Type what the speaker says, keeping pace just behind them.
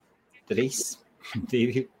3,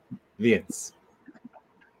 2, 1.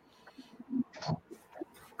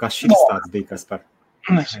 Kas šis tāds bija, Kaspar?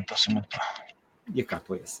 Nezinu, tas ir man tā.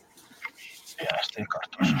 Iekārtojies. Jā, es te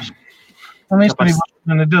iekārtošos. Un īstenībā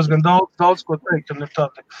man ir diezgan daudz ko teikt, un ir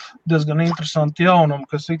tādi diezgan interesanti jaunumi,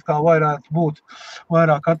 kas it kā varētu būt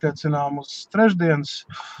vairāk attiecinām uz trešdienas,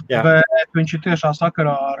 bet viņš ir tiešā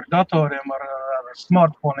sakarā ar datoriem, ar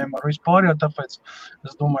smartfoniem, ar vispār, jo tāpēc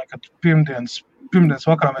es domāju, ka pirmdienas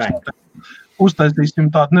vakarā mēs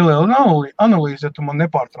uztaisīsim tādu nelielu analīzi, ja tu man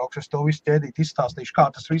nepārtrauks, es to visu ķēdīt izstāstīšu,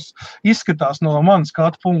 kā tas viss izskatās no manas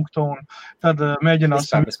skatu punktu, un tad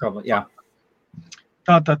mēģināsim.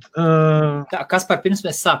 Tātad. Kaspar, pirms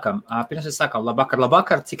mēs sākam,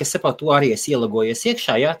 labvakar, cik es saprotu, tu arī esi ielagojies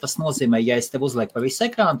iekšā, jā? Tas nozīmē, ja es tev uzlieku pa visu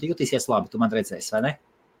ekrānu, tu jutīsies labi, tu man redzēsi, vai ne?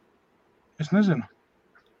 Es nezinu.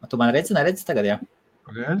 Tu man neredzi tagad, jā?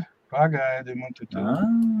 Pagaidi, man te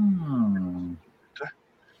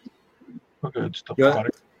Pagaidi, stop pāri.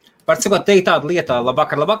 Par cikot teikt tādu lietā,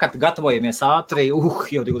 labvakar, gatavojamies ātri,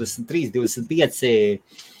 jau 23, 25.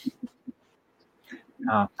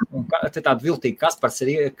 Un te tāda viltīga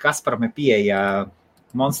Kasparam ir pieeja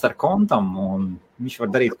Monster kontam, un viņš var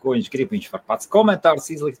darīt, ko viņš grib. Viņš var pats komentārus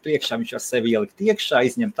izlikt priekšā, viņš var sevi ielikt iekšā,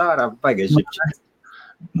 izņemt ārā, baigais žipčs.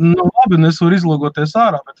 Nu, labi, es varu izlogoties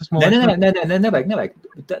ārā, bet es nevajag.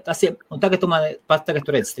 Un tagad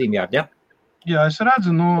tu redzi StreamYard, ja? Jā, es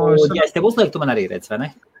redzu. Ja es tev uzlieku, tu man arī redzi, vai ne?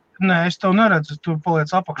 Nē, es tev neredzu, tu paliec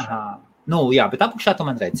apakšā. Jā, bet apakšā tu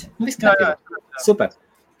man redzi. Viss kārtībā. Super.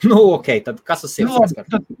 Ok, tad kas uz sirds?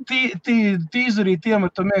 Tad tīzerī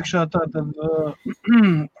iemetam iekšā tātad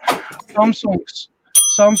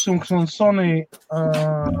Samsungs un Sony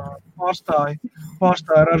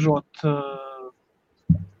pārstāja ražot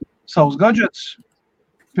savus gadžets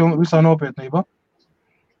visā nopietnībā.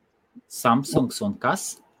 Samsungs un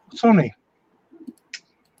kas? Sony.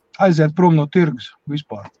 Aiziet prom no tirgus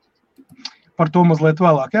vispār. Par to mazliet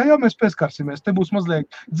vēlāk. Jā, mēs pieskarsimies. Te būs mazliet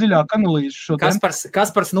dziļāk analīze šodien.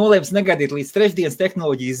 Kaspars nolēms negaidīt līdz trešdienas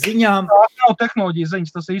tehnoloģijas ziņām. Tā nav tehnoloģijas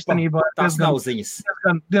ziņas, tas īstenībā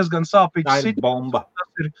diezgan sāpīgs. Tā ir bomba.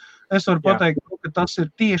 Es varu pateikt, ka tas ir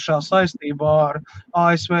tiešā saistībā ar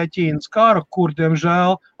ASV Ķīnas karu, kur,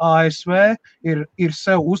 diemžēl, ASV ir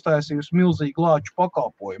sev uztaisījusi milzīgu lāču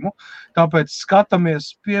pakalpojumu. Tāpēc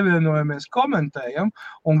skatāmies, pievienojamies, komentējam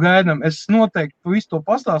un gaidām. Es noteikti visu to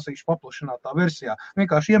pastāstīšu paplašinātā versijā.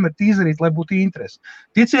 Vienkārši iemet tīzerīt, lai būtu interesi.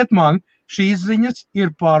 Ticiet man, šīs ziņas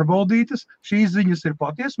ir pārbaudītas, šīs ziņas ir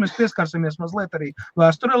patiesas. Mēs pieskarsimies mazliet arī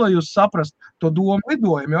vēsturē, lai jūs saprast to domu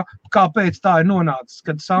lidojumu, ja? Kāpēc tā ir nonācis,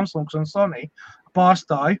 kad Samsungs un Sony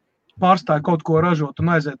pārstāja kaut ko ražot un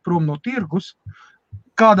aiziet prom no tirgus,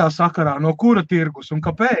 kādā sakarā, no kura tirgus un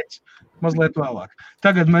kāpēc, mazliet vēlāk.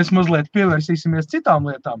 Tagad mēs mazliet pievērsīsimies citām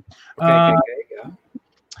lietām.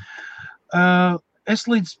 Es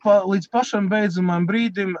līdz pašam beidzamajam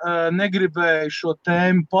brīdim negribēju šo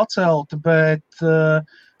tēmu pacelt, bet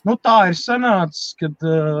tā ir sanācis, kad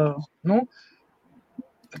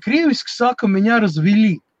krieviski saka меня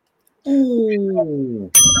развели.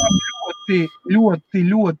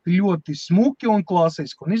 Ļoti smuki un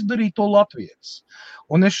klasiski, un izdarīja to latvietis.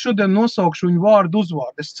 Un es šodien nosaukšu viņu vārdu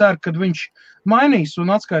uzvārdu. Es ceru, ka viņš mainīs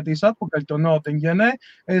un atskaitīs atpakaļ to nautiņu. Ja ne,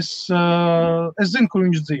 es zinu, kur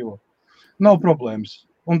viņš dzīvo. Nav problēmas.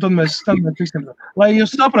 Un tad mēs visiem. Lai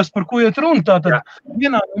jūs saprast, par ko iet runa, tātad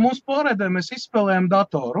vienā no mūsu pārēdē mēs izspēlējām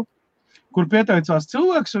datoru, kur pieteicās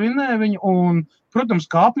cilvēks, vinnēja viņu, un, protams,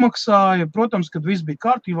 kā apmaksāja, protams, kad viss bija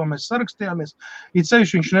kārtībā, mēs sarakstījāmies. Ceļš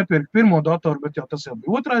viņš nepirka pirmo datoru, bet jau tas jau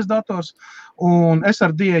bija otrais dators, un es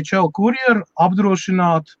ar DHL kurjeru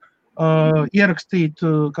apdrošināt, ierakstīt,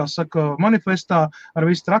 kā saka, manifestā ar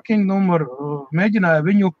visu tracking numuru, mēģināja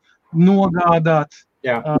viņu nogādāt.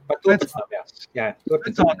 Jā, par to turpinājās.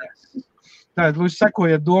 Tātad, jūs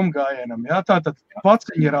sekojiet domgājienam. Jā? Tātad, pats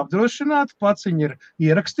viņi ir apdrošināti, pats viņi ir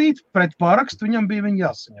ierakstīti, pret pārakstu viņam bija viņi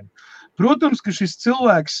jāsaņem. Protams, ka šis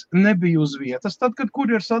cilvēks nebija uz vietas, tad, kad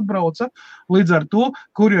kurjers atbrauca, līdz ar to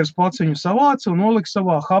kurjers pats viņu savāca un nolika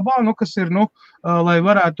savā hubā, kas ir, lai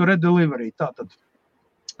varētu redeliverīt. Tātad,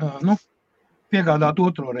 piegādāt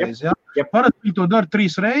otro reizi. Ja? Parasti viņi to dara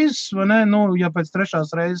 3 reizes, vai ne? Ja pēc 3.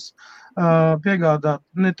 reizes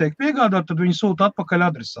netiek piegādāt, tad viņi sūta atpakaļ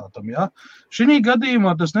adresātam. Ja? Šī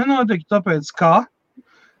gadījumā tas nenotiek, tāpēc, ka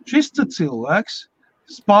šis cilvēks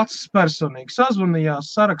pats personīgi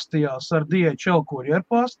sazvanījās, sarakstījās ar DHL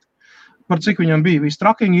kurjerpāstu, par cik viņam bija viss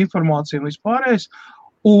tracking informācija un vispārējais,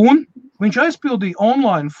 un viņš aizpildīja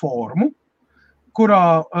online formu,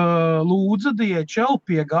 kurā lūdza DHL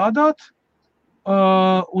piegādāt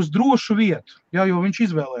uz drošu vietu, ja, jo viņš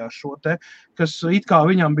izvēlējās šo te, kas it kā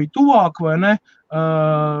viņam bija tuvāk vai ne,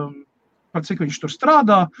 par cik viņš tur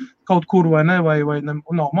strādā, kaut kur vai ne, vai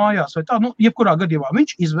nav mājās, vai tā, jebkurā gadījumā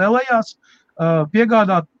viņš izvēlējās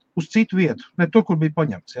piegādāt uz citu vietu, ne tur, kur bija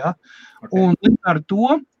paņemts, jā. Okay. Un līdz ar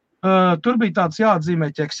to tur bija tāds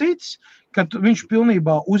jāatzīmē ķeksītis, kad viņš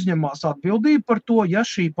pilnībā uzņemās atbildību par to, ja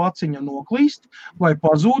šī paciņa noklīst vai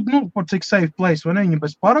pazūd, par cik safe place vai ne, viņa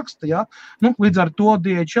bez paraksta, jā, līdz ar to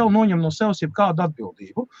DHL noņem no sevis jebkādu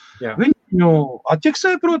atbildību. Jā. Viņu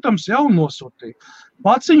atķeksēja, protams, jau nosūtīja.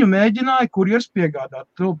 Paciņu mēģināja kurjers piegādāt.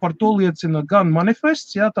 Par to liecina gan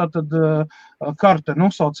manifests, jā, tātad karte,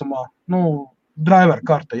 saucamā, driver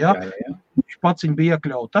karte, jā. Paciņa bija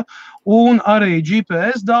iekļauta, un arī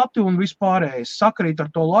GPS dati un vispārējais sakrīt ar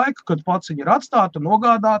to laiku, kad paciņa ir atstāta,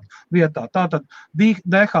 nogādāta vietā. Tātad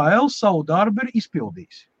DHL savu darbu ir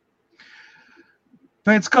izpildījis.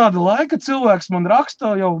 Pēc kāda laika cilvēks man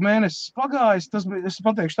raksta, jau mēnesis pagājis,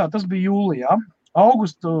 tas bija jūlijā.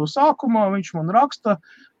 Augustu sākumā viņš man raksta,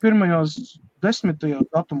 pirmajos 10.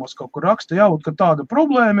 datumos kaut kur raksta, jā, ka tāda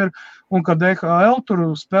problēma ir, un ka DHL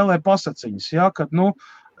tur spēlē pasaciņas, jā, kad,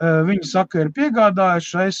 viņi saka, ir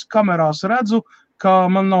piegādājuši, es kamerās redzu, ka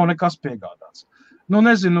man nav nekas piegādāts.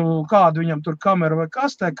 Nezinu, kāda viņam tur kamera vai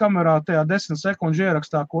kas, tajā kamerā tajā 10 sekundžu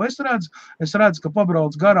ierakstā, ko es redzu, ka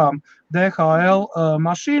pabrauc garām DHL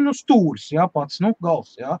mašīnu stūris, jā, pats,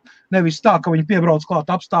 gals, jā. Nevis tā, ka viņi piebrauc klāt,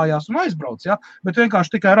 apstājās un aizbrauc, jā, bet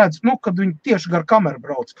vienkārši tikai redz, kad viņi tieši gar kameru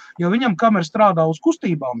brauc, jo viņam kamera strādā uz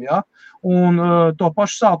kustībām, jā, un to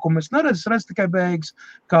pašu sākumu es neredzu, es redzu tikai beigas,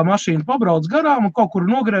 kā mašīna pabrauc garām un kaut kur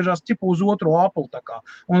nogriežās ķipu uz otro apli, tā kā,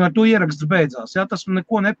 un ar to ieraksts beidzās, jā, tas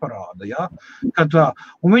neko neparāda, jā, kad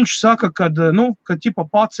un viņš saka, kad ķipa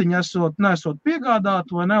paciņa nesot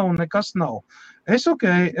piegādāt vai ne, un nekas nav. Es,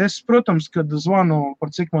 protams, kad zvanu,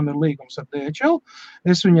 par cik man ir līgums ar DHL,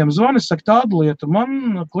 es viņiem zvanu, es saku tādu lietu,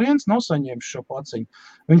 man klients nav saņēmis šo paciņu.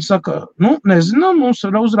 Viņi saka, nezinām, mums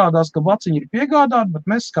uzrādās, ka paciņa ir piegādāta, bet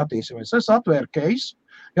mēs skatīsimies. Es atvēru case,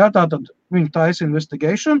 jā, tātad viņi taisa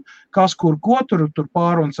investigation, kas kur ko, tur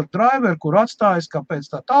pārunas ar driver, kur atstājas,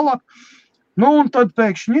 kāpēc tā tālāk. Un tad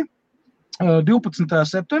pēkšņi 12.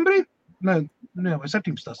 septembrī, vai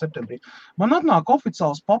 17. septembrī, man atnāk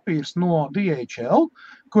oficiāls papīrs no DHL,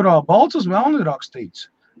 kurā balts uz melnu ir rakstīts.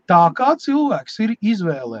 Tā kā cilvēks ir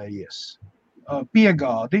izvēlējies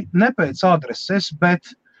piegādi ne pēc adreses,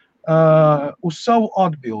 bet uz savu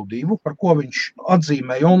atbildību, par ko viņš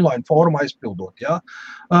atzīmēja online formu aizpildot. Ja?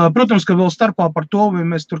 Protams, ka vēl starpā par to, vai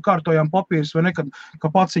mēs tur kārtojām papīrus, vai ne,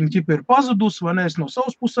 ka paciņa ķipa ir pazudus, vai ne, es no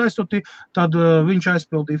savas puses aizsūtīju, tad viņš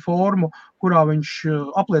aizpildīja formu, kurā viņš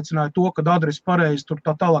apliecināja to, ka adresi pareizi tur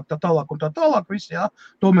tā tālāk, viss, jā,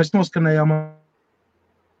 to mēs noskanējām.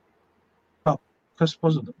 Kas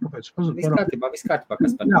pazuda? Kāpēc pazuda? Viss kārtībā,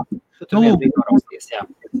 kas par jā.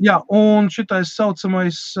 Jā, un šitais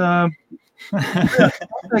saucamais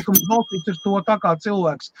noteikums balstīts ir to, tā kā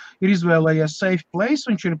cilvēks ir izvēlējies safe place,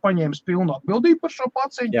 viņš ir paņēmis pilnu atbildību par šo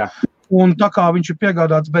paciņu, jā. Un tā kā viņš ir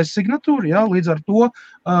piegādāts bez signatūra, jā, līdz ar to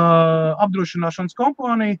apdrošināšanas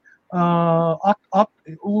kompānija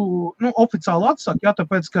oficiāli atsaka, jā,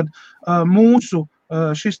 tāpēc, kad mūsu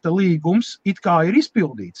šis te līgums it kā ir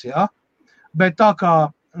izpildīts, jā, bet tā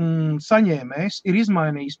kā saņēmējs ir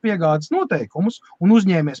izmainījis piegādes noteikumus un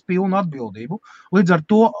uzņēmies pilnu atbildību, līdz ar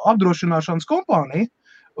to apdrošināšanas kompānija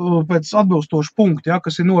pēc atbilstošu punktu, ja,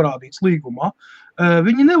 kas ir norādīts līgumā,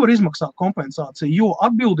 viņi nevar izmaksāt kompensāciju, jo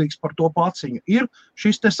atbildīgs par to paciņu ir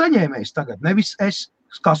šis te saņēmējs tagad, nevis es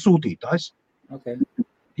kā sūtītājs. Okay.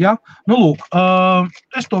 Ja? Lūk,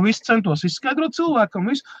 es to visu centos izskaidrot cilvēkam,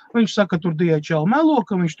 viņš saka, ka tur DHL melo,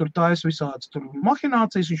 ka viņš tur taisa visādas tur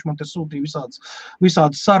mahinācijas, viņš man te sūtīja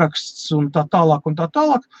visādas saraksts un tā tālāk.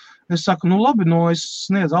 Es saku, labi, es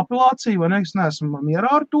sniedzu apelāciju, vai ne, es neesmu mierā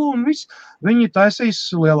ar to, un viss, viņi taisīs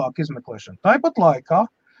lielāku izmeklēšanu. Tāpat laikā,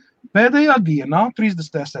 pēdējā dienā,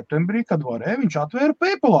 30. septembrī, kad varēja, viņš atvēra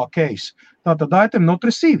PayPalā case, tātad item not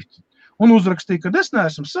received. Un uzrakstīja, ka es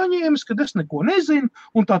neesmu saņēmis, ka es neko nezinu,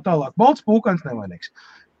 un tā tālāk. Balts pūkains nevainīgs.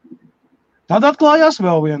 Tad atklājās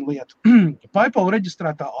vēl viena lieta. PayPal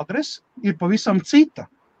reģistrētā adrese ir pavisam cita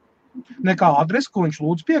nekā adrese, ko viņš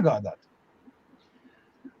lūdz piegādāt.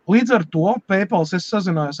 Līdz ar to es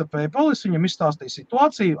sazinājos ar PayPal, es viņam izstāstīju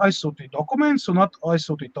situāciju, aizsūtīju dokumentus un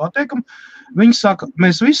aizsūtīju to atteikumu. Viņi saka,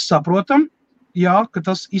 mēs visi saprotam, jā, ka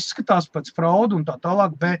tas izskatās pēc fraudu un tā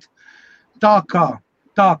tālāk, bet tā kā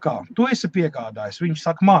tu esi piegādājis, viņš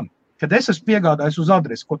saka man, kad es esmu piegādājis uz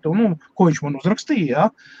adresi, ko viņš man uzrakstīja, ja,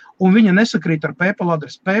 un viņa nesakrīt ar PayPal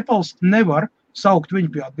adresi. PayPals nevar saukt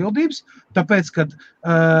viņu pie atbildības, tāpēc, kad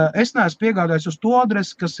es neesmu piegādājis uz to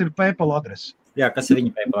adresi, kas ir PayPal adresi. Jā, kas ir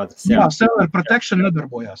viņa PayPal adresi. Jā, seller protection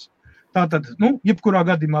nedarbojās. Tātad, jebkurā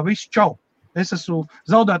gadījumā viss čau. Es esmu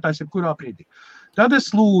zaudētājs jebkurā brīdī. Tad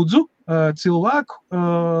es lūdzu cilvēku,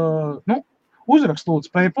 uzrakst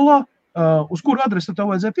lūdzu PayPalā, uz kuru adresi tev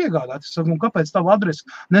vajadzēja piegādāt. Es saku, kāpēc tava adrese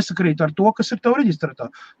nesakrīt ar to, kas ir tev reģistratā?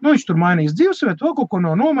 Viņš tur mainīs dzīvesvietu, vēl kaut ko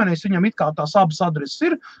nav nomainījis, viņam it kā tās abas adreses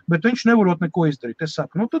ir, bet viņš nevarot neko izdarīt. Es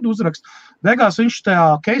saku, tad uzrakst. Beigās viņš tajā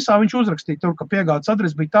keisā uzrakstīja tur, ka piegādas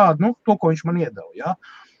adrese bija tāda, to, ko viņš man iedeva. Ja?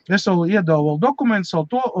 Es vēl iedevu vēl dokumentus,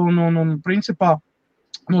 vēl to, un principā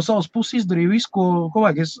no savas puses izdarīju visu, ko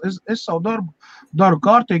vajag. Es savu darbu daru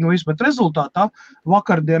kārtīgi un visu, bet rezultātā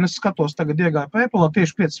vakardien es skatos, tagad iegāju PayPalā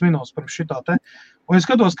tieši 5 minūtes pirms šitā te, un es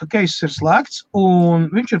skatos, ka keiss ir slēgts, un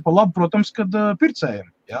viņš ir pa labu, protams, kad pircējiem,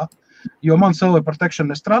 ja? Jo man Cellular Protection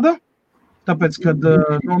nestrādā, tāpēc, kad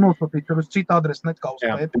nosūtīt uz citu adresi net kā uz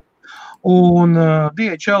PayPal. Un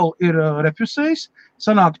DHL ir refusējis,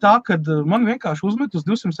 sanāk tā, kad man vienkārši uzmet uz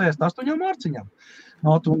 268 mārciņām.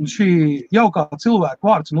 Un šī jaukā cilvēka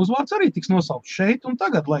vārds un uzvārds arī tiks nosaukts šeit un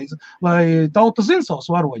tagad, lai tauta zina savus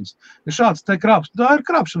varoņus. Ja šāds te tā ir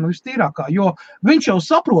krāpšana vistīrākā, jo viņš jau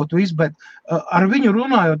saprot visu, bet ar viņu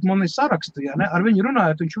runājot, man ir saraksti, ja ne? Ar viņu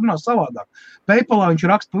runājot, viņš runā savādāk. PayPalā viņš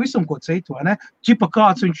raksta pavisam ko citu, vai ne? Čipa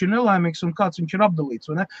kāds viņš ir nelaimīgs un kāds viņš ir apdalīts,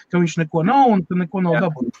 vai ne? Ka viņš neko nav un neko nav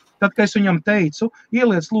dabūjis. Tad, kad es viņam teicu,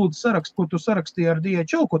 ieliec lūdzu sarakstu, ko tu sarakstīji ar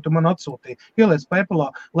DHL, ko tu man atsūtīji, ieliec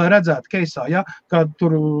PayPalā, lai redzētu keisā, ja, kad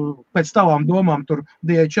tur pēc tavām domām tur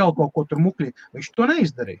DHL kaut ko tur mukļi, viņš to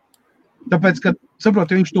neizdarīja. Tāpēc, ka,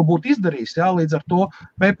 saprot, ja viņš to būtu izdarījis, jā, līdz ar to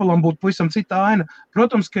PayPalam būtu pavisam cita aina.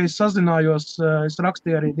 Protams, ka es sazinājos, es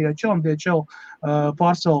rakstīju arī DHL, un DHL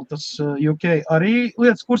pārceltas UK arī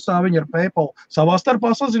lietas kursā, viņi ar PayPal savā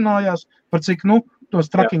starpā sazinājās, par cik, tos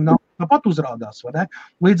tracking nav tāpat uzrādās, vai ne?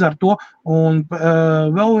 Līdz ar to, un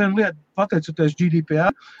vēl viena lieta, pateicoties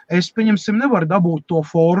GDPR, es, pieņemsim, nevaru dabūt to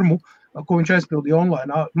formu, ko viņš aizpildīja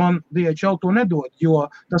online. Man DHL to nedod, jo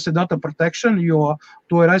tas ir data protection, jo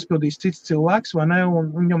to ir aizpildījis cits cilvēks, vai ne, un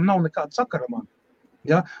viņam nav nekāda sakara man.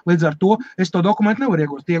 Ja? Līdz ar to es to dokumentu nevaru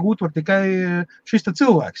iegūt. Iegūt var tikai šis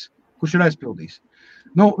cilvēks, kurš ir aizpildījis.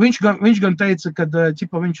 Viņš gan teica, ka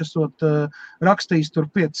viņš esot rakstījis tur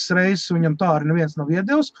 5 reizes, viņam tā arī neviens nav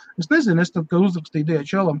iedevis. Es nezinu, es tad, kad uzrakstīju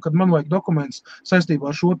DHL-am, kad man vajag dokuments saistībā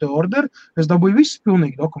ar šo te orderu, es dabūju visus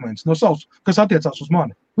pilnīgi dokumentus no savus, kas attiecās uz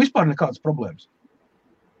mani. Vispār nekādas problēmas.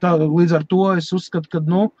 Tā, līdz ar to es uzskatu, ka,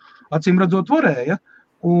 acīm redzot varēja,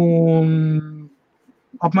 un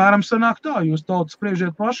apmēram sanāk tā, jūs tautas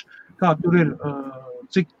spriežiet paši, kā tur ir,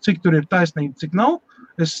 cik tur ir taisnība, cik nav.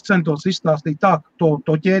 Es centos izstāstīt tā, to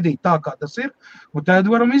ķēdīt tā, kā tas ir, un tad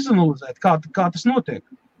varam izanalizēt, kā tas notiek.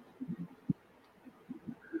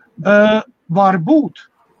 Varbūt,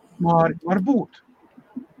 Māri, varbūt.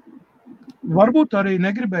 Varbūt arī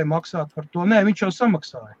negribēja maksāt par to. Nē, viņš jau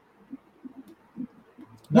samaksāja.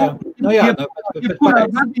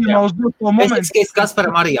 Es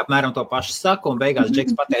Kasparam arī apmēram to pašu saku, un beigās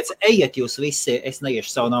Džeks pateica, ejiet jūs visi, es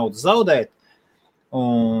neiešu savu naudu zaudēt,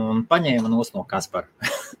 un paņēma no Kaspara.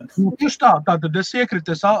 Tieši tā, tad es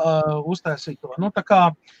iekritu, es uztaisīju to. Tā kā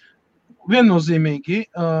viennozīmīgi,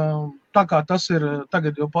 tā kā tas ir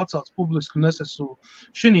tagad jau pacelts publiski, un es esmu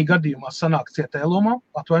šī gadījumā sanāk cietēlumā,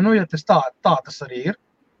 atvainojiet, tā tas arī ir.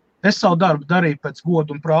 Es savu darbu darīju pēc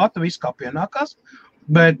godu un prāta, viss kā pienākās,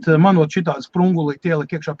 bet manot šitādu sprungulīti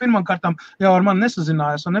ielika iekšā pirmām kārtām, jau ar mani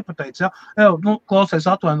nesazinājās un nepateica, klausies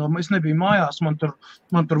atvainojumu, es nebiju mājās, man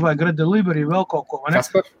tur vajag redelivery, vēl kaut ko, vai ne?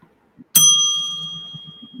 Kaspar?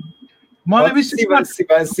 Mani visi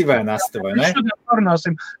Sivēnastu, vai ne? Šodien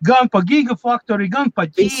parunāsim gan pa Gigafactory, gan pa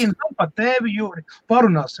Ķīnu, gan pa tevi, Jūri.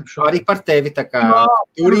 Parunāsim šodien. Arī par tevi, tā kā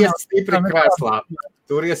turies stipri krēslā.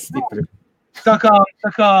 Turies stipri. Tā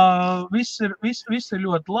kā viss ir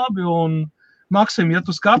ļoti labi, un Maksim, ja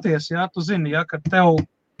tu skaties, ja, tu zini, ja, ka tev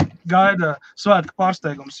gaida svētku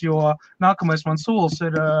pārsteigums, jo nākamais man solis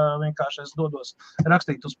ir vienkārši es dodos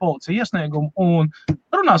rakstīt uz policiju iesniegumu un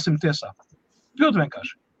runāsim tiesā. Ļoti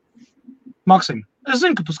vienkārši. Maksim, es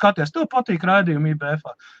zinu, ka tu skaties, tev patīk raidījumi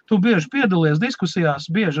IBF-ā. Tu bieži piedalies diskusijās,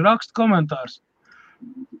 bieži raksti komentārus.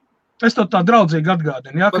 Es tev tā draudzīgi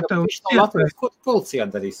atgādinu, ja, ka tev... Ko tu policijā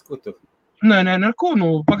darīs? Ko tu? Nē, neko,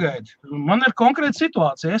 pagaidi. Man ir konkrēta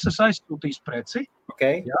situācija. Es esmu aizsūtījis preci,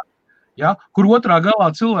 okay. Ja, kur otrā galā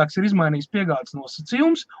cilvēks ir izmainījis piegādes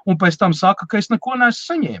nosacījums un pēc tam saka, ka es neko neesmu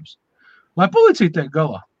saņēmis. Lai policija tiek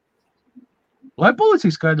galā. Lai policija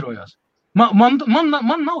skaidrojās. Man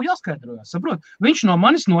nav jāskaidrojās, saprot? Viņš no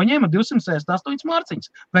manis noņēma 268 mārciņas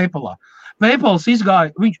PayPalā. PayPals izgāja,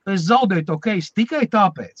 es zaudēju to case tikai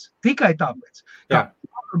tāpēc, ka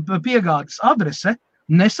piegādes adrese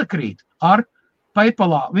nesakrīt ar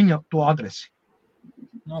PayPalā viņa to adresi.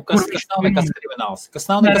 Nu, kas nav nekas krimināls. Kas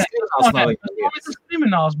nav nekas krimināls nav nekas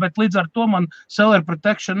krimināls, bet līdz ar to man seller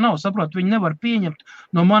protection nav. Saprot, viņi nevar pieņemt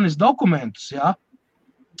no manis dokumentus, ja,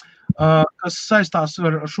 kas saistās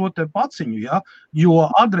ar šo te paciņu, ja, jo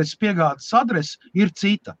piegādes adrese ir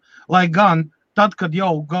cita. Lai gan tad, kad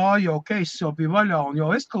jau gāja, jau case jau bija vaļā un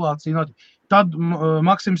jau eskalācija, tad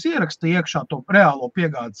Maksims ierakstīja iekšā to reālo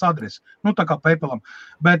piegādes adresi. Nu, tā kā PayPalam.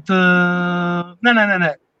 Bet,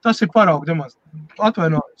 nē. Tas ir paraugu demons.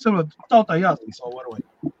 Atvainojiet, saprot, tautai jāzina savu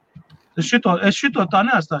varoņu. Es šito tā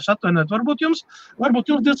neatstāšu, atvainojiet. Varbūt jums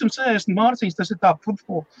 260 mārciņas, tas ir tā,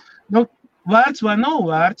 nu, vērts vai nav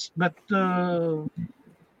vērts, bet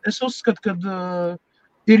es uzskatu, ka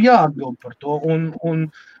ir jāatbild par to. Un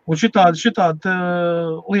šitāda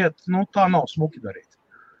lieta, nu, tā nav smuki darīt.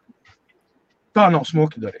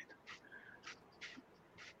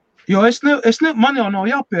 Jo man jau nav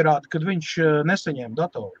jāpierāda, kad viņš nesaņēma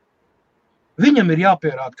datoru. Viņam ir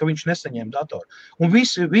jāpierāda, ka viņš nesaņēma datoru. Un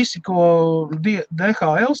visi ko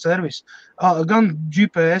DHL servis, gan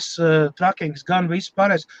GPS trackings, gan viss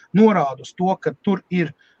pārējais, norāda uz to, ka tur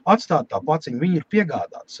ir atstātā paciņa, viņi ir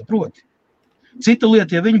piegādāti, saproti. Cita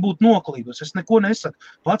lieta, ja viņi būtu noklīdus, es neko nesaku.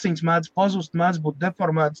 Paciņas mēdz pazust, mēdz būt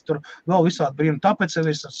deformētas, tur vēl visādi brīnumi. Tāpēc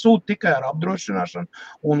es sūtu tikai ar apdrošināšanu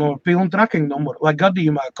un pilnu tracking numuru, lai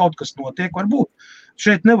gadījumā kaut kas notiek, var būt.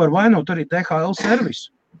 Šeit nevar vainot arī DHL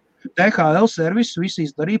servisu. DHL servisu visi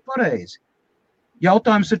izdarīja pareizi.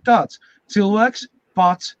 Jautājums ir tāds, cilvēks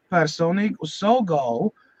pats personīgi uz savu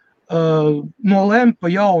galvu nolēma pa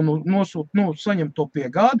jaunu saņemt to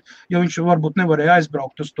piegādi, jo viņš varbūt nevarēja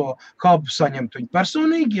aizbraukt uz to hubu saņemt viņu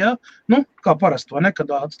personīgi, ja? Nu, kā parasti, vai ne, kad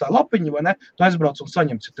atstāja lapiņu, vai ne, tu aizbrauc un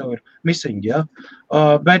saņemts, ja tev ir missing, ja?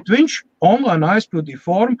 Bet viņš online aizpildīja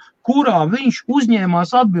formu, kurā viņš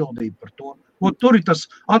uzņēmās atbildību par to. Un tur ir tas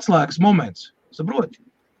atslēgas moments, saproti?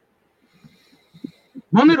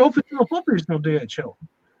 Man ir oficiāli papīrs no DHL.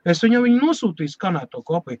 Es viņu nosūtīju skanēto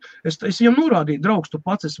kopiju. Es viņam norādīju, draugs, tu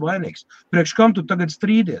pats esi vainīgs. Priekš kam tu tagad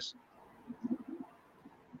strīdies?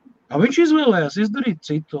 Viņš izvēlējās izdarīt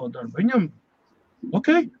citu darbu.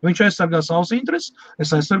 Viņš aizsargā savus intereses,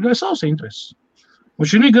 es aizsargāju savus intereses. Un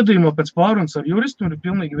šī gadījumā pēc pārunas ar juristu ir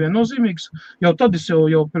pilnīgi viennozīmīgs. Jau tad es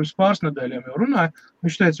jau pirms pāris nedēļiem jau runāju.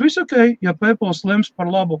 Viņš teica, viss ok, ja PayPal lems par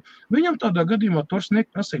labu, viņam tādā gadījumā tur sniegt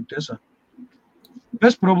prasību tiesā.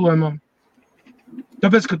 Bez problēmām.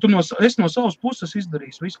 Tāpēc, ka es no savas puses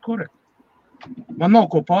izdarīju visu korekti. Man nav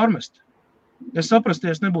ko pārmest. Es saprastu,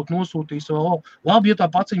 ja es nebūtu nosūtījis vēl labi, ja tā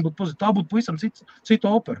paciņa būtu pozitīva. Tā būtu pavisam cita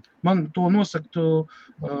opera. Man to nosaktu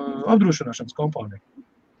apdrošināšanas kompānija.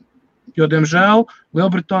 Jo, diemžēl,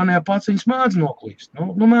 Lielbritānijā paciņas mēdz noklīst.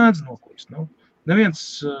 Mēdz noklīst. Neviens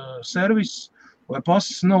servis vai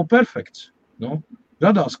pasis nav perfekts.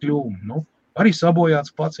 Gadās kļūmi. Arī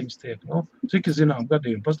sabojāts paciņas tiek. Cik es zinām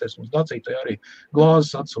gadījumu, pasties mums dacītai arī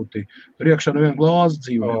glāzes atsūtīja. Tur iekšā neviena glāze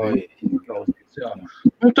dzīvo.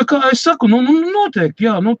 Tā kā es saku, noteikti,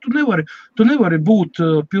 jā, tu nevari būt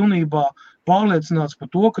pilnībā pārliecināts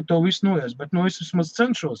par to, ka tev viss noies, bet es vismaz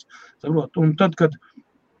cenšos. Saprot? Un tad, kad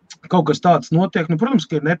kaut kas tāds notiek,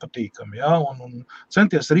 protams, ka ir nepatīkami, jā, un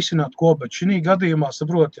centies risināt ko, bet šī gadījumā,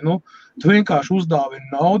 saproti, tu vienkārši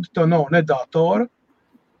uzdāvini naudu, tev nav ne datora,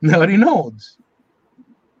 ne arī naudas.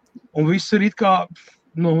 Un viss ir it kā,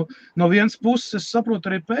 no vienas puses, es saprotu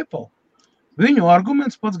arī PayPal. Viņu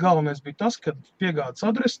arguments pats galvenais bija tas, ka piegādes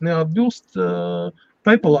adrese neatbilst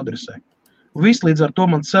PayPal adresē. Viss līdz ar to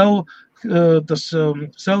man tas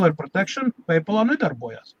seller protection PayPalā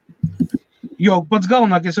nedarbojās. Jo pats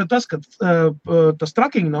galvenākais ir tas, ka tas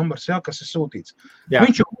tracking numbers, jā, kas ir sūtīts,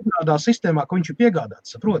 viņš jau uzrādā sistēmā, ka viņš ir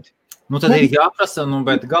piegādāts, saproti? Tad ir jāprasa,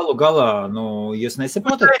 bet galu galā, jūs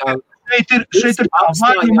nesaprotat, kā šeit ir tā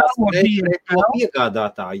vārījuma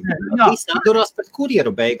piegādātāji. Viss atdurās pret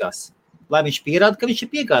kurjeru beigās, lai viņš pierāda, ka viņš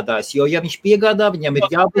ir piegādājis, jo ja viņš piegādā, viņam ir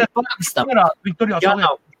jābūt parakstam. Tur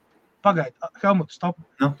jau pagaid, Helmut, stop.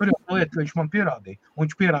 Tur jau lieta, ka viņš man pierādīja, un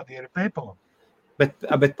viņš pierādīja arī PayPalam.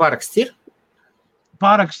 Bet paraksts ir?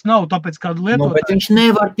 Paraksts nav, tāpēc kādu lietotāju. Bet viņš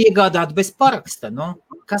nevar piegādāt bez paraksta,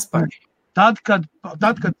 Kasparu. Tad, kad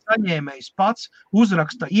saņēmējs pats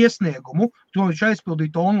uzraksta iesniegumu, to viņš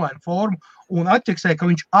aizpildīja online formu un atķeksēja, ka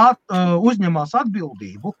viņš uzņemās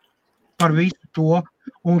atbildību par visu to,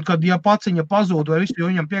 un kad, ja paciņa pazūd vai visu, jo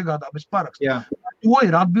viņam piegādā bez paraksta, to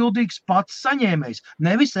ir atbildīgs pats saņēmējs,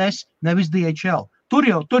 nevis es, nevis DHL. Tur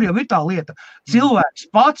jau ir tā lieta. Cilvēks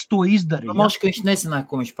pats to izdarīja. Moši, ka viņš nezināja,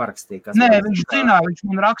 ko viņš parakstīja. Nē, viņš zināja, viņš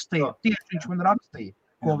man rakstīja. Tieši viņš man rakstīja,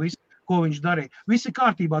 ko viņš darīja. Visi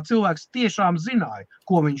kārtībā cilvēks tiešām zināja,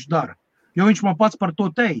 ko viņš dara. Jo viņš man pats par to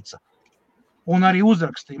teica. Un arī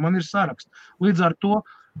uzrakstīja. Man ir saraksts. Līdz ar to,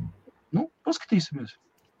 paskatīsimies.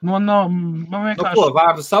 Man vienkārši... ko,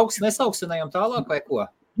 vārdu sauks, nesauksinējam tālāk vai ko?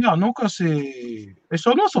 Jā, kas ir... Es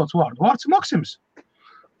jau nosaucu vārdu. Vārds ir Maksims.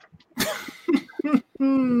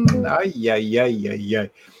 Ai.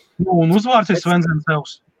 Un uzvārds ir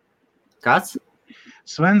Svenzencevs. Kāds?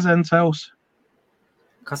 Svenzencevs.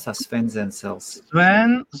 Kas tas Svenzencevs?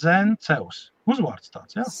 Svenzencevs. Uzvārds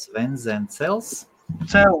tāds, jā. Svenzencevs?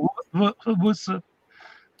 Būs...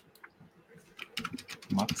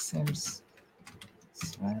 Maksims.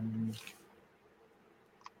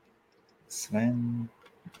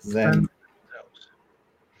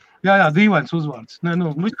 Jā, dīvains uzvārds.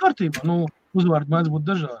 Viss kārtībā, uzvārdi mēdz būt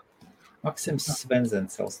dažādi. Maksims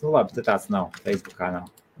Svenzencevs. Labi, tad tāds nav. Facebookā nav.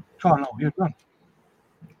 Kā nav? Ir gan.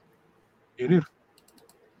 Ir.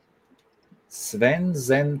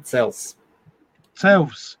 Svenzencevs.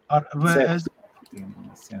 Cevs ar VS.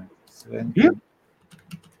 Ir?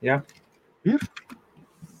 Jā. Ir?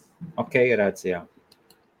 Ok, redz, jā.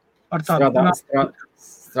 Ar tādu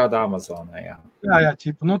strādā Amazonē, jā. Jā,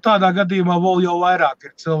 ķipa. Tādā gadījumā vēl jau vairāk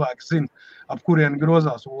ir cilvēki zina, ap kurien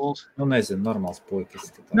grozās olas. Nezinu, normāls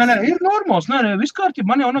puikas. Nē, ir normāls. Nē, viss kārtībā.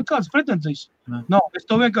 Man jau nekādas pretenzijas. Nav, es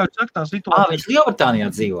to vienkārši saku tā situācija. Viņš Lielbritānijā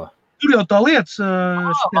dzīvo? Tur jau tā lietas...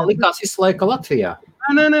 Man likās visu laiku Latvijā.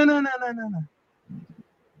 Nē.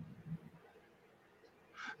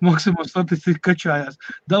 Maksimums statistika kačājās.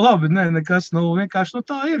 Da labi, nekas, vienkārši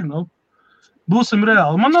tā ir, Būsim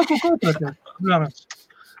reāli. Man nav ko konkrēties.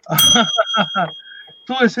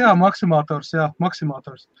 Tu esi,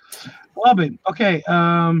 maksimators. Labi, okei.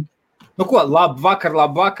 Ko,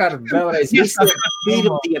 labvakar. Vēlreiz visiem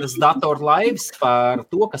Pirmdienas Datorlives par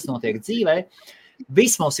to, kas notiek dzīvē.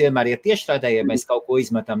 Viss mums vienmēr ir tiešraidē, ja mēs kaut ko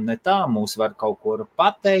izmetam ne tā, mūs var kaut ko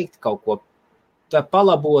pateikt, kaut ko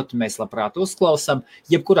palabot, mēs labprāt uzklausam.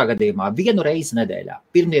 Jebkurā gadījumā vienu reizi nedēļā,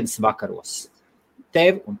 pirmdienas vakaros.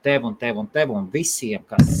 Tev un visiem,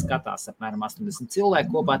 kas skatās apmēram 80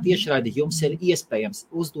 cilvēku kopā tiešraidi, jums ir iespējams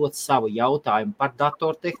uzdot savu jautājumu par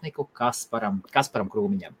datortehniku Kasparam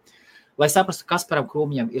Krūmiņam. Lai saprastu, Kasparam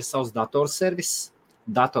Krūmiņam ir savs datorservis,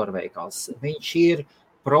 datorveikals. Viņš ir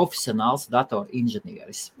profesionāls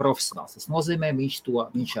datorinženieris. Profesionāls. Tas nozīmē,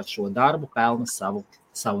 viņš ar šo darbu pelna savu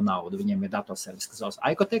naudu. Viņiem ir datorservis, kas sauc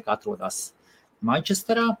Aikoteka, atrodas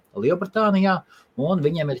Manchesterā, Lielbritānijā, un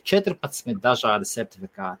viņiem ir 14 dažādi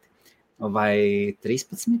certifikāti. Vai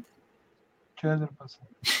 13? 14.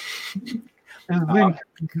 Es zinu.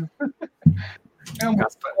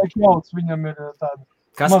 Viņam ir tāda.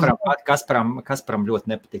 Kasparam ļoti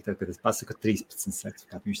nepatīk, tad, kad es pasaku 13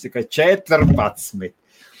 certifikāti. Viņš tikai 14.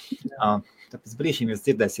 Tāpēc brīžiem jūs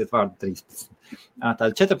dzirdēsiet vārdu 13.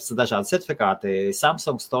 Tādi 14 dažādi certifikāti,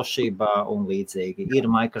 Samsung, Toshiba un līdzīgi. Ir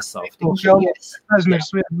Microsoft.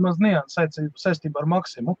 Aizmirst vienu maz niansu saistībā ar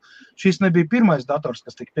Maksimu. Šis nebija pirmais dators,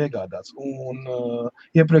 kas tika piegādāts. Un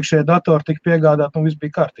iepriekšējie datori tika piegādāti un viss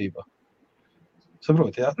bija kārtībā.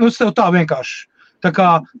 Saproti, jā? Es tev tā vienkārši. Tā kā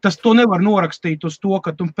to nevar norakstīt uz to,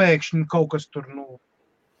 ka tu pēkšņi kaut kas tur,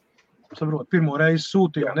 saprot, pirmo reizi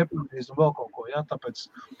sūtīja un nepildīs un vēl kaut ko, jā, tāpēc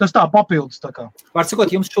tas tā papildus tā kā. Var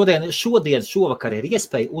sakot, jums šovakar ir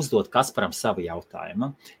iespēja uzdot Kasparam savu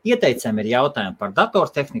jautājumu. Ieteicami ir jautājumi par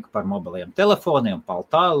datortehniku, par mobiliem telefoniem, par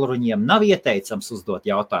tālruņiem. Nav ieteicams uzdot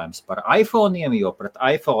jautājumus par iPhoneiem, jo pret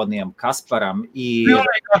iPhoneiem Kasparam ir...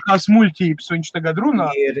 Pilnīgākās muļķības viņš tagad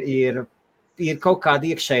runā. Ir kaut kāda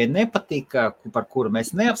iekšēja nepatika, par kuru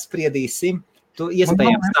mēs neapspriedīsim.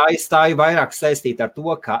 Iespējams, tā ir vairāk saistīta ar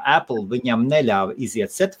to, ka Apple viņam neļāva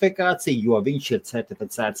iziet certifikāciju, jo viņš ir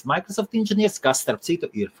certificēts Microsoft inženieris, kas, starp citu,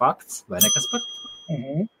 ir fakts, vai ne, Kaspar?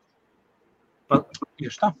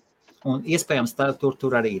 Tieši tā. Un iespējams,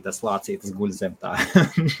 tur arī tas lācītas guļ zem tā.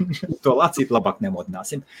 To lācītu labāk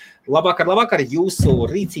nemodināsim. Labāk jūsu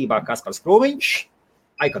rīcībā Kaspars Krūmiņš.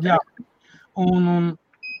 Jā, un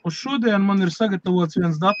uz šodien man ir sagatavots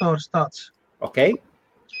viens dators tāds. Ok.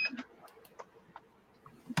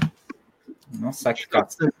 Saka,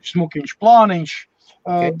 kāds. Smukiņš plāniņš.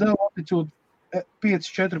 Dell Latitude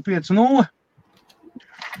 5450.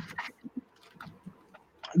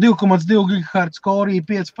 2,2 GHz Core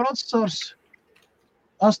i5 procesors.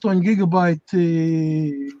 8 GB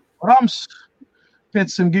RAMs.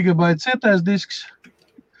 500 GB cietais disks.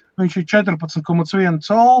 Viņš ir 14,1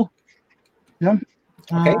 colu. Ja?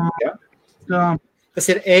 Okay, jā. Tas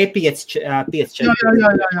ir E5. Jā.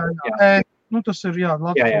 Tas ir, jā.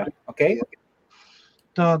 Okay.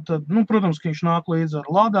 Tad, protams, ka viņš nāk līdz ar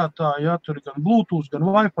lādētāju, jā, tur ir gan Bluetooth, gan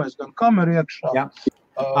Wi-Fi, gan kamera iekšā. Jā.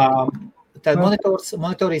 Tad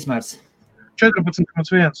monitora izmērs?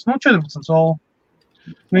 14,1, 14 colu.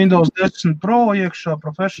 Windows 10 Pro iekšā,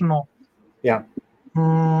 Professional. Jā.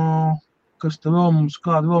 Kas te vēl mums,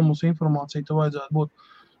 kāda vēl mums informācija te vajadzētu būt?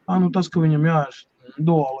 Tas, ka viņam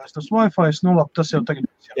duālais tas Wi-Fi, labi, tas jau tagad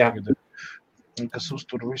ir, kas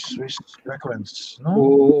uztur visas frekvences.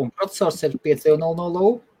 Un procesors ir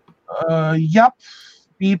 5.000U? Jā,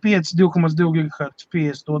 i5 2,2 GHz,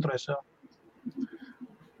 52, jā.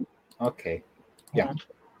 Ok, jā.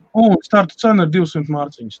 Un starta cena ir 200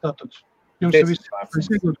 mārciņas, tātad jums ir viss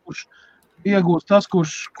iegūt, kurš iegūst tas,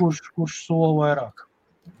 kurš sola vairāk.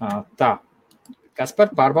 Tā, Kaspar,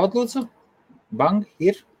 pārbaud lūdzu? Bang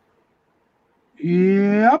ir?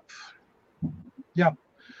 Jā.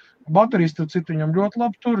 Baterijas tur citu viņam ļoti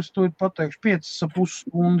labi turas, to ir pateikšu 5,5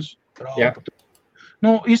 stundas. Jā.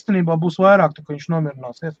 Īstenībā būs vairāk, tā, ka viņš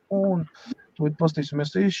nomierināsies. Un to ir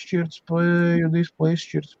pastīsimies izšķirtspēju, display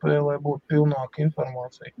izšķirtspēju, lai būtu pilnāka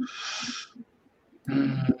informācija.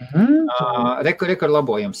 Rekord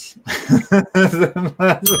labojums.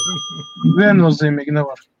 Viennozīmīgi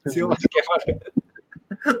nevar. Cilvēkiem var.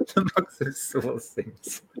 Maksas solis.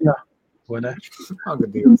 Jā, vai ne?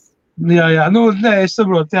 Agadījums. Jā, es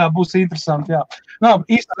saprotu, būs interesanti, jā.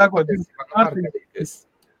 Īsti sakot,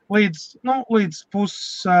 līdz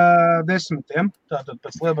 9:30, tātad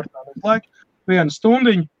pēc Lielbritānijas laika, 1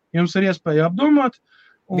 stundiņa, jums ir iespēja apdomāt.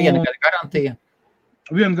 1 gada garantija.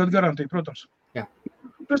 1 gada garantija, protams. Jā.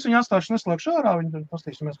 Pēc viņa atstāšu neslēgšu ārā, viņi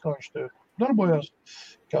pastīsimies, kā viņš te darbojās,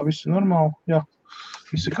 kā viss ir normāli, jā,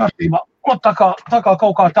 viss ir kārtībā. Tā kā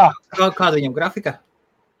kaut kā tā. Kāda viņam grafika?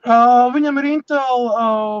 Viņam ir Intel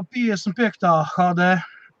 55 HD,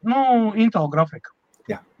 Intel grafika.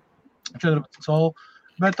 Jā. 14 colu.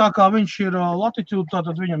 Bet tā kā viņš ir Latitude,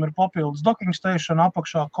 tātad viņam ir papildus docking station,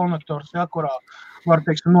 apakšā konektors, kurā var,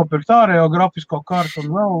 nopirkt ārējo grafisko kartu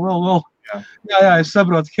un vēl. Jā, es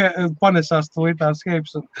saprotu, panesās tulītās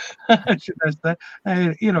heips un šitais te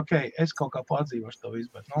ir ok, es kaut kā pārdzīvošu to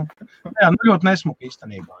visu, bet, ļoti nesmuki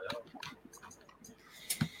īstenībā, jā.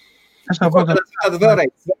 Tādu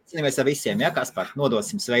vēlreiz sveicinamies ar visiem, Kaspar,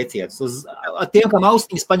 nodosim sveicienus. Uz tiem, kam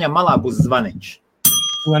austiņas paņem malā, būs zvaniņš.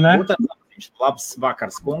 Vai ne? Labs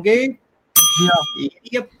vakars, kungi. Jā.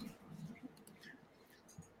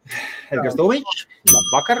 Edgars Dūmiņš,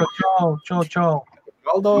 labvakar. Čau.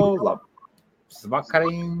 Valdo, labs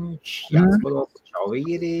vakariņš. Jāspados, čau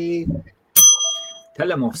vīri.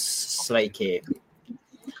 Telemus, sveiki.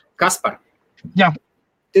 Kaspar. Jā.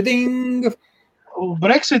 Tiding.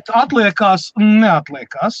 Brexit neatliekās.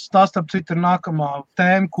 Tā, starp citu, ir nākamā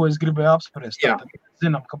tēma, ko es gribēju apspriest. Tātad,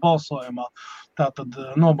 zinām, ka balsojumā tātad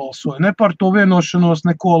nobalsoja ne par to vienošanos,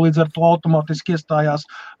 neko, līdz ar to automātiski iestājās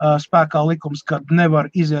spēkā likums, kad nevar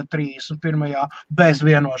iziet 31. bez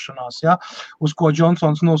vienošanās, uz ko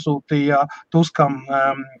Džonsons nosūtīja Tuskam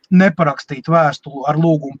neparakstīt vēstuli ar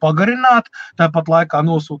lūgumu pagarināt, tāpat laikā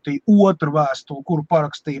nosūtīja otru vēstuli, kuru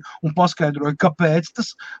parakstīja un paskaidroja,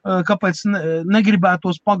 kāpēc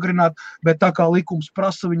negribētos pagarināt, bet tā kā likums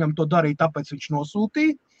prasa viņam to darīt, tāpēc viņš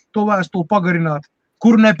nosūtīja to vēstuli pagarināt,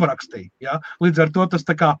 kur neparakstīja, jā. Līdz ar to tas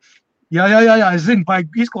tā kā, jā, es zinu,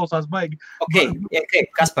 izklausās baigi. Ok,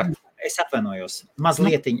 Kaspar, es atvainojos,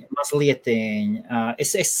 mazlietiņ,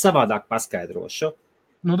 es savādāk paskaidrošu.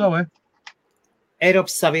 Davai.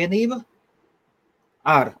 Eiropas Savienība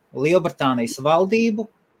ar Lielbritānijas valdību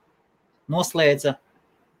noslēdza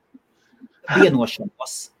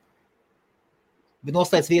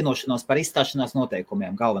vienošanos par izstāšanās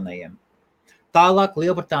noteikumiem galvenajiem. Tālāk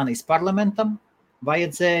Lielbritānijas parlamentam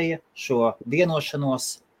vajadzēja šo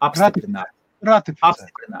vienošanos apstiprināt.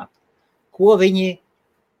 Ko viņi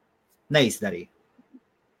neizdarīja.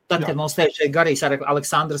 Tad, kad mums šeit Garijs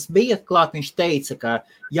Aleksandrs bija klāt, viņš teica, ka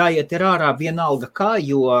jāiet ir ārā vienalga kā,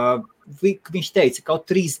 jo viņš teica, kaut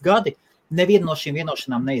 3 gadi neviena no šīm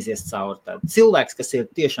vienošanām neizies cauri. Cilvēks, kas ir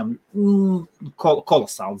tiešām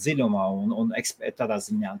kolosāli dziļumā un tādā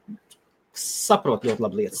ziņā saprot ļoti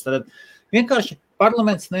labi lietas. Tad vienkārši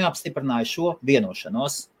parlaments neapstiprināja šo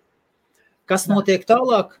vienošanos. Kas notiek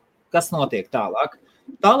tālāk?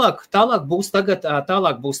 Tālāk būs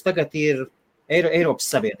tagad ir Eiropas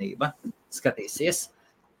Savienība. Skatīsies.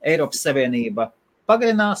 Eiropas Savienība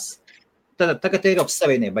pagarinās. Tagad Eiropas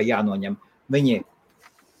Savienība jānoņem. Viņi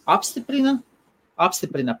apstiprina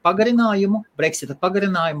pagarinājumu, Brexita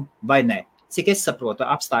pagarinājumu vai ne. Cik es saprotu,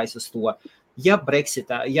 apstājas uz to. Ja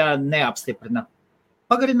neapstiprina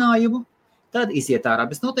pagarinājumu, tad iziet ārā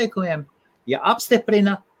bez noteikumiem. Ja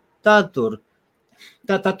apstiprina, tad tur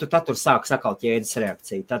sākas atkal ķēdes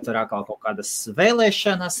reakcija. Tad tur atkal kaut kādas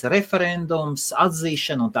vēlēšanas, referendums,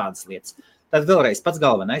 atzīšana un tādas lietas. Tad vēlreiz pats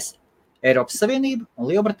galvenais. Eiropas Savienība un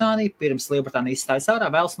Lielbritānija pirms Lielbritānija izstājas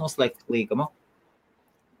ārā vēlas noslēgt līgumu.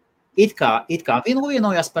 It kā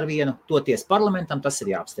vienojās par vienu, toties parlamentam tas ir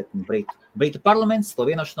jāapstiprina. Britu parlaments to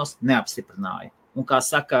vienošanos neapstiprināja. Un kā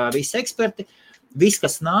saka visi eksperti, viss,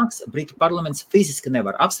 kas nāks, Britu parlaments fiziski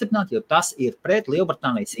nevar apstiprināt, jo tas ir pret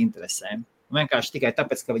Lielbritānijas interesēm. Vienkārši tikai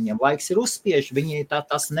tāpēc, ka viņiem laiks ir uzspiež, viņi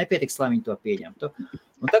tas nepietiks, lai viņi to pieņemtu.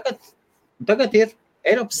 Un tagad ir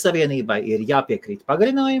Eiropas Savienībai ir jāpiekrīt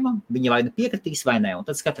pagarinājumam, viņi vai ne piekritīs vai ne, un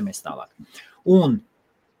tad skatāmies tālāk. Un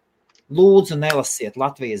lūdzu nelasiet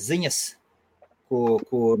Latvijas ziņas, kur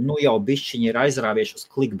nu jau bišķiņi ir aizrāvieši uz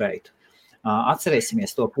clickbaitu.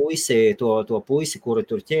 Atcerēsimies to puisi, kuru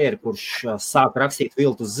tur ķēra, kurš sāk rakstīt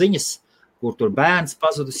viltus ziņas, kur tur bērns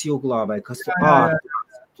pazudis jūglā vai kas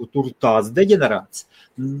tur tāds deģenerāts.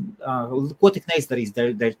 Ko tik neizdarīs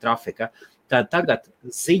dēļ trafika. Tad tagad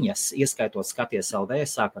ziņas, ieskaitot Skaties LV,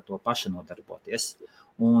 sāka to paši nodarboties.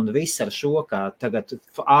 Un viss ar šo, ka tagad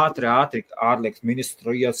ātri ārlietu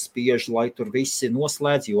ministru iespiež, lai tur visi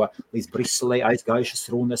noslēdz, jo līdz Briselē aizgājušas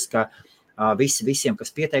runas, ka visiem,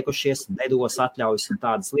 kas pieteikušies, nedos atļaujas un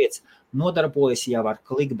tādas lietas, nodarbojas jau ar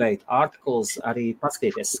clickbait articles, arī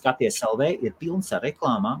paskatieties, Skaties LV ir pilns ar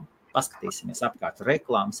reklāmām, paskatīsimies apkārt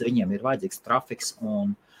reklāmas, viņiem ir vajadzīgs trafiks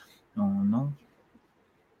un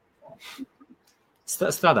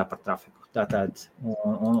strādā par trafiku. Tātad,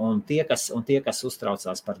 un tie, kas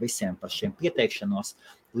uztraucās par visiem, par šiem pieteikšanos,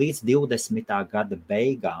 līdz 20. gada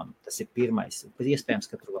beigām, tas ir pirmais, iespējams,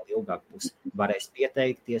 ka tur vēl ilgāk būs, varēs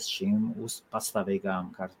pieteikties šīm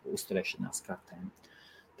pastāvīgām uzturēšanās kartēm.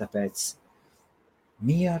 Tāpēc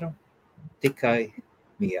mieru, tikai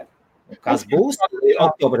mieru. Un kas būs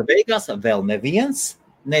oktobra beigās, vēl neviens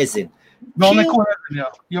nezin. Vēl neko nezin, jā,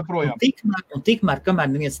 joprojām. Un tikmēr, kamēr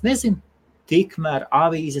neviens nezin, tikmēr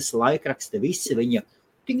avīzes, laikraksti, visi viņa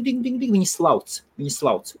viņi slauc.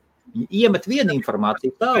 Viņi iemet vienu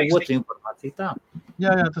informāciju tā, otru informāciju tā.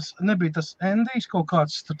 Jā, tas nebija tas Endijs kaut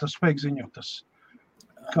kāds, tas fake ziņu, tas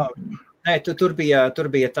kā? Nē, tur bija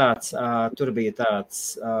tāds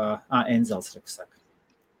Enzels, saka.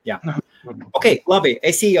 Jā. Ok, labi,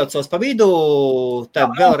 es iejaucos pa vidu,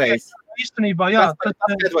 tad vēlreiz. Īstenībā, jā.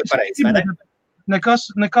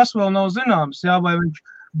 Nekas vēl nav zināms, jā, vai viņš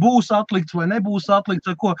būs atlikts vai nebūs atlikts,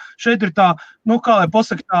 vai ko. Šeit ir tā, kā lai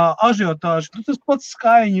pasaka, tā ažiotāža, tas pats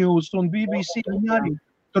Sky News un BBC, viņi arī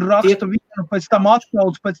tur raksta vienu, pēc tam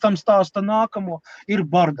atklauts, pēc tam stāsta nākamo, ir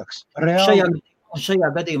bardaks. Reāli.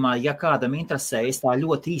 Šajā gadījumā, ja kādam interesē, es tā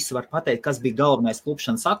ļoti īsi varu pateikt, kas bija galvenais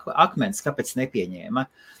klupšanas akmens, kāpēc nepieņēma.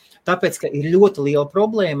 Tāpēc, ka ir ļoti liela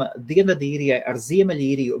problēma Dienvidīrijai ar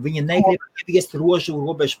Ziemeļīriju. Viņi negrib ieviest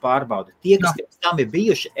robežu pārbaudi. Tie, kas tam ir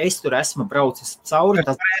bijuši, es tur esmu braucis cauri.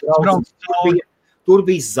 Tur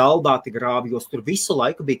bija zaldāti grāvjos, tur visu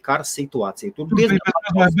laiku bija kara situācija. Tur bija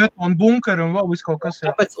betona bunkeri un vēl viss kaut kas.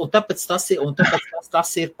 Tāpēc tas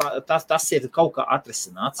ir kaut kā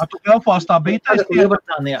atrisināts. Tu Belfastā bija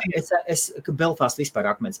es Belfast vispār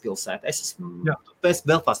akmens pilsēta. Es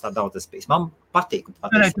Belfastā daudz es bijis. Man patīk.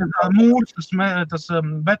 Tas betona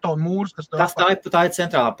mūrs, kas tā ir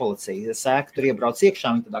centrālā policija. Sēka tur iebrauc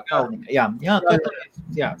iekšā, viņa tādā kalniņā.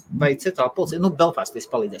 Jā, vai centrālā policija. Belfast viss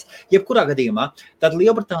palīdzēs. Jebkurā gadījumā, tad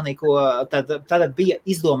Lielbritānija, tad bija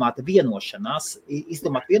izdomāta vienošanās,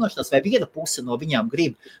 vai viena puse no viņām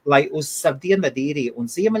grib, lai uz Dienvidīriju un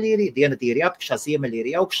Ziemeļīriju, Dienvidīrija apakšā,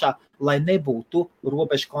 Ziemeļīrija augšā, lai nebūtu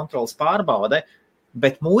robežu kontrolas pārbaude,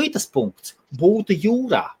 bet muitas punkts būtu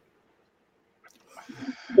jūrā.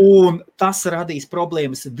 Un tas radīs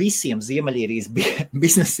problēmas visiem Ziemeļīrijas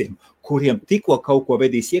biznesiem, kuriem tikko kaut ko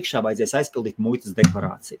vedīs iekšā, vajadzēs aizpildīt muitas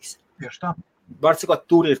deklarācijas. Tieši tā. Var sakot,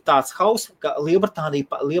 tur ir tāds hauss, ka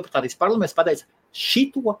Lielbritānijas parlaments pateica,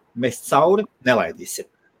 šito mēs cauri nelaidīsim.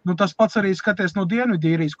 Tas pats arī skaties no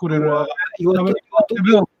Dienvidīrijas, kur ir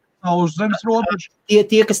uz zemes robežu.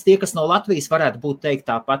 Tie, kas no Latvijas varētu būt teikt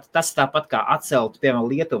tāpat, tas tāpat kā atcelt, piemēram,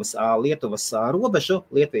 Lietuvas robežu,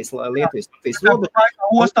 Lietuvas robežu.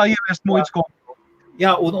 Ostā ieviest muitas kontroli.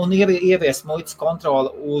 Jā, un ievies muitas kontroli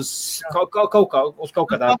uz kaut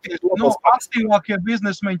kādā. Aktīvākie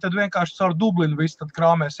biznesmeņi tad vienkārši caur Dublinu viss tad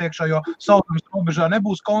krāmēs iekšā, jo sauszemes robežā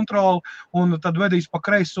nebūs kontroli, un tad vedīs pa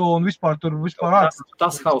kreiso un vispār ārpus.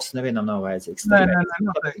 Tas hauss nevienam nav vajadzīgs.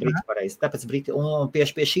 Tāpēc Briti, un pie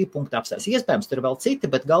šī punkta apstājās. Iespējams, tur vēl citi,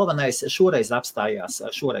 bet galvenais šoreiz apstājās,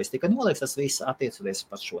 šoreiz tika noliekts, tas viss attiecoties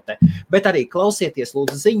par šo te. Bet arī klausieties,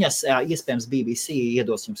 lūdzu, ziņas, iespējams, BBC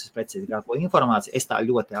iedos jums precīzāko informāciju. Es tā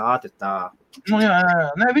ļoti ātri tā.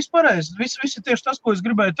 Nē, viss pareizi. Viss ir tieši tas, ko es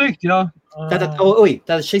gribēju teikt, jā. Tātad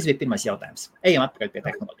šis bija pirmais jautājums. Ejam atpakaļ pie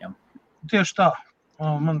tehnoloģijām. Tieši tā.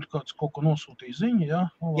 Man kāds kaut ko nosūtīja ziņu, jā.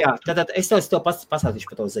 Jā, tātad es tev pasātīšu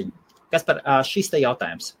par to ziņu. Kas par šis te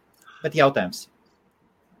jautājums? Bet jautājums.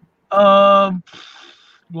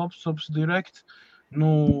 Laptops direkt.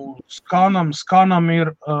 Skanam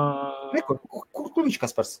ir Kur viņš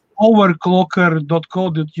Kaspars?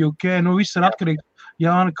 overclocker.co.uk, viss ir atkarīgs.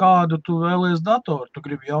 Jāni, kādu tu vēlies datoru, tu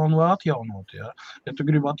gribi jaunu vai atjaunot, jā. Ja tu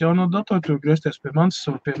gribi atjaunot datoru, tu griezties pie manis,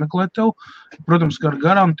 var piemeklēt tev. Protams, ka ar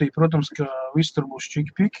garantiju, protams, ka viss tur būs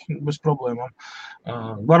čiki-piki, bez problēmām.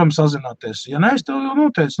 Varam sazināties. Ja ne, es tev jau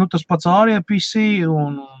noteicu, tas pats RPC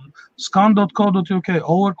un scan.co.uk,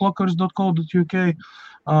 overclockers.co.uk,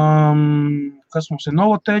 kas mums ir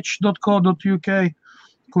novatech.co.uk,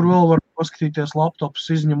 kur vēl var paskatīties laptops,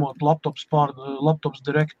 izņemot laptops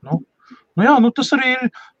direkt,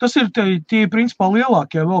 tas ir tie principā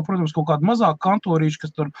lielākie, vēl, protams, kaut kādi mazāk kantorīši,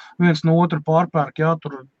 kas tur viens no otru pārpērk, jā,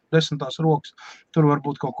 tur 10 rokas, tur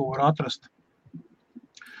varbūt kaut ko var atrast.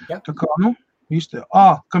 Jā. Tā kā, īsti,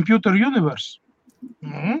 Computer Universe.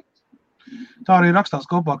 Tā arī rakstās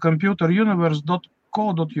kopā,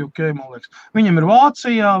 computeruniverse.co.uk, man liekas. Viņam ir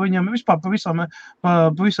Vācijā, viņam vispār pa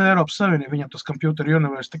visai Eiropas Savienībai, viņam tas Computer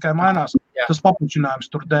Universe tikai mainās. Jā. Tas papučinājums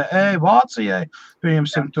tur DE Vācijai,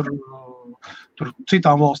 pieņemsim tur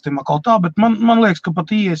citām valstīm kaut tā, bet man liekas, ka pat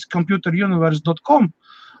ies computeruniverse.com,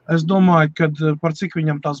 es domāju, ka par cik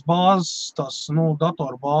viņam tās bāzes,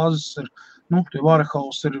 datoru bāzes ir, tie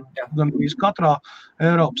warehouse ir gan bijis katrā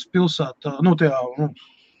Eiropas pilsētā,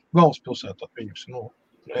 galvaspilsētā, pieņemsim,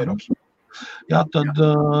 Eiropas. Jā, tad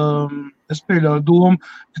es pieļauju domu,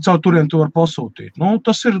 ka caur turien tu var pasūtīt.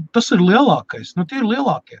 Tas ir lielākais, tie ir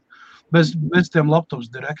lielākie, bez tiem laptops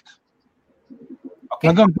direkt.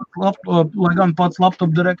 Okay. Lai gan pats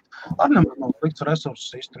laptop direkt arī nemaz nav slikts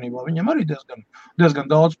resursus īstenībā, viņam arī diezgan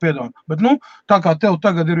daudz piedāvā. Bet, tā kā tev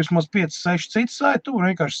tagad ir vismaz 5-6 cits saiti, tu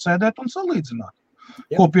vienkārši sēdēt un salīdzināt.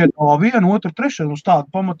 Ko piedāvā 1, 2, 3, uz tādu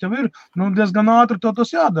pamatu jau ir, diezgan ātri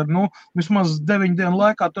tas jādara. Vismaz 9 dienu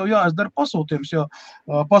laikā tev jāizdara pasūtījums, jo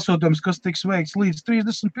pasūtījums, kas tiks veikts līdz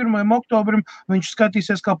 31. oktobrim, viņš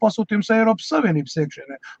skatīsies kā pasūtījums Eiropas Savienības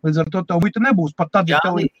iekšienē. Līdz ar to tev muita nebūs pat tad, ja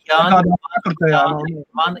tev ir kādā 4.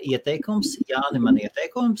 Man ieteikums,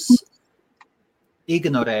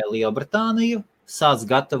 ignorē Lielbritāniju, sāc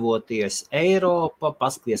gatavoties Eiropa,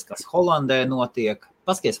 paskaties, kas Holandē notiek,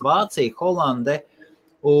 paskaties Vācija, Holande,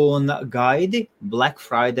 un gaidi Black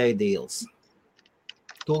Friday deals.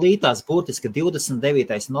 Tūlītās būtiski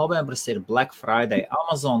 29. novembris ir Black Friday.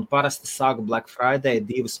 Amazon parasti sāk Black Friday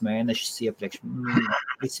 2 mēnešus iepriekš.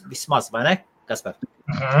 Vismaz, vai ne, Kaspar?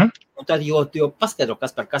 Un tad, jo paskaidro,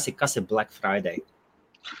 Kaspar, kas ir Black Friday?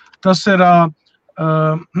 Tas ir,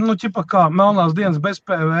 ķipa kā melnās dienas bez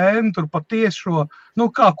PVN, tur patieši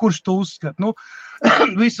kā kurš tu uzskat,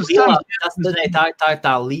 visas cenas. Tā ir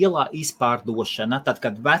tā lielā izpārdošana, tad,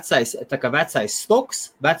 kad vecais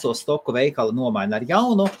stoks, veco stoku veikali nomaina ar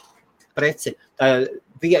jaunu preci, tā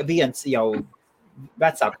viens jau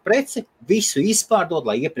vecāku preci, visu izpārdod,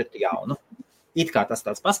 lai iepirktu jaunu. It kā tas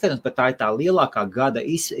tāds paskaidrojums, bet tā ir tā lielākā gada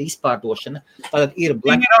izpārdošana. Tātad ir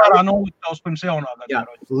Black Friday. Jā,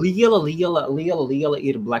 liela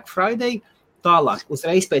ir Black Friday. Tālāk,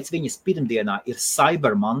 uzreiz pēc viņas pirmdienā ir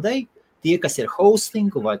Cyber Monday. Tie, kas ir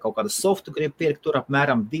hostingu vai kaut kādu softu grib pirkt, tur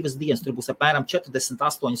apmēram 2 dienas, tur būs apmēram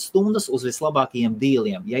 48 stundas uz vislabākajiem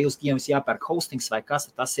dīliem. Ja jums jāpērk hostings vai kas,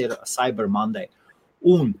 tas ir Cyber Monday.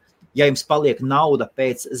 Un, ja jums paliek nauda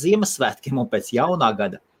pēc Ziemassvētkiem un pēc jaunā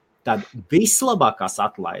gada, tad vislabākās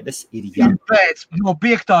atlaides ir janvārī. No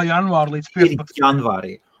 5. janvāra līdz 15.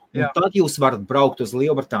 janvārī. Un tad jūs varat braukt uz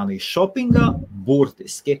Lielbritānijas shoppingā,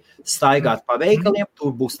 burtiski staigāt pa veikaliem,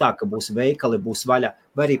 tur būs tā, ka veikali būs vaļā,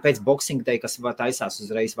 vai arī pēc Boxing Day, kas taisās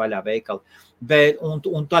uzreiz vaļā veikali.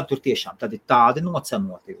 Un tad tur tiešām tad ir tādi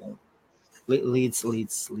nocenoti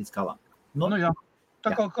līdz galam. Jā, tā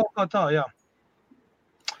kaut kā tā, jā.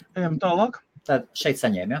 Ejam tālāk. Tad šeit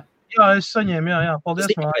saņēma, jā? Jā, es saņēmu, jā, paldies.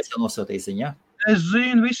 Ziņa, pēc jau nosūtīja ziņa, jā? Es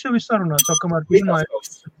zinu, viss jau ir sarunāts, tā kamēr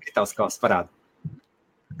Kritāls kaus parāda.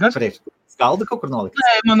 Kas? Skaldu kaut kur nolikt?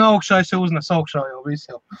 Nē, man augšā, es jau uznesu augšā jau,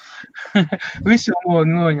 viss jau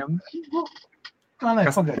noņem.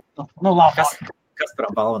 Pagaid. Labi. Kas par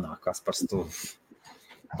balvanā, kas par stu?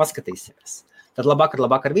 Paskatīsimies. Tad labāk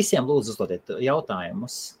ar visiem lūdzu uzdodiet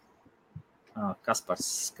jautājumus.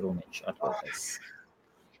 Kaspars Krūmiņš atbildēs.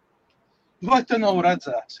 Vai te nav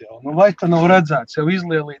redzēts jau,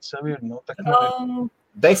 izlielīts jau ir,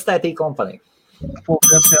 Bestētī kompanija.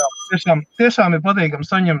 Tiešām ir patīkami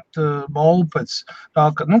saņemt balvu pēc tā,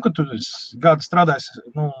 ka tu gadu strādājies,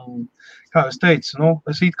 kā es teicu,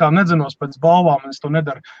 es it kā nedzenos pēc balvām, es to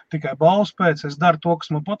nedaru tikai balvas pēc, es daru to, kas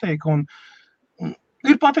man patīk, un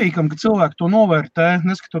ir patīkami, ka cilvēki to novērtē,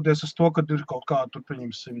 neskatoties uz to, ka ir kaut kā tur,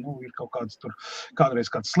 pieņemsim, ir kaut kāds tur, kādreiz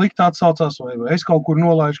kāds slikti atsaucās, vai es kaut kur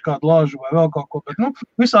nolaižu kādu lāžu vai vēl kaut ko, bet,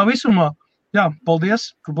 visā visumā Jā,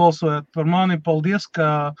 paldies, ka balsojat par mani. Paldies,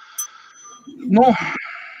 ka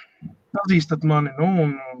pazīstat mani.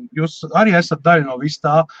 Un jūs arī esat daļa no viss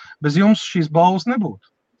tā. Bez jums šīs balvas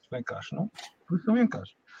nebūtu. Vienkārši,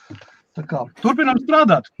 vienkārši. Tā kā, turpinām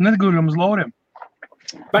strādāt, neguļam uz lauriem.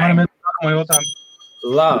 Nākamā jautājuma.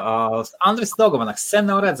 Andris Dogavanaks, sen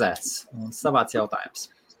nav redzēts. Un savāds jautājums.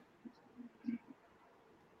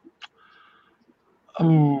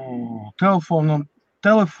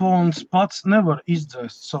 Telefons pats nevar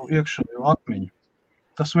izdzēst savu iekšējo atmiņu.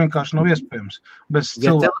 Tas vienkārši nav iespējams.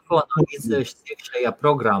 Ja telefonā izdzēst iekšējā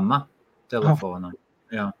programma telefonā.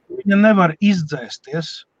 Jā. Viņa nevar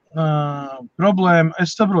izdzēsties. Problēma,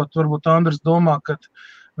 es saprotu, varbūt Andris domā, ka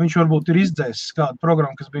viņš varbūt ir izdzēsis kādu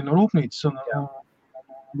programmu, kas bija no rūpnīcas un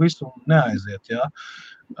visu neaiziet. Jā.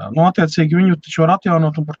 Attiecīgi viņu taču var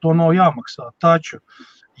atjaunot un par to nav jāmaksā. Taču,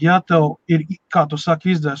 ja tev ir, kā tu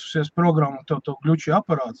saki, izdzēsusies programma, tev gļuči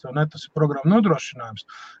aparāts, vai ne, tas ir programma nodrošinājums,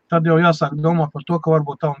 tad jau jāsāk domāt par to, ka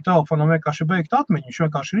varbūt tavam telefonam vienkārši beigta atmiņa, viņš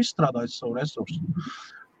vienkārši ir izstrādājis savu resursu.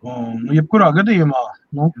 Jebkurā gadījumā,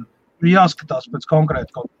 jāskatās pēc konkrēta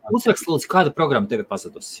kaut kā. Uzrakst, lūdzu, kāda programma tev ir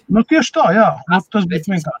pazudusi? Tieši tā, jā. Tas bija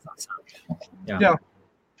vienkārši. Jā.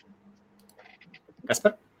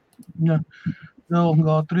 Kaspar? Jā.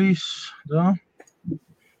 LG3, jā.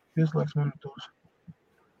 Pieslēgs monitors.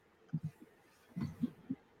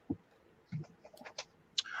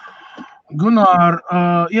 Gunār,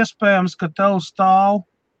 iespējams, ka tev stāv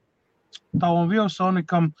tavam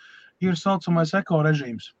Viosonikam ir saucamais eko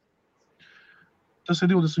režīms. Tas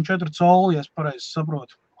ir 24 coli, ja es pareizi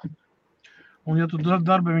saprotu. Un ja tu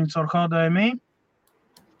darbi viņu caur HDMI,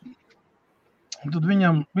 tad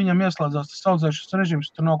viņam ieslēdzās tas audzēšanas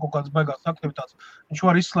režīms, tur nav kaut kādas beigās aktivitātes. Viņš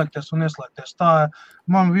var izslēgties un ieslēgties. Tā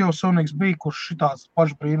man Viosoniks bija, kurš šitāds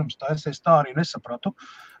pašs brīnums, es tā arī nesapratu.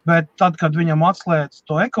 Bet tad, kad viņam atslēdz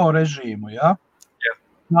to eko režīmu,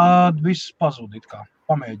 tad viss pazudīt kā,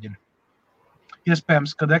 pamēģina.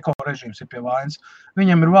 Iespējams, kad eko režīms ir pie vainas.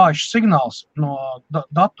 Viņam ir vājš signāls no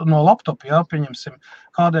laptopa, pieņemsim,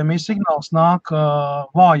 HDMI signāls nāk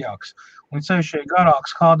vājāks. Un ceļš ir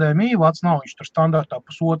garāks HDMI, vats nav, viņš tur standartā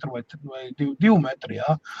 1,5 vai 2 metri,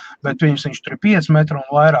 bet viņš tur ir 5 metri un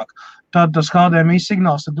vairāk. Tad tas HDMI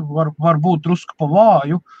signāls var būt drusku pa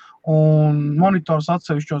vāju, un monitors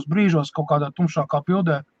atsevišķos brīžos kaut kādā tumšākā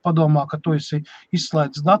pildē padomā, ka tu esi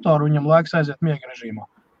izslēdzis datoru, viņam laiks aiziet miega režīmā.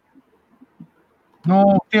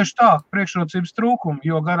 Tieši tā, priekšrocības trūkumi,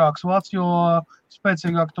 jo garāks vats, jo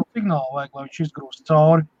spēcīgāk to signālu vajag, lai viņš izgrūst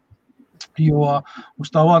cauri. Jo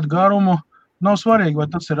uz tā vada garumu nav svarīgi, vai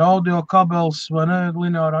tas ir audio kabels vai ne,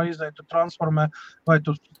 lineārā izēja, tu transformē, vai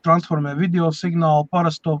tu transformē video signālu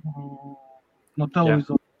parasto no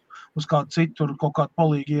televizora uz kādu citu, kaut kādu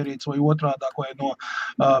palīgi ierīci vai otrādāk, vai no,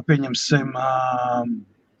 pieņemsim,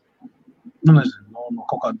 no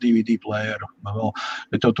kaut kādu DVD playeru, vai vēl,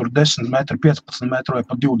 ja tev tur 10 metri, 15 metri vai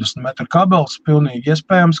pat 20 metri kabels, pilnīgi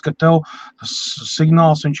iespējams, ka tev tas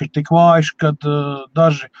signāls, viņš ir tik vājš, kad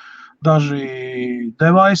daži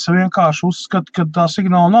device vienkārši uzskata, ka tā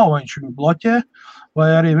signāla nav, vai viņš viņu bloķē, vai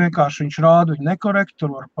arī vienkārši viņš rāda viņu nekorekti,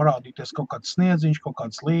 tur var parādīties kaut kāds sniedziņš, kaut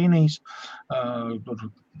kādas līnijas, tur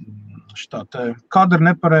kadri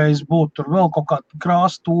nepareizi būt, tur vēl kaut kāda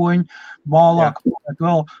krāstoņi, bālāk,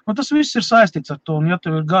 vēl. Tas viss ir saistīts ar to, un ja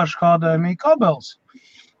tev ir garš HDMI kabels,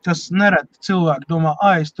 kas nereti cilvēki domā,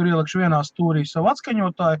 es tur ielikšu vienā stūrī savu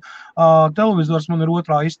atskaņotāju, televizors man ir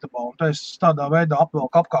otrā istabā, un es tādā veidā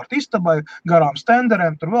apvelku apkārt istabai, garām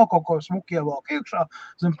stenderēm, tur vēl kaut ko smuki ievelku iekšā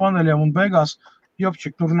zem paneļiem, un beigās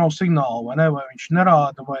jopčik, tur nav signāla, vai ne, vai viņš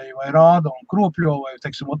nerāda, vai rāda un kropļo, vai,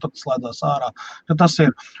 teiksim, tad slēdās ārā. Tad tas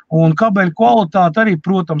ir. Un kabeļu kvalitāte arī,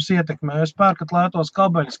 protams, ietekmē. Es pērkat lētos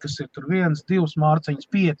kabeļus, kas ir tur 1, 2 mārciņas,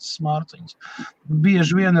 5 mārciņas.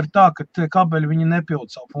 Bieži vien ir tā, ka tie kabeļi, viņi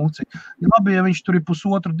nepild savu funkciju. Labi, ja viņš tur ir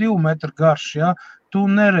 1,5, 2 metru garš, tu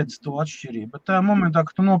neredzi to atšķirību. Bet tajā momentā,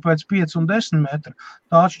 kad tu nopēc 5 un 10 metru,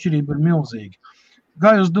 tā atšķirība ir milzīga.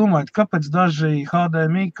 Kā jūs domājat, kāpēc daži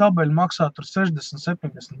HDMI kabeļi maksā tur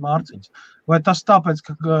 60-70 mārciņas? Vai tas tāpēc,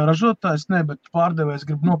 ka ražotājs bet pārdevējs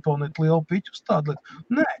grib nopelnīt lielu piķu uz tādu lietu?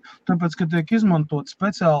 Nē, tāpēc, ka tiek izmantot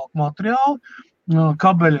speciāli materiāli,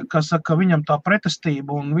 kabeļi, kas saka, ka viņam tā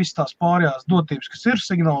pretestība un viss tās pārējās dotības, kas ir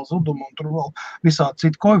signāla zuduma un tur vēl visādi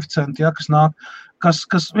citi koeficienti, kas nāk,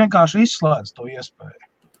 kas vienkārši izslēdz to iespēju.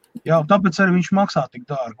 Jā, tāpēc arī viņš maksā tik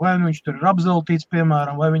dārgi. Vai viņš tur ir apzeltīts,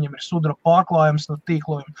 piemēram, vai viņam ir sudraba pārklājums no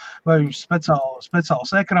tīklojuma, vai viņš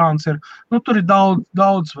speciāls ekrāns ir. Tur ir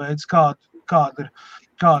daudz veids, kāda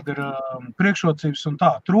ir priekšrocības un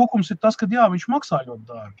tā. Trūkums ir tas, ka viņš maksā ļoti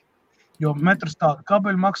dārgi. jo metrs tāda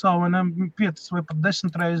kabeļa maksā vai ne 5 vai pat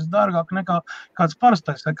 10 reizes dārgāk nekā kāds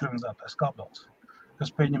parastais ekranizētais kabelis. Kas,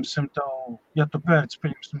 pieņemsim, tev, ja tu pēc,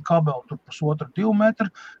 pieņemsim, kabeli tur 1,5–2 metri,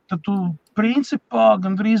 tad tu principā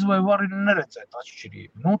gandrīz vai vari neredzēt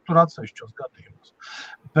atšķirību. Nu, tur atsevišķos gadījumos.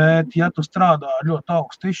 Bet, ja tu strādā ar ļoti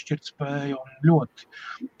augstu izšķirtspēju un ļoti,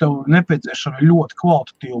 tev nepieciešami ļoti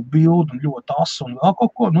kvalitatīvu bildu un ļoti asu un vēl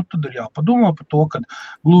kaut ko, nu, tad ir jāpadomā par to, ka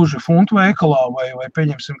gluži funtu veikalā vai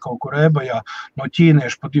pieņemsim kaut kur ebajā no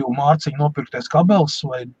ķīniešu pa 2 mārciņu nopirkties kabelis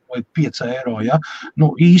vai 5 eiro, ja?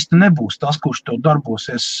 Nu, īsti nebūs tas, kurš tev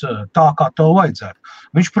darbosies tā, kā tev vajadzētu.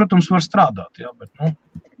 Viņš, protams, var strādāt, ja? Bet, nu,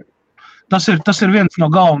 tas ir viens no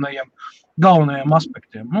galvenajiem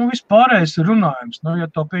aspektiem. Nu, vispārējais ir runājums. Nu, ja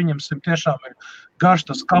tev, pieņemsim, tiešām ir garš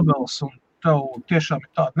tas kabelis un tev tiešām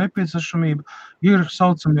ir tāda nepieciešamība, ir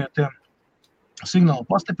saucamie tie signāla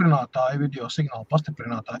pastiprinātāji, video signāla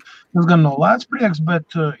pastiprinātāji. Tas gan nav lēts prieks, bet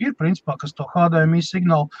ir principā, kas to HDMI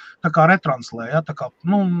signālu tā kā retranslē, ja, tā kā,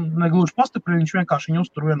 nu, negluži pastiprina, viņš vienkārši viņu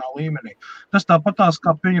uztur vienā līmenī. Tas tāpatās,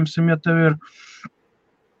 kā pieņemsim, ja tev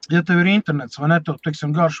ir internets, vai ne, tev, teiksim,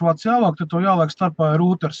 garš vats jāvāk, tad tev jāliek starpā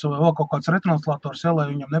rūters vai vēl kaut kāds retranslators, ja, lai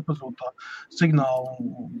viņam nepazūd tā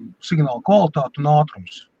signāla kvalitāte un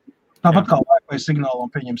ātrums. Tāpat kā Wi-Fi signālam,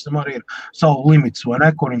 pieņemsim, arī ir savu limits, vai ne,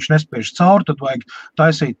 kur viņš nespiež cauri, tad vajag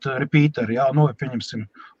taisīt repeateri, jā, nu, vai pieņemsim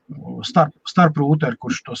starp rūteri,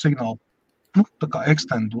 kurš to signālu, nu, tā kā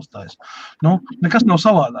extend uztais. Nu, nekas nav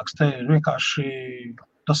savādāks, te ir vienkārši,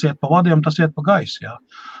 tas iet pa vadiem, tas iet pa gaisu, jā.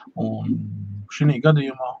 Un šī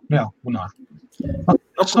gadījumā, jā, Gunār.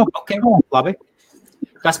 Okay, labi.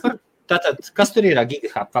 Kaspar, tātad, kas tur ir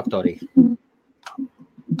Gigafaktorija?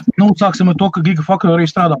 Nu, sāksim ar to, ka Gigafaktorija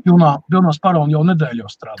strādā pilnā spara un jau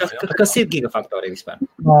nedēļos strādā. Kas ir Gigafaktorija vispār?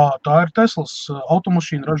 Tā ir Teslas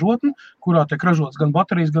automašīna ražotne, kurā tiek ražotas gan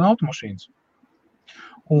baterijas, gan automašīnas.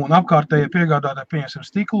 Un apkārtējie piegādātāji, pieņemsim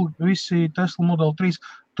stiklu, visi Tesla Model 3,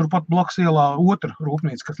 turpat blakus ielā otra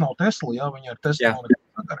rūpnīca, kas nav Tesla, jā, viņa ir Tesla,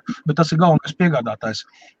 bet tas ir galvenais piegādātājs,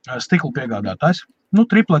 stiklu piegādātājs, nu,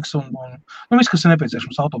 triplex un viss, kas ir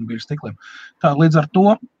nepieciešams automobīļu stikliem. Tā, līdz ar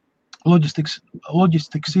to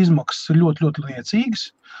loģistikas izmaksas ir ļoti, ļoti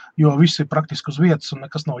liecīgas, jo viss ir praktiski uz vietas un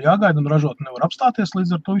nekas nav jāgaida un ražotne nevar apstāties,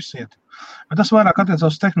 līdz ar to viss iet. Bet tas vairāk attiecās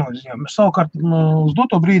uz tehnoloģijām. Savukārt, uz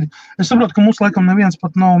doto brīdi, es saprotu, ka mums laikam neviens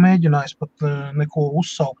pat nav mēģinājis pat neko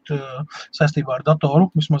uzsaukt saistībā ar datoru,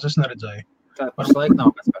 vismaz es neredzēju. Tā pašlaik nav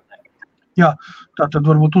kas pat ne. Jā, tā tad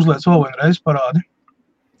varbūt uzliec vēl vienreiz parādi.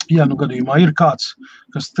 Ja nu gadījumā ir kāds,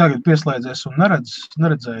 kas tagad pieslēdzies un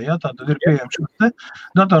neredzēja, ja, tā tad ir pieejams šis te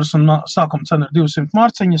dators un sākuma cena ir 200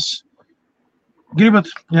 mārciņas. Gribat,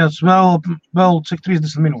 ja vēl cik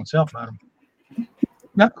 30 minūtes, jā, apmēram.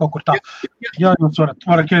 Ja, kaut kur tā. Jā, jūs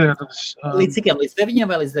varat ierēt. Līdz cikiem? Līdz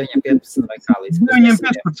 9 vai līdz 9:15 vai kā līdz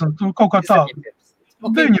 9:15, kaut kā tā.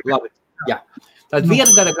 Okay, labi, jā. Tad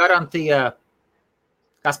 1 gada garantija,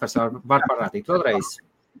 Kaspars var parādīt vēlreiz?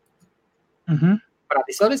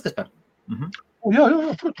 Parādīs vēlreiz, Kaspar? Jā,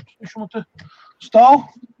 protams, viņš man te stāv,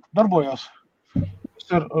 darbojās. Es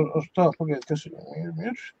ar tā, pagaid, kas ir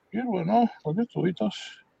vai nav, tagad tūlītās.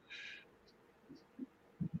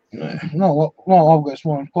 Nē, nav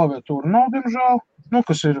apgaismojums, klaviatūra nav, diemžēl. Nu,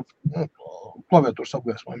 kas ir klaviatūras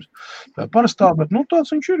apgaismojums. Tā parastā, bet, nu,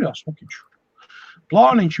 tāds viņš ir, jā, smukiņš.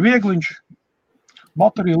 Plāniņš, viegliņš,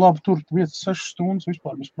 baterija labi tur 5-6 stundas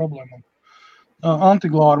vispār bez problēmām.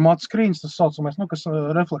 Antiglāra matu skrīns, tas saucamais, nu, kas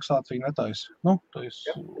refleksācija netaisa. Nu, tas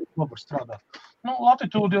labi strādā. Nu,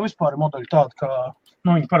 Latitude jau vispār ir modeļi tādi, ka,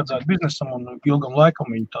 nu, viņi paredzēti biznesam un ilgam laikam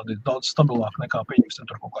viņi tādi daudz stabilāk nekā pieņemsim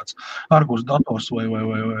tur kaut kāds Argus dators vai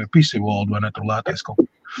PC World vai ne tur lētais kaut.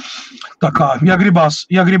 Tā kā, ja gribās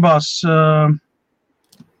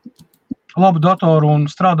labu datoru un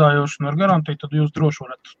strādājošu un ar garantiju, tad jūs droši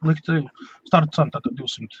varat likt starta cenu tātad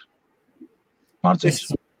 200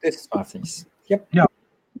 mārciņas. 200 mārciņas. Jā.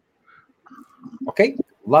 Ok,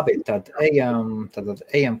 labi, tad ejam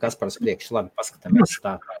Kasparas priekš, labi, paskatāmies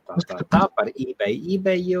tā par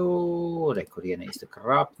eBayu, kur ienīstu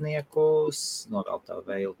krāpniekus, novēl tev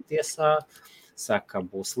vēl tiesā, saka,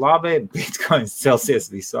 būs labi, bitcoins celsies,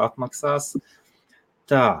 visu apmaksās.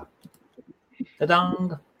 Tā,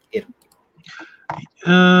 tadanga, ir.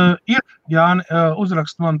 Ir, Jāni,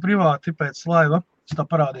 uzrakst man privāti pēc laiva, es tā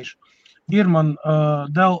parādīšu. Ir man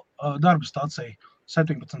Dell darba stacija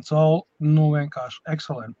 17 colu, nu vienkārši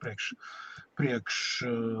excellent priekš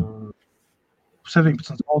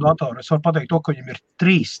 17 colu datoru. Es varu pateikt to, ka viņam ir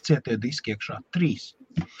 3 cietie diski iekšā. 3.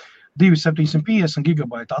 2 750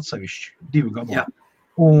 gigabaiti atsevišķi, 2 gabali.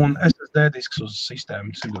 un SSD disks uz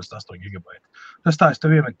sistēmu 128 GB. Tas tā, es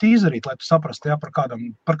tev iemetu tīzerīt, lai tu saprastu, jā, par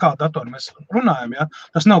kādu datoru mēs runājam, jā.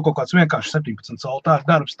 Tas nav kaut kāds vienkārši 17 colu, tā ir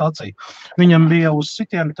darba stacija. Viņam bija uz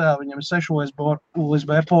sitienu tā, viņam ir 6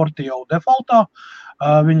 USB porti jau defaultā,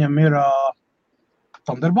 viņam ir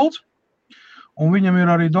Thunderbolts, un viņam ir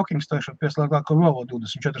arī docking station pieslēgtā, kur vēl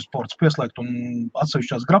 24 ports pieslēgt un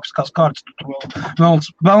atsevišķās grafiskās kārtas, tu tur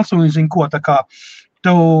vēlns un zin ko, tā kā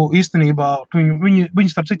tev īstenībā, viņi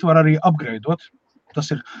starp citu var arī upgradeot. Tas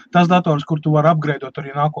ir tas dators, kur tu vari upgradeot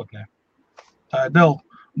arī nākotnē. Tā ir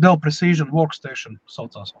Dell Precision Workstation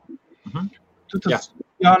saucās. Tu tas,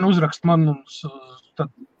 Jāni, uzrakst man un tad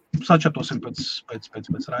sačatosim pēc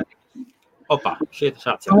raidījuma. Opa, šāds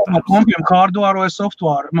jautājums. Kompiem hardware vai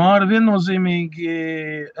software. Māra viennozīmīgi,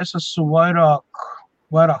 es esmu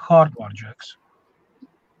vairāk hardware džeks.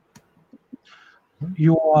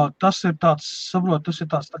 Jo tas ir tāds, saprot, tas ir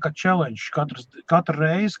tāds tā kā challenge. Katru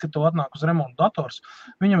reizi, kad tu atnāk uz remontu dators,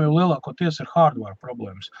 viņam jau lielākoties ir hardware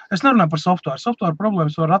problēmas. Es nerunāju par software. Software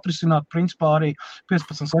problēmas var atrisināt, principā, arī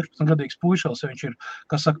 15-16 gadīgs puišels, ja viņš ir,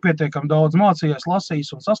 kas saka, pietiekami daudz mācījies,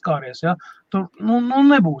 lasījis un saskāries, ja. Tur,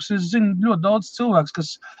 nebūs. Es zinu ļoti daudz cilvēks,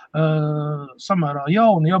 kas samērā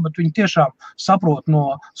jauni, ja, bet viņi tiešām saprot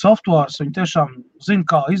no softwares, viņi tiešām zina,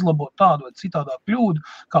 kā izlabot tādu vai citādā kļūdu,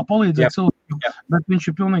 kā palīdzēt cilvēkiem, bet viņš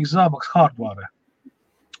ir pilnīgi zābaks hardware.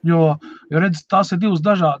 Jo redz, tās ir divas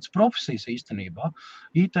dažādas profesijas īstenībā.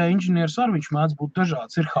 IT inženieris arī viņš mēdz būt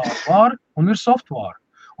dažāds. Ir hardware un ir software.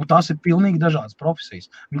 Un tās ir pilnīgi dažādas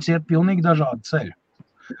profesijas. Viņas iet pilnīgi dažādi ceļi.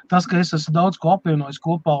 Tas, ka es esmu daudz ko apvienojis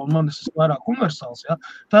kopā un man es esmu vairāk universāls, ja,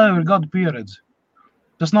 tā jau ir gadu pieredze.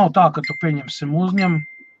 Tas nav tā, ka tu pieņemsim uzņem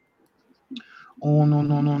un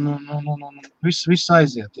viss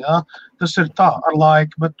aiziet, jā. Tas ir tā ar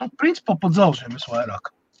laiku, bet, principā pa dzelžiem es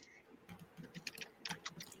vairāk.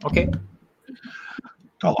 Ok.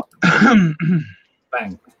 Tālāk.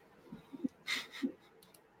 Bang.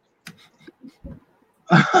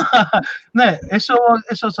 Nē, es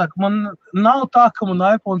jau saku, man nav tā, ka man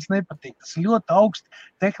iPhones nepatīk. Tas ir ļoti augsts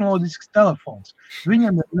tehnoloģisks telefons.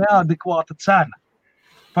 Viņam ir neadekvāta cena.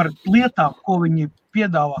 Par lietām, ko viņi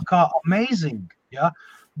piedāvā kā amazing, ja,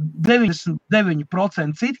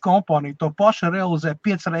 99% citu kompāniju to pašu realizē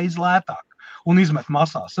 5 reizes lētāk un izmet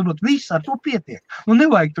masās. Saprot, viss ar to pietiek.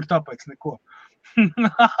 Nevajag tur tāpēc neko.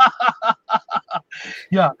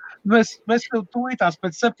 Jā, mēs tūlītās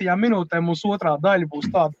pēc 7 minūtēm mūsu otrā daļa būs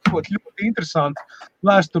tāda ļoti interesanta,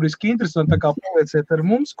 vēsturiski interesanta, tā kā palieciet ar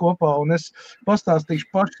mums kopā, un es pastāstīšu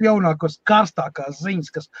pašas jaunākos karstākās ziņas,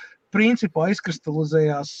 kas principā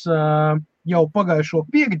izkristalizējās jau pagājušo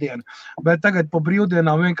piektdienu, bet tagad pa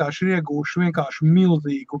brīvdienām vienkārši ir iegūši vienkārši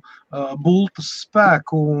milzīgu bultas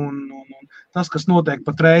spēku, un tas, kas notiek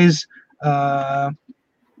patreiz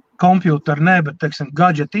kompjūteru, bet, teiksim,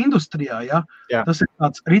 gadžeta industrijā, ja, tas ir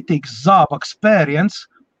tāds ritīgs zābaks pēriens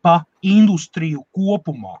pa industriju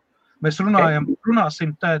kopumā. Mēs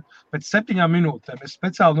runāsim pēc 7 minūtēm, es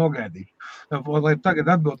speciāli nogaidīju, lai tagad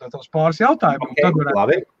atbildētu uz pāris jautājumu.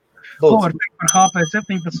 Okay, ko var teikt par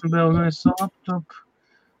HP17 BLVS laptop?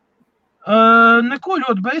 Neko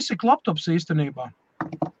ļoti basic laptops īstenībā.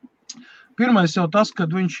 Pirmais jau tas,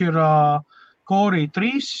 kad viņš ir Core i3,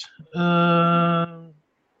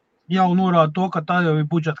 jau norāda to, ka tā jau ir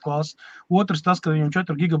budžeta klasa. Otrs tas, ka viņam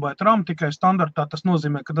 4 GB RAM tikai standartā, tas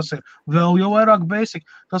nozīmē, ka tas ir vēl jau vairāk basic.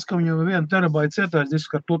 Tas, ka viņam ir 1 terabaita cietais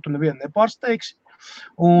disks, ar to tu nevienu nepārsteigs.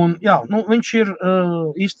 Un jā, viņš ir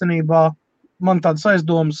īstenībā, man tādas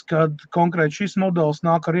aizdomas, kad konkrēti šis modelis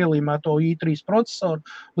nāk ar ielīmēto i3 procesoru,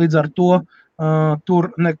 līdz ar to tur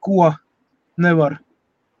neko nevar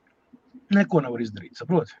izdarīt,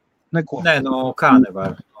 saproti? Neko. Nē, kā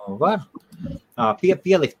nevar? Var.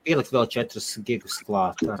 Pielikt vēl 4 gigus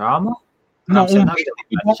klāt rāmu.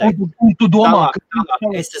 Un tu domā,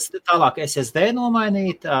 tālāk SSD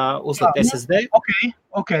nomainīt, uzlikt SSD.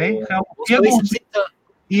 Ok.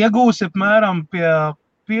 Iegūsi apmēram pie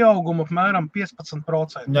pieauguma apmēram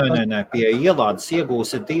 15%. Nē, pie ielādes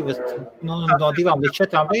iegūsi no 2 līdz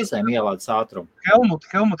 4 reizēm ielādes ātrumu. Helmut.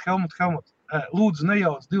 Lūdzu,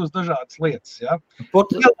 nejauc divas dažādas lietas. Ja?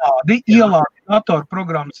 Ielādi,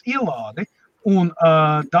 datorprogrammas ielādi un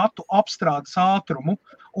datu apstrādes ātrumu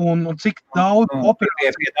un cik daudz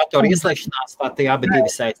operāciju. Pie datoru ieslēgšanās tā tie abi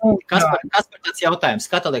divi saistīti. Kas par tāds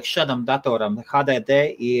jautājums? Kataliek šādam datoram HDD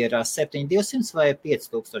ir 7200 vai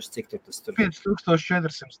 5000? Cik tur tas tur?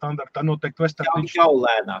 5400 standartā noteikti Western. Jau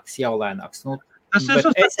lēnāks.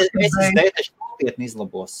 SSD taču nopietni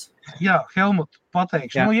izlabos. Jā, Helmut,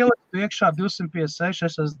 pateikšu. Ielikt iekšā 256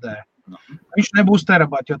 SSD. Viņš nebūs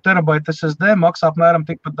terabaita, jo terabaita SSD maksā apmēram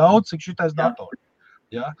tikpat daudz, cik šitais dators.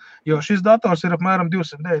 Ja? Jo šis dators ir apmēram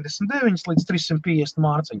 299 līdz 350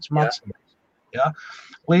 mārciņas maksimums. Ja?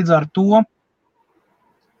 Līdz ar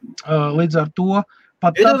to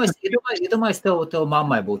pat Iedomājies, tev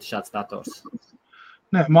mammai būtu šāds dators.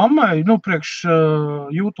 Nē, mammai, priekš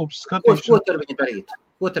YouTube skatīšanā.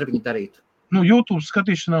 Ko tur viņi darītu? YouTube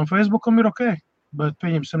skatīšanā un Facebookam ir ok, bet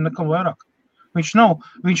pieņemsim nekam vairāk. Viņš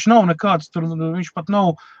nav nekāds tur, viņš pat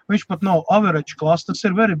nav average class, tas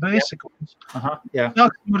ir very basic. Aha, jā. Jā,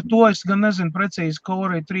 par to es gan nezinu precīzi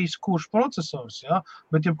Core 3 kurš procesors, jā,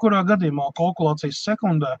 bet jebkurā gadījumā kalkulācijas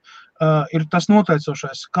sekundē ir tas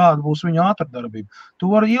noteicošais, kāda būs viņa ātrdarbība. Tu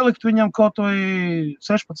vari ielikt viņam kaut vai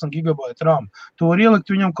 16 GB RAM, tu vari ielikt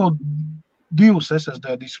viņam kaut 2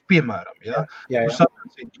 SSD disku, piemēram, jā,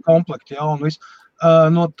 komplekti, jā, un viss.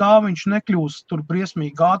 No tā viņš nekļūst tur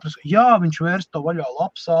briesmīgi ātrs. Jā, viņš vērs to vaļā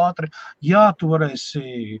labs ātri, jā, tu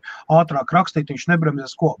varēsi ātrāk rakstīt, viņš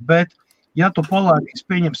nebremzēs ko, bet ja tu palaidīs,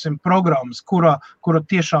 pieņemsim programmas, kura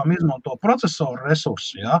tiešām izmanto procesoru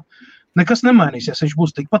resursu, jā, nekas nemainīsies, viņš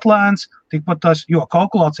būs tikpat lēns, tikpat tas, jo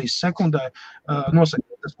kalkulācijas sekundē nosaka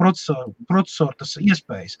tas procesoru, tas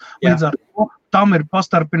iespējas. Līdz ar to tam ir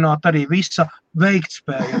pastarpināta arī visa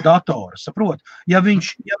veiktspēja datora, saprot? Ja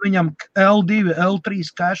viņam L2, L3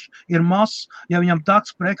 cache ir mazs, ja viņam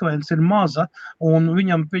taks frekvence ir maza, un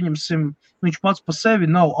viņam, pieņemsim, viņš pats pa sevi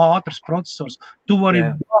nav ātrs procesors, tu vari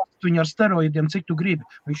bāzt viņu ar steroidiem, cik tu gribi,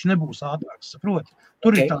 viņš nebūs ātrāks, saprot?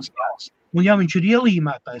 Tur ir tās tās. Un ja viņš ir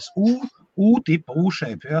ielīmētais U-tipa,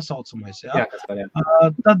 U-shape, jāsaucamais, jā,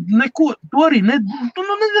 tad neko, to arī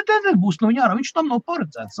nebūs no viņā, viņš tam nav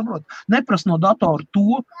paredzēts, saprot? Nepras no datora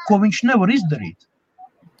to, ko viņš nevar izdarīt.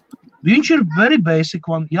 Viņš ir very basic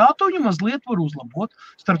one, jā, to viņu mazliet var uzlabot.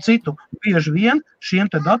 Starp citu, bieži vien šiem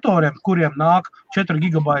te datoriem, kuriem nāk 4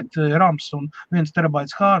 GB RAMs un 1 TB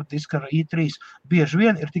hard disk ar i3, bieži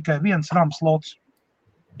vien ir tikai viens RAM slots.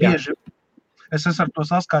 Bieži. Es esmu ar to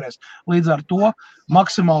saskāries. Līdz ar to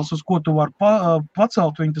maksimāls, uz ko tu vari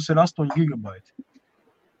pacelt viņu, tas ir 8 GB.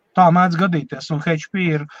 Tā mēdz gadīties, un HP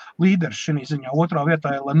ir līderis šī ziņā. Otrā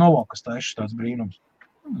vietā ir Lenovo, kas taisa tāds brīnums.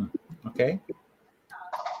 Ok.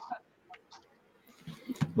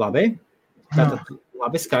 Labi. Tātad,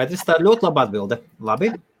 labi, skaidrs. Tā ir ļoti laba atbilde.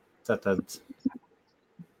 Labi. Tātad.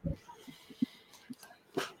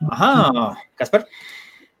 Aha, Kaspar?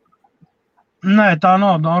 Nē, tā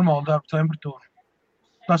nav normāla darba temperatūra.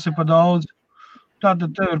 Tas ir pa daudz.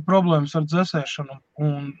 Tātad tev ir problēmas ar dzesēšanu.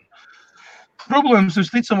 Un problēmas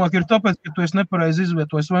visticamāk ir tāpēc, ka tu esi nepareizi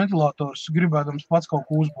izvietojis ventilators, gribēdams pats kaut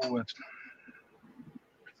ko uzbūvēt.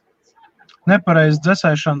 Nepareizi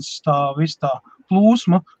dzesēšanas viss tā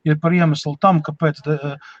plūsma ir par iemeslu tam, kāpēc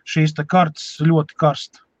šīs te kartas ļoti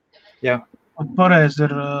karst. Jā. Pareizi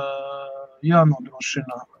ir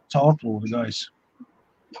jānodrošina caurplūdi gaisa.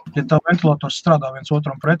 Ja tā ventilators strādā viens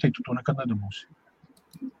otram pretī, tu to nekad nedabūsi.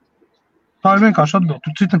 Tā ir vienkārši atbild, tu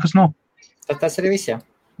cita, kas nav. Tad tas arī viss, jā.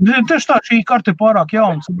 Tieši tā, šī karta ir pārāk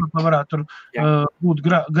jauna, lai varētu būt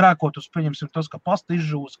grēkotus, pieņemsim tas, ka pasta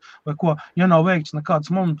izžūs, vai ko, ja nav veikts nekādas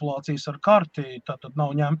manipulācijas ar karti, tad nav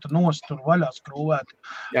ņemta nost, tur vaļā skrūvēti,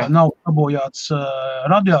 nav sabojāts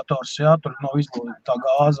radiators, jā, tur nav izlūdīta tā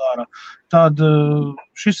gāze ārā. Tad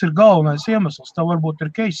šis ir galvenais iemesls, tev varbūt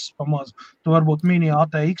ir cases pamaz, tu varbūt mini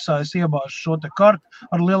ATX iebāž šo te kartu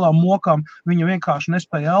ar lielām mokām, viņa vienkārši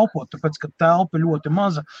nespēja elpot, tāpēc, ka telpa ļoti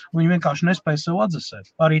maza, viņa vienkārši nespēja sev atzesēt.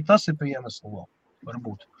 Arī tas ir pie iemeslu vēl,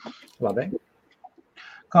 varbūt. Labi.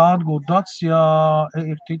 Kā atgūt datus, ja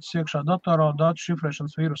ir ticis iekšā datorā datu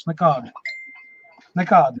šifrēšanas vīrus? Nekādi.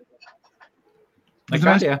 Nekādi,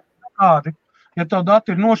 jā. Nekādi. Ja tev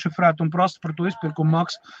dati ir nošifrēti un prasa par to izpirkumu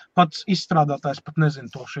maksu, pats izstrādātājs pat nezina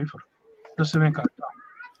to šifru. Tas ir vienkārši tā.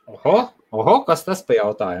 Oho, kas tas pie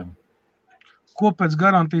jautājumu? Ko pēc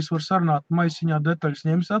garantijas var sarunāt maisiņā detaļas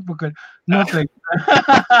ņems atpakaļ? Noteikti.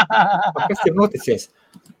 Kas ir noticies?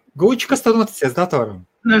 Guči, kas tev noticies datoram?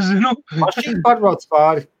 Nezinu. Mašīna pārbrauc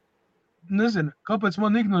pāri. Nezinu. Kāpēc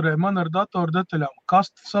man ignorē? Man ar datoru detaļām.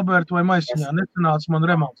 Kastu sabērt vai maisiņā? Nesanāca man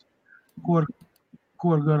remonts.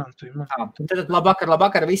 Ko ar garantiju? Tad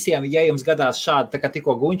labvakar visiem, ja jums gadās šādi, tā kā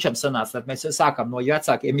tikko Gunčam sanāca, tad mēs sākam no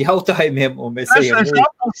vecākiem jautājumiem, un mēs ejam. Es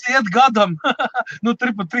apels iet gadam. Nu,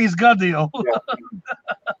 3 gadi jau.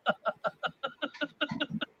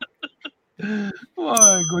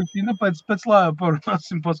 Vai, Gunči, nu pēc lēja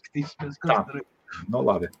parunāsim, paskatīsimies, kas tur ir. Nu,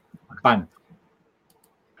 labi. Bang.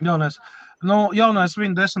 Jaunais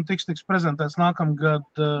Win 10 tiks prezentēts nākamgad,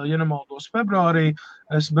 ja nemaldos februārī.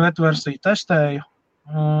 Es beta versiju testēju.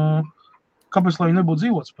 Kāpēc, lai viņi nebūtu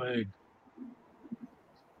dzīvotspējīgi?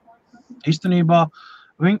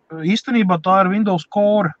 Īstenībā tā ir Windows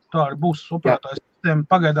Core, tā arī būs operētājs sistēma,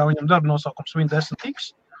 pagaidā viņam darba nosaukums Windows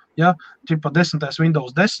 10X, ja, tipa 10.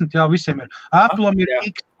 Windows 10, jā, visiem ir. Apple'am ir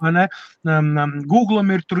X, vai ne,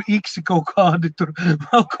 Google'am ir tur X kaut kādi, tur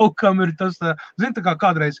vēl kaut kam ir tas, zini, tā kā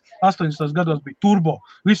kādreiz 80. gados bija turbo,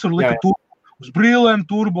 visur lika turbo, uz brīlēm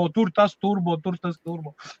turbo, tur tas turbo.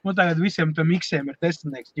 Nu, tagad visiem tam X-iem ir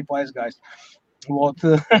desmitnieks, ķipa aizgājis.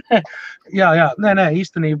 Nē,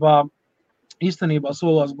 īstenībā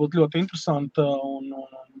solās būt ļoti interesanti, un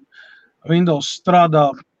Windows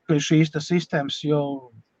strādā pie šīs sistēmas,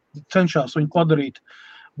 jo cenšas viņu padarīt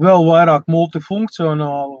vēl vairāk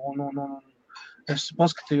multifunkcionālu, un es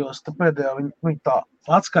paskatījos, tā pēdējā viņi tā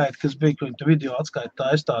atskaita, kas bija, ka viņi tā video atskaita, tā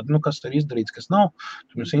es tādu, kas ir izdarīts, kas nav,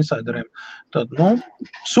 mums insideriem. Tad,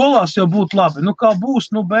 solās jau būtu labi. Kā būs,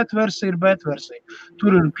 bet-versija ir bet-versija.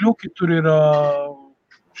 Tur ir kļuki, tur ir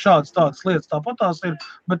šādas tādas lietas, tāpat tās ir,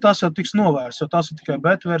 bet tas jau tiks novērsts, jo tas ir tikai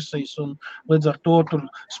bet-versijas, un līdz ar to tur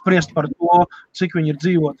spriest par to, cik viņi ir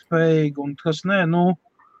dzīvot spējīgi, un kas nē,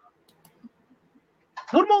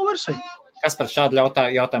 normāla versija. Kas par šādu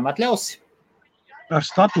jautājumu atļausi? Ar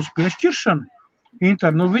status piešķiršanu.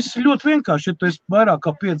 Viss ir ļoti vienkārši. Ja tu esi vairāk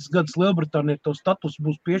kā 5 gadus Lielbritānijā, tev status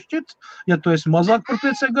būs piešķirts. Ja tu esi mazāk par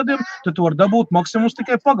 5 gadiem, tad tu vari dabūt maksimums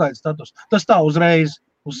tikai pagaidu status. Tas tā uzreiz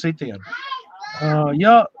uz sitienu.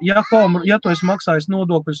 Ja tu esi maksājis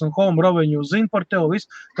nodokļus un Home Revenue zina par tevi visu,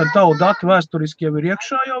 tad tavu dati vēsturiski jau ir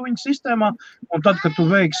iekšā jau viņa sistēmā, un tad, kad tu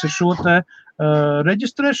veiksi šo te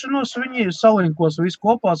reģistrēšanos, viņi salinkos visu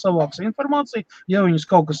kopā, savāks informāciju, ja viņus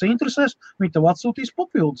kaut kas interesēs, viņi tev atsūtīs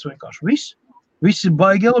papildus vienkārši. Viss ir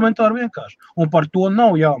baigi elementāri vienkārši, un par to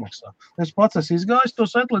nav jāmaksā. Es pats esmu izgājis to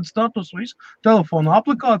setlīdz status, visu, telefona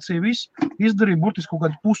aplikāciju, visu, izdarīju burtiski kaut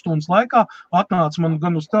kādu pusstundas laikā, atnāca man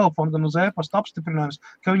gan uz telefonu, gan uz e-pasta apstiprinājums,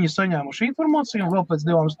 ka viņi saņēmuši informāciju, un vēl pēc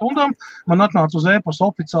 2 stundām man atnāca uz e-pasta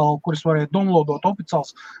oficiāli, kuris varēja downloadot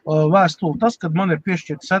oficiāls vēstuli, tas, kad man ir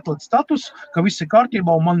piešķirts setlīdz status, ka viss ir kārtībā,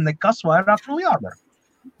 un man nekas vairāk nav jādara.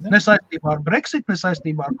 Ne saistībā ar Brexit, ne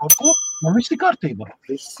saistībā ar kaut ko, man viss ir kārtībā.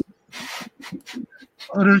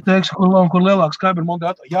 Arī teikšu, kur lielāks Skype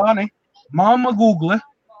modeli. Jāni, mamma Google,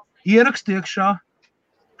 ieraksti iekšā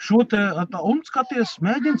šo te, un skaties,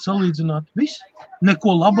 mēģini salīdzināt. Viss,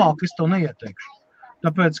 neko labāk es tev neieteikšu.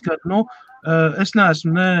 Tāpēc, ka, es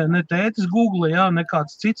neesmu ne tētis Google, ne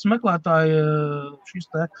kāds cits meklētāji šis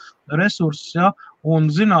te resursus, un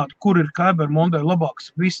zināt, kur ir Kyber Monday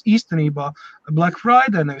labāks. Viss īstenībā Black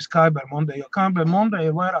Friday, nevis Kyber Monday, jo Kyber Monday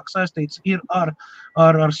ir vairāk saistīts ir ar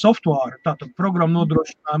softwāru, tātad programmu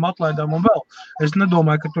nodrošinājumu, atlaidām un vēl. Es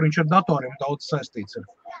nedomāju, ka tur viņš ar datoriem daudz saistīts ir.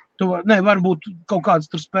 Varbūt kaut kāds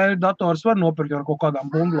tur spēļu dators var nopirkt ar kaut kādām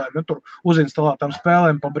bundlēm, tur uzinstalētām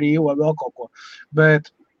spēlēm pa brīvu vai vēl kaut ko.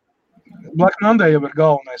 Bet Black Monday jau ir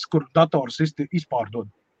galvenais, kur dators izpārdod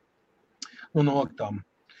no noliktām.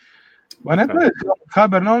 Vai ne?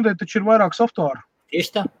 Kyber Monday taču ir vairāk softwāru.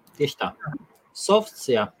 Tieši tā. Softs,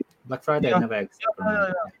 jā. Black Friday nevajag. Jā.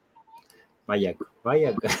 Vajag.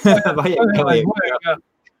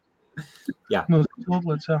 Jā.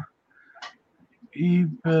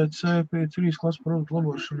 IPC 3 klases produktu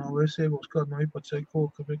labošanā, vai es iegūs kādu no IPC,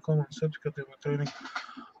 ka bija komandas certifikātiem vai trēningu.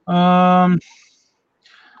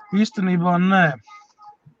 Īstenībā nē.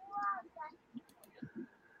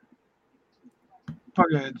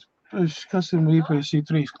 Pagaid, kas ir IPC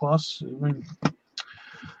 3 klases?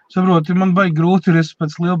 Saproti, man baigi grūti ir, es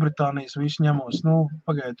pēc Lielbritānijas visu ņemos.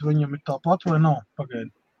 Pagaid, viņam ir tāpat vai nav?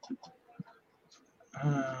 Pagaid.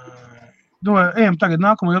 Ejam tagad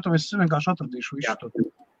nākamo, jo es vienkārši atradīšu visu to.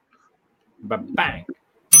 Bang!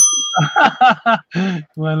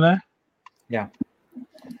 Vai ne? Jā.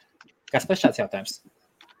 Kas pēc šāds jautājums?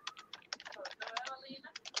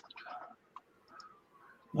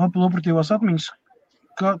 Apple operatīvās atmiņas,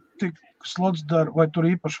 kā tik slots dara, vai tur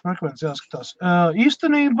īpaši frekvenci jāskatās.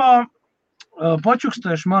 Īstenībā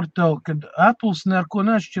pačukstēšu Martel, kad Apples ne ar ko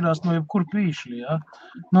neatšķirās no jebkur pīšļi,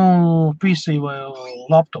 PC vai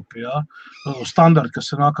laptopi, standarti,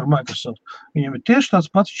 kas ir nāk ar Microsoft. Viņiem ir tieši tāds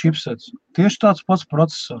pats chipsets, tieši tāds pats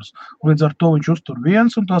procesors. Līdz ar to viņš uztur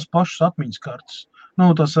viens un tās pašas atmiņas kartes.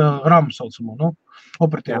 Tas RAM saucamo,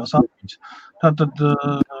 operatīvās atmiņas. Tātad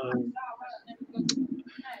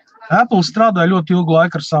Apple strādāja ļoti ilgu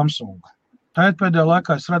laiku ar Samsung. Tagad pēdējā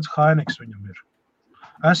laikā es redzu Hynix viņam ir.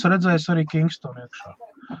 Esmu redzējis arī Kingston iekšā.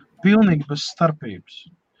 Pilnīgi bez starpības.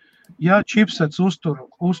 Ja chipsets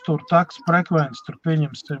uztur taks frekvenci, tur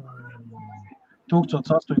pieņemsim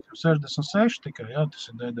 1866 tikai, jā, tas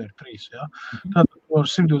ir DDR3, jā. Tātad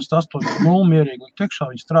 128.0 mierīgi likt iekšā,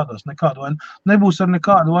 viņš strādās nekādu vainu. Nebūs ar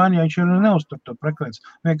nekādu vainu, ja viņš ir neuztur to frekvenci.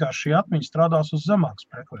 Vienkārši šī atmiņa strādās uz zemākas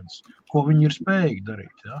frekvences, ko viņi ir spējīgi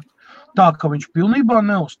darīt, jā. Tā, ka viņš pilnībā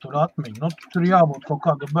neuztur atmiņu, nu, tur jābūt kaut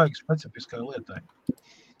kāda baigi specifiskai lietai.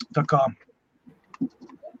 Tā kā,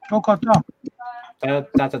 kaut kā tā.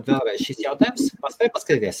 Tātad vēlreiz šis jautājums. Paspēj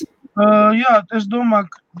paskatīties. Jā, es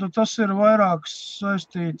domāju, ka tas ir vairāk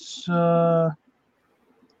saistīts,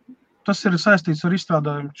 ar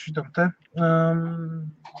izstrādājumu šitam te.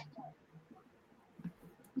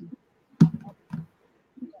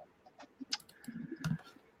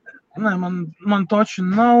 Nē, man toči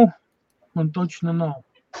nav.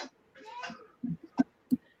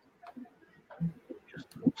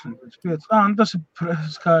 Tas ir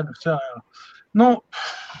skaidrs, jā. Nu,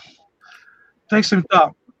 teiksim tā,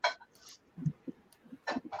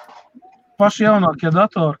 paši jaunākie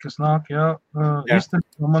datori, kas nāk, jā,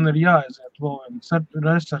 īstenībā man ir jāaiziet vēl viena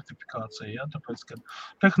recertifikācija, jā, tāpēc, ka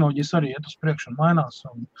tehnoloģijas arī iet uz priekšu un mainās,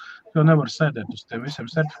 un jo nevar sēdēt uz tiem visiem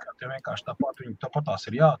certifikātiem, vienkārši tāpatās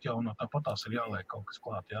ir jāatjauno, tāpatās ir jāliek kaut kas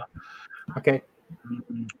klāt, jā. Okay.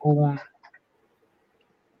 Un,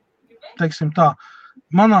 teiksim tā,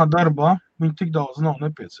 manā darbā viņi tik daudz nav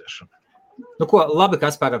nepieciešami. Nu ko, labi,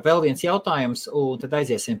 Kaspar, vēl viens jautājums, un tad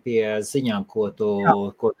aiziesim pie ziņām, ko tu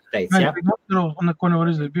teici, jā? Neko nevar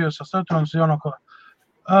izdarīt, biosās elektronas jaunākā.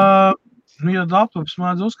 Ja dators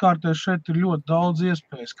mēdz uzkārties, šeit ir ļoti daudz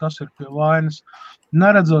iespējas, kas ir pie vainas.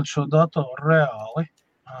 Neredzot šo datoru reāli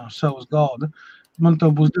sev uz galda, man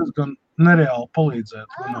tev būs diezgan nereāli palīdzēt,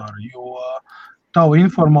 Gunāri, jo tavu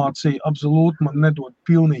informācija absolūti man nedod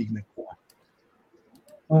pilnīgi neko.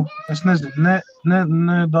 Es nezinu,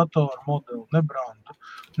 ne datoru modeli, ne brandu,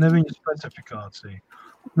 ne viņa specifikāciju.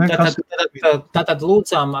 Tātad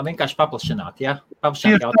lūdzām vienkārši paplašināt, jā?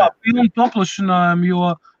 Tieši tā, pilnu paplašinājumu,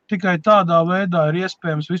 jo tikai tādā veidā ir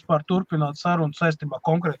iespējams vispār turpināt sarunu saistībā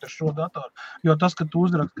konkrēti ar šo datoru. Jo tas, ka tu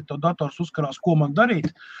uzraksti, ka tev dators uzkarās, ko man darīt,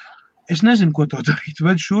 es nezinu, ko tev darīt,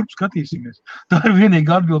 ved šurp skatīsimies. Tā ir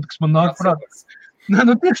vienīga atbilde, kas man nāk prātā.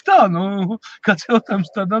 Nu, tieši tā, kāds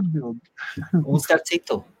jautājums tāda atbildi. Un starp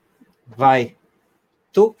citu, vai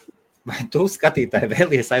tu skatītāji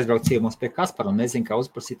vēlies aizbraukt ciemos pie Kaspara un nezinu, kā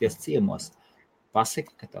uzprasīties ciemos?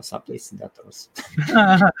 Pasaki, ka tev saplīsi dators.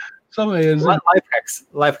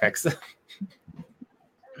 Lifehacks.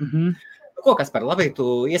 Ko, Kaspar, labi,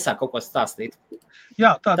 tu iesāk kaut ko stāstīt?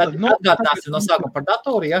 Jā, tātad. Atgādināsim no sākuma par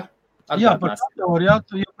datoru, jā? Jā, par datoru, jā,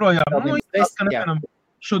 tu joprojām.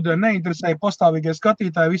 Šodien neinteresēja pastāvīgie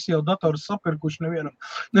skatītāji, visi jau datorus sapirkuši,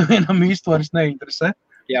 nevienam īsti vairs neinteresē.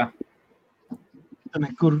 Jā.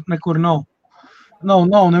 Nekur nav. Nav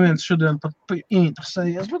neviens šodien pat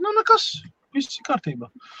ieinteresējies, bet nekas, viss ir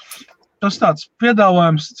kārtībā. Tas tāds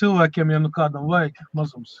piedāvājums cilvēkiem, ja kādam vajag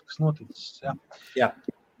mazums, kas noticis, jā. Jā.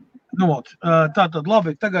 Tātad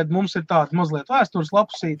labi, tagad mums ir tāda mazliet vēstures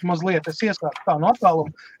lapusīte, mazliet es iesāku tā no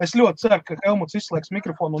attālumu. Es ļoti ceru, ka Helmuts izslēgs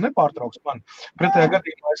mikrofonu un nepārtrauks man. Pretējā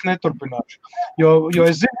gadījumā es neturpināšu. Jo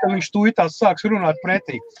es zinu, ka viņš tūjitās sāks runāt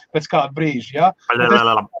pretī pēc kāda brīža, jā.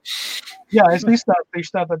 Es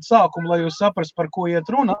izstāstīšu tātad sākumu, lai jūs saprast, par ko iet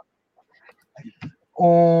runa.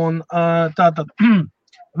 Un tātad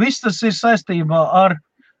viss tas ir saistībā ar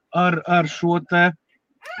šo te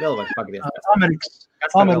vēl vajag pagriezt. Amerikas.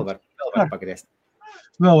 Vēl var pagriezt.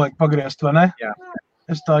 Vēl vajag pagriezt, vai ne? Jā.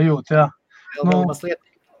 Es tā jūtu, jā. Vēl mazliet.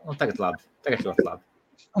 Un tagad labi. Tagad ļoti labi.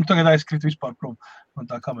 Un tagad aizkrīt vispār prom. Un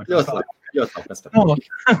tā kamera. Ļoti labi.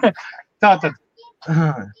 Tātad,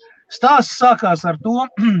 stāsts sākās ar to,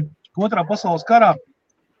 Otrā pasaules karā,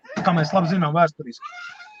 kā mēs labi zinām vēsturiski.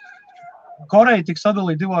 Koreja tika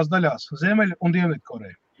sadalīta divās daļās, Ziemeļa un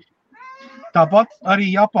Dienvidkoreja. Tāpat arī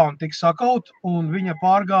Japāna tika sakaut, un viņa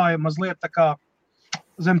pārgāja mazliet tā kā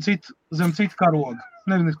zem citu karoga.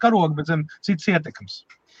 Nevis karoga, bet zem citas ietekmes.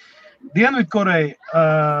 Dienvidkoreja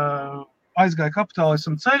aizgāja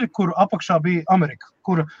kapitālismu ceļu, kur apakšā bija Amerika,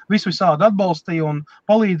 kur visādi atbalstīja un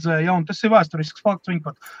palīdzēja, un tas ir vēsturisks fakts, viņi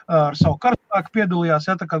pat ar savu karaspēku piedalījās,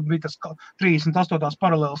 tā kā bija tas 38.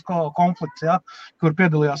 paralēls konflikts, kur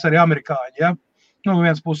piedalījās arī amerikāņi,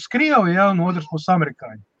 viens puses Krievi, un otrs puses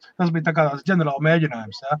amerikāņi. Tas bija tā kā tās ģenerāla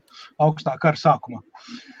mēģinājums, augstā kara sākumā.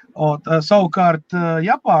 Savukārt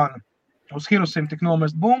Japāna, uz Hirosima tika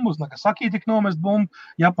nomest bumbu, uz Nagasaki tika nomest bumbu,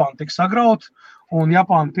 Japāna tika sagraut, un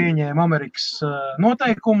Japāna pieņēma Amerikas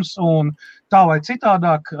noteikumus, un tā vai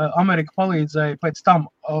citādāk Amerika palīdzēja pēc tam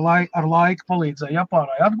ar laiku palīdzēja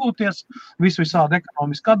Japānai atgūties, visādi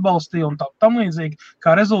ekonomiski atbalstīja un tam līdzīgi,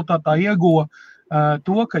 kā rezultātā ieguva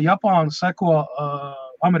to, ka Japāna seko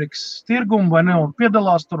Amerikas tirgumu vai ne, un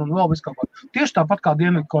piedalās tur un vēl viss kaut ko. Tieši tāpat kā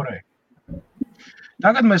Dienvidkoreja.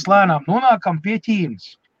 Tagad mēs lēnām nonākam pie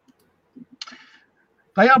Ķīnas.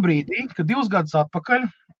 Tajā brīdī, kad 2 gadus atpakaļ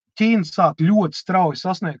Ķīna sāk ļoti strauji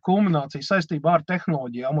sasniegt kulmināciju saistībā ar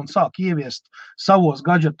tehnoloģijām un sāk ieviest savos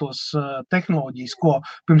gadžetos tehnoloģijas, ko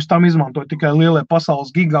pirms tam izmantoja tikai lielie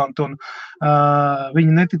pasaules giganti, un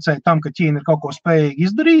viņi neticēja tam, ka Ķīna ir kaut ko spējīga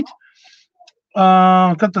izdarīt.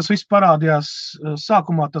 Kad tas viss parādījās,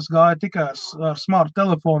 sākumā tas gāja tikai ar smart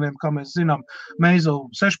telefoniem, kā mēs zinām, Meizu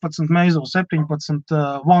 16, Meizu 17,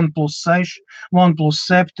 OnePlus 6, OnePlus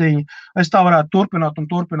 7. Es tā varētu turpināt un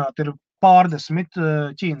turpināt. Ir pārdesmit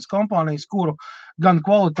Ķīnas kompānijas, kuru gan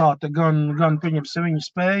kvalitāte, gan pieņemsim viņu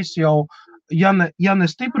spējas jau, ja ne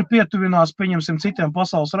stipri pietuvinās, pieņemsim citiem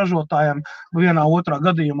pasaules ražotājiem, vienā otrā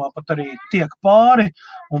gadījumā pat arī tiek pāri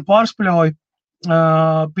un pārspļauj.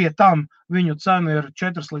 Pie tam viņu cena ir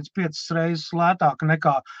 4 līdz 5 reizes lētāka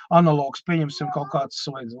nekā analogs, pieņemsim kaut kāds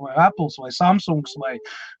vai Apples vai Samsungs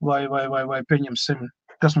vai pieņemsim,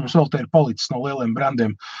 kas mums vēl te ir palicis no lieliem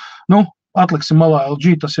brandiem. Nu, atliksim malā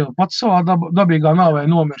LG, tas jau pats savā dabīgā nāvē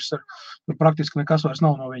nomirs, praktiski nekas vairs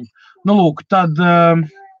nav no viņa. Nu, lūk, tad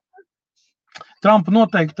Trumpa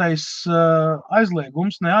noteiktais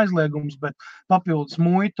aizliegums, ne aizliegums, bet papildus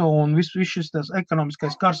muita un viss šis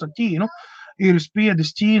ekonomiskais kars ar Ķīnu ir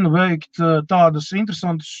spiedis Ķīnu veikt tādus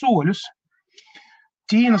interesantus soļus.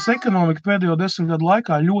 Ķīnas ekonomika pēdējo 10 gadu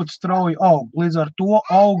laikā ļoti strauji aug. Līdz ar to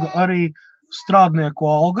auga arī strādnieku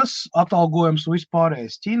algas, atalgojums un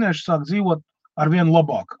vispārējais. Ķīnieši sāk dzīvot ar vienu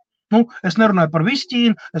labāk. Nu, es nerunāju par visu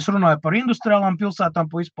Ķīnu, es runāju par industriālām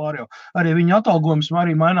pilsētām, pa vispārējo. Arī viņa atalgojums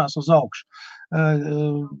arī mainās uz augšu.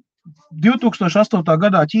 2008.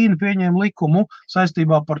 gadā Ķīna pieņēma likumu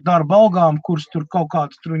saistībā par darba algām, kuras tur kaut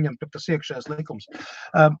kāds tur viņam tur tas iekšējais likums.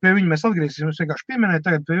 Pie viņa mēs atgriezīsimies, vienkārši pieminēju,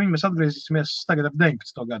 tagad pie viņa mēs atgriezīsimies tagad ar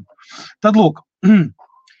 19. gadu. Tad lūk,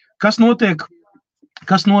 kas notiek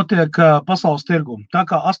pasaules tirgumu? Tā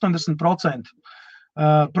kā 80%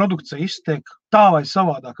 produkcijas tiek tā vai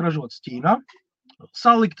savādāk ražotas Ķīnā,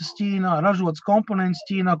 saliktas Ķīnā, ražotas komponents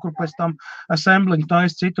Ķīnā, kur pēc tam assembling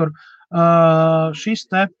taisa citur. Šis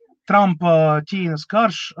te Trumpa Ķīnas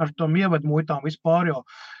karš ar tom ievedmuitām vispār jau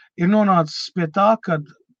ir nonācis pie tā, kad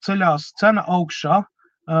ceļās cena augšā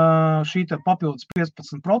šī te papildus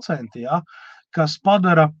 15%, ja, kas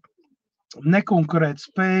padara nekonkurēt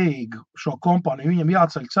spējīgu šo kompāniju. Viņam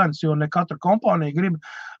jāceļ cenas, jo ne katra kompānija grib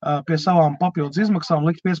pie savām papildus izmaksām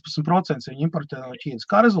likt 15%, viņi importē no Ķīnas.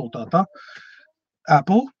 Kā rezultātā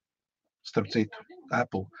Apple, starp citu,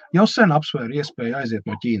 Apple jau sen apsvēra iespēju aiziet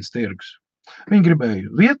no Ķīnas tirgus. Viņi gribēja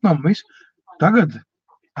Vietnamu, visu. Tagad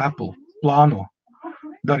Apple plāno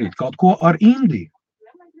darīt kaut ko ar Indiju.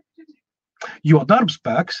 Jo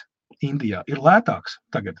darbspēks Indijā ir lētāks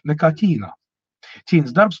tagad nekā Ķīnā.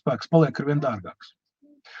 Ķīnas darbspēks paliek ar vien dārgāks.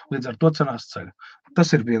 Līdz ar to cenās ceļa.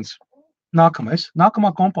 Tas ir viens.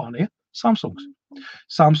 Nākamā kompānija Samsungs.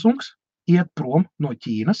 Samsungs iet prom no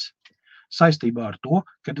Ķīnas saistībā ar to,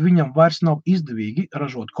 kad viņam vairs nav izdevīgi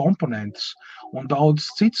ražot komponentus un daudz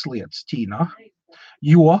citas lietas Ķīnā,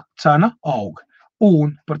 jo cena aug.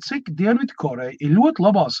 Un par cik Dienvidkoreja ir ļoti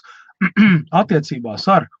labās attiecībās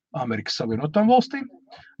ar Amerikas Savienotām valstīm,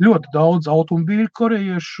 ļoti daudz automobīļu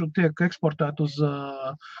korejiešu tiek eksportēt uz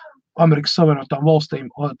Amerikas Savienotām valstīm,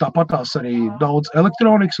 tāpatās arī daudz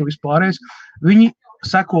elektronikas un vispārējais, viņi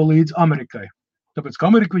seko līdz Amerikai. Tāpēc, ka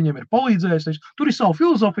Amerika viņiem ir palīdzējusi, tur ir savu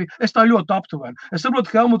filozofiju, es tā ļoti aptuveni. Es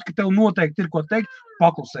saprotu, Helmut, ka tev noteikti ir ko teikt,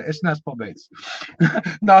 paklusē, es neesmu pabeidzis.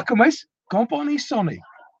 Nākamais, kompānija Sony.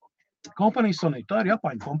 Kompānija Sony, tā ir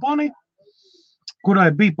Japāņu kompānija, kurai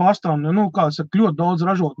bija pārstāvni, ļoti daudz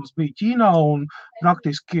ražotnes bija Ķīnā un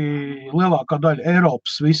praktiski lielākā daļa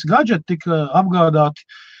Eiropas visi gadžeti tika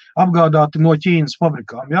apgādāti no Ķīnas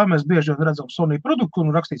fabrikām. Ja? Mēs bieži vien redzam Sony produktu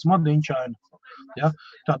un rakstīts Made in China. Ja?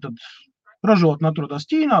 Tātad ražotne atrodas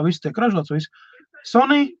Ķīnā, viss tiek ražots, viss.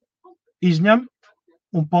 Sony izņem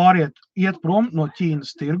un iet prom no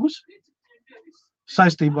Ķīnas tirgus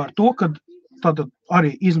saistībā ar to, ka tātad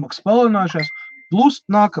arī izmaksas palielinājušās, plus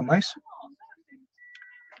nākamais.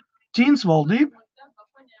 Ķīnas valdība,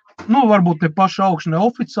 varbūt ne paša augšu, ne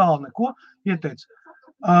oficiāli, neko, ieteica,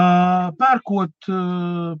 pērkot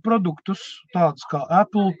produktus tādus kā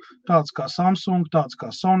Apple, tādus kā Samsung, tādus kā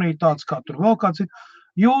Sony, tādus kā tur vēl kāds cits,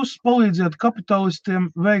 jūs palīdziet kapitalistiem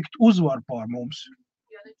veikt uzvaru pār mums.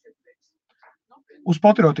 Uz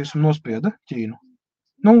patriotismu nospieda Ķīnu.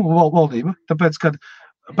 Valdība. Tāpēc, kad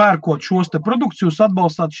pērkot šos te produktus, jūs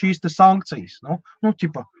atbalstāt šīs te sankcijas.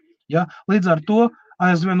 Ja? Līdz ar to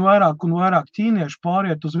aizvien vairāk un vairāk ķīniešu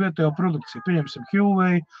pāriet uz vietējo produkciju. Pieņemsim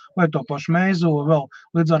Huawei vai to pašu Meizu vēl.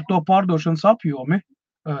 Līdz ar to pārdošanas apjomi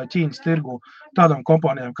Ķīnas tirgu tādām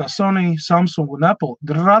kompānijām kā Sony, Samsung un Apple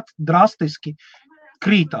drastiski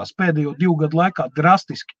krītās. Pēdējo 2 gadu laikā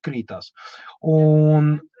drastiski krītās.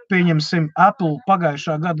 Un pieņemsim, Apple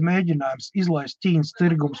pagājušā gada mēģinājums izlaist Ķīnas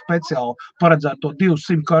tirgumu speciāli paredzēto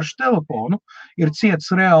 200 karšu telefonu ir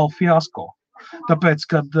ciets reāli fiasko. Tāpēc,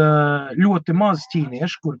 kad ļoti maz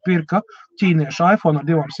ķīnieši, kur pirka ķīniešu iPhone ar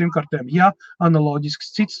 2 simkartēm, ja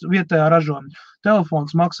analoģisks cits vietējā ražojuma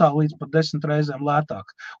telefons maksā līdz pat 10 reizēm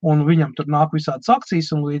lētāk, un viņam tur nāk visādas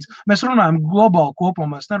akcijas un līdz. Mēs runājam globāli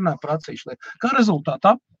kopumā, mēs nerunājam par atsevišķu lietu. Kā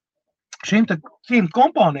rezultātā šīm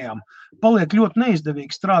kompānijām paliek ļoti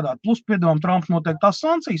neizdevīgi strādāt, plus piedāvām Trumps noteikti tās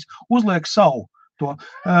sankcijas, uzliek savu to.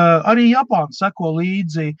 Arī Japāna seko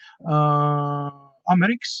līdzi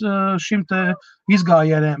Amerikas šim te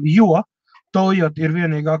izgājieniem, jo Toyota ir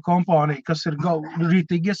vienīgā kompānija, kas ir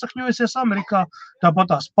rītīgi iesakņojusies Amerikā,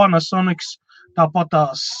 tāpat tās Panasonics, tāpat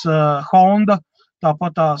tās Honda,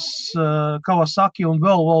 tāpat tās Kawasaki un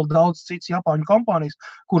vēl daudz cits Japāņu kompānijas,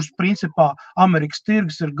 kuras principā Amerikas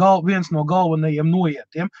tirgus ir viens no galvenajiem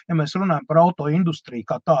noietiem, ja mēs runājam par autoindustriju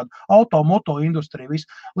kā tādu, moto industriju visu.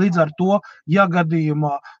 Līdz ar to, ja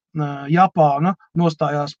gadījumā Japāna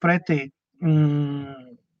nostājās pretī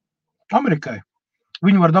Amerikai,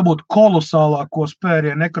 viņi var dabūt kolosālāko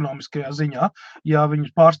spērienu ekonomiskajā ziņā, ja viņi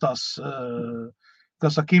pārstās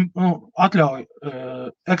atļauj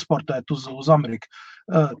eksportēt uz Ameriku.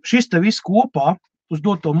 Šis te viss kopā uz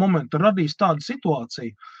doto momentu radīs tādu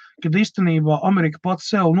situāciju, kad īstenībā Amerika pats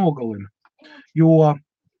sev nogalina. Jo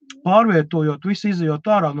pārvietojot, visu izejot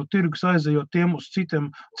ārā no tirgus, aizejot tiem uz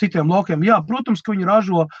citiem laukiem. Jā, protams, ka viņi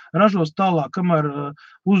ražos tālāk, kamēr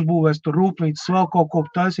uzbūvēs tur rūpnīcas, vēl kaut ko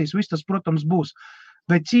taisīs, viss tas, protams, būs.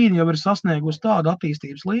 Bet Ķīna jau ir sasniegusi tādu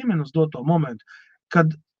attīstības līmeni uz doto momentu,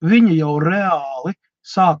 kad viņi jau reāli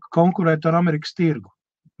sāk konkurēt ar Amerikas tirgu.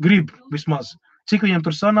 Grib vismaz. Cik viņiem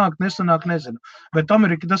tur sanāk, nesanāk, nezinu. Bet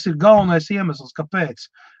Amerika tas ir galvenais iemesls, kāpēc.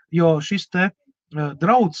 Jo šis te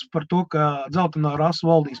drauds par to, ka dzeltenā rasa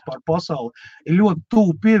valdīs pār pasauli, ir ļoti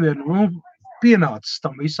tuvu pienācis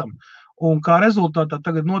tam visam. Un kā rezultātā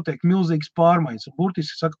tagad notiek milzīgas pārmaiņas. Un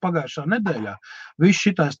burtiski saka, pagājušā nedēļā viss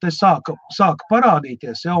šitais te sāka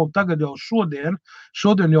parādīties, ja, un tagad jau šodien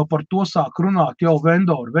jau par to sāk runāt jau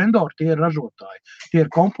vendori. Vendori tie ir ražotāji, tie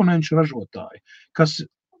ir komponenšu ražotāji, kas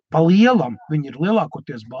pa lielam, viņi ir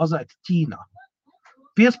lielākoties bāzēti Ķīnā.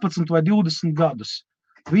 15 vai 20 gadus.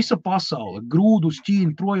 Visa pasaule grūd uz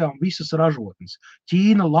Ķīnu projām visas ražotnes.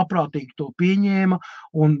 Ķīna labprātīgi to pieņēma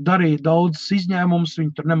un darīja daudzas izņēmumus,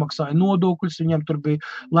 viņi tur nemaksāja nodokļus, viņiem tur bija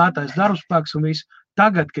lētais darbspēks un viss.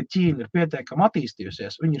 Tagad, kad Ķīna ir pietiekami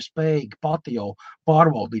attīstījusies, viņi ir spējīgi pati jau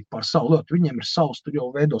pārvaldīt par savu lietu. Viņiem ir savs, tur jau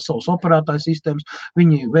veido savus operētāju sistēmas,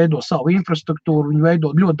 viņi veido savu infrastruktūru, viņi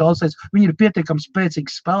veido ļoti daudz lietas. Viņi ir pietiekami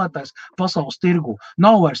spēcīgs spēlētājs pasaules tirgu.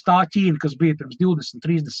 Nav vairs tā Ķīna, kas bija pirms 20,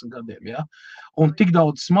 30 gadiem. Ja? Un tik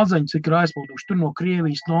daudz smadzeņu, cik ir aizplūduši tur no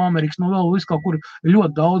Krievijas, no Amerikas, no vēl visu kaut kur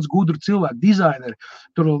ļoti daudz gudru cilvēku, dizaineri.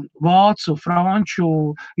 Tur vācu,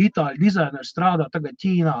 franču, itāļu dizaineri strādā tagad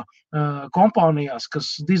Ķīnā kompānijās,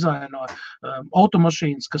 kas dizaino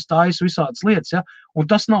automašīnas, kas taisa visādas lietas, ja? Un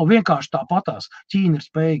tas nav vienkārši tāpatās. Ķīna ir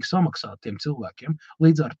spējīga samaksāt tiem cilvēkiem.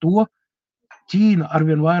 Līdz ar to Ķīna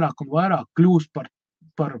arvien vairāk un vairāk kļūst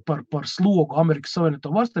par slogu Amerikas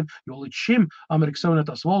Savienotām valstīm, jo līdz šim Amerikas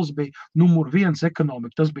Savienotās valsts bija numur 1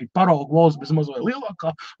 ekonomika. Tas bija paraugu valsts bez maz vai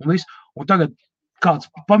lielākā un viss. Un tagad kāds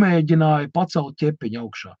pamēģināja pacelt ķepiņu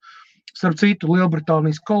augšā. Starp citu,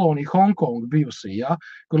 Lielbritānijas kolonija Hongkonga bijusī, ja,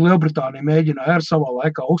 kur Lielbritānija mēģināja ar savā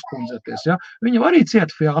laikā uzpundzēties, ja, viņa arī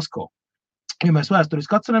cieta fiasko. Ja mēs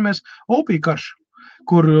vēsturiski atceramies opiju karšu,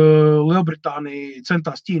 kur Lielbritānija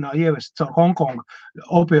centās Ķīnā ievest caur Hongkongu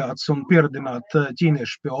opiātus un pieradināt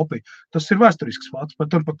ķīniešus pie opiju. Tas ir vēsturisks fakts,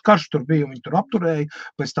 pat karš tur bija, viņi tur apturēja,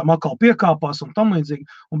 pēc tam atkal piekāpās un tam līdzīgi,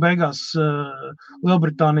 un beigās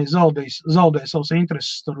Lielbritānija zaudēja savus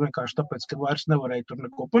intereses tur vienkārši tāpēc, ka vairs nevarēja tur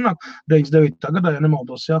neko panākt. 99. gadā, ja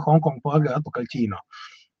nemaldos, ja, Hongkonga pārgāja atpakaļ Ķīnā.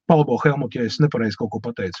 Palabo, Helmut, ja es nepareizi kaut ko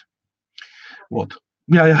pateicu. Vot.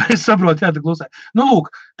 Jā, es saprotu, tā klusē. Nu, lūk,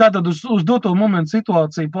 tātad uz doto momentu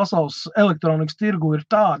situācija pasaules elektronikas tirgu ir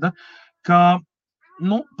tāda, ka,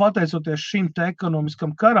 pateicoties šim te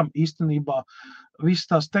ekonomiskam karam, īstenībā visas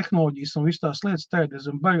tās tehnoloģijas un visas tās lietas te ir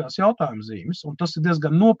diezgan baigās jautājuma zīmes, un tas ir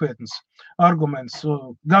diezgan nopietns arguments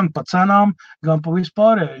gan pa cenām, gan pa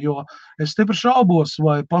vispārējo, jo es stipri šaubos,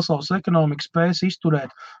 vai pasaules ekonomika spēs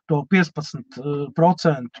izturēt to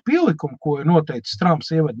 15% pielikumu, ko ir noteicis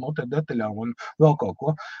Trumps ieved noteikti detaļām un vēl kaut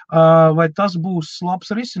ko, vai tas būs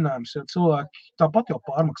labs risinājums, jo cilvēki tāpat jau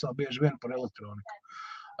pārmaksā bieži vien par elektroniku,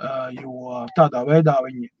 jo tādā veidā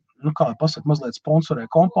viņi mazliet sponsorē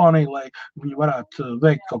kompāniju, lai viņi varētu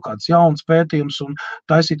veikt kaut kādas jaunas pētījumus un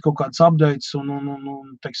taisīt kaut kādas updates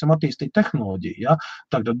un teiksim, attīstīt tehnoloģiju. Ja?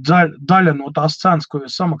 Tagad daļa no tās cenas, ko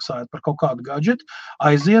jūs samaksājat par kaut kādu gadžetu,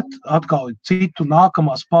 aiziet atkal citu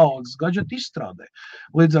nākamās paaudzes gadžetu izstrādē.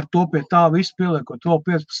 Līdz ar to pie tā visu pieliekot vēl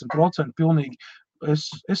 15% pilnīgi,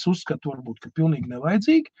 es uzskatu varbūt, ka pilnīgi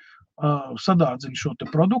nevajadzīgi, sadārdzina šo te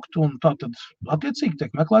produktu un tātad attiecīgi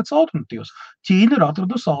tiek meklēts alternatīvas. Ķīna ir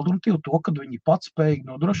atradusi alternatīvu to, kad viņi pats spējīgi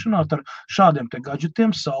nodrošināt ar šādiem te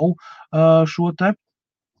gadžetiem savu šo te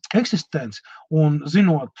eksistenci. Un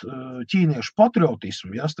zinot ķīniešu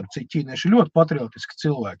patriotismu, starp citu ķīnieši ir ļoti patriotiski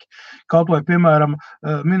cilvēki. Kaut vai, piemēram,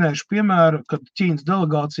 minēšu piemēru, kad Ķīnas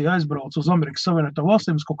delegācija aizbrauc uz Amerikas Savienotām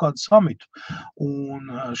valstīm uz kaut kādu samitu.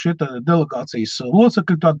 Un šie delegācijas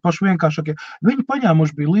locekļi, tādi paši vienkāršākie, viņi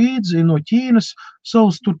paņēmuši bija līdzi no Ķīnas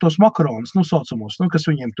savus tur tos makaronus, saucamos,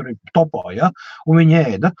 kas viņiem tur ir topā, ja? Un viņi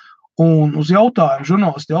ēda. Un uz jautājumu,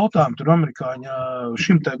 žurnālisti jautājumu, tur amerikāņa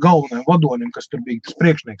šim te galvenajam vadonim, kas tur bija tas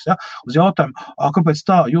priekšnieks, ja, uz jautājumu, kāpēc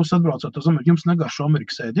tā, jūs atbraucot uz Ameriku, jums negaršo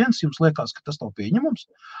Amerikas ēdienas, jums liekas, ka tas nav pieņemams?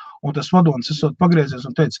 Un tas vadonis esot pagriezies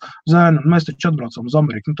un teica, Zēni, mēs taču atbraucam uz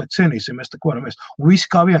Ameriku, tad cienīsim, mēs te varam ēst. Un visi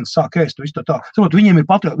kā viens sāk ēst, visu tā. Saprot,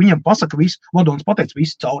 viņiem pasaka visi, vadonis pateica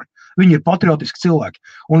visi cauri. Viņi ir patriotiski cilvēki.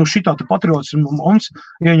 Un uz šitā te patriotismu mums,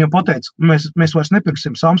 ja viņam pateica, mēs vairs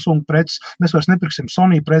nepirksim Samsung preces, mēs vairs nepirksim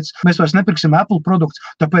Sony preces, mēs vairs nepirksim Apple produkts,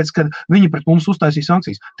 tāpēc, kad viņi pret mums uztaisīs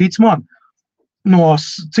sankcijas. Tic man, no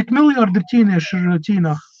cik miljardi ir ķīnieši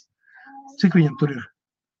Ķīnā? Cik viņam tur ir?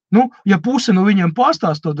 Ja puse no viņiem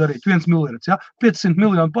pārstās to darīt, 1 miljards, 500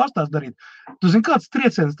 miljonu pārstās darīt, tu zini, kāds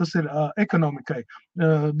trieciens tas ir ekonomikai,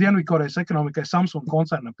 Dienvidkorejas ekonomikai Samsung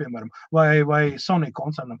koncernam, piemēram, vai Sony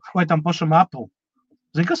koncernam, vai tam pašam Apple.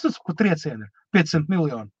 Zini, kas tas pa triecienu ir? 500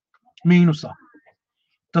 miljonu mīnusā.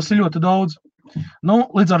 Tas ir ļoti daudz.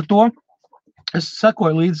 Līdz ar to es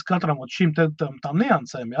sekoju līdz katram šīm tām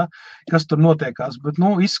niansēm, kas tur notiekās, bet,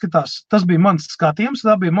 izskatās, tas bija mans skatījums,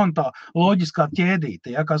 tā bija man tā loģiskā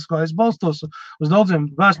ķēdīte, kā es balstos uz daudziem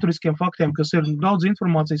vēsturiskiem faktiem, kas ir daudz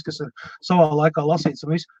informācijas, kas ir savā laikā lasīts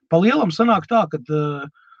un viss. Pa lielam sanāk tā, ka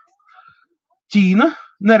Ķīna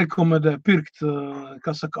nerekomendē pirkt,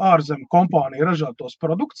 ārzem kompāniju ražotos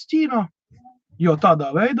produktus Ķīnā, jo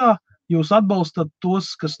tādā veidā jūs atbalstat tos,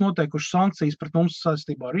 kas noteikuši sankcijas pret mums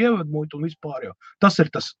saistībā ar ievedmuitu un vispār jau. Tas ir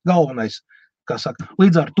tas galvenais,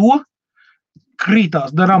 Līdz ar to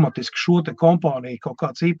krītās dramatiski šo te kompāniju kaut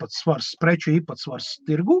kāds īpatsvars, preču īpatsvars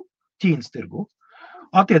tirgu, Ķīnas tirgu.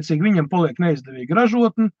 Attiecīgi viņam paliek neizdevīgi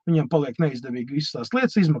ražotni, viņam paliek neizdevīgi visas tās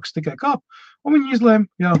lietas, izmaksas tikai kāp, un viņi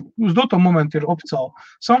izlēma, uz doto momentu ir oficiāli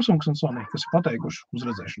Samsungs un Sony, kas ir pateikuši uz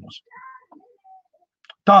redzēšanos.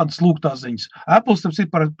 Tādas lūgtās ziņas. Apple, starp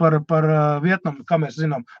citu, par Vietnamu, kā mēs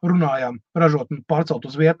zinām, runājām, ražotni pārcelt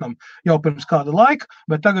uz Vietnamu jau pirms kāda laika,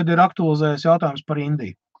 bet tagad ir aktualizējies jautājums par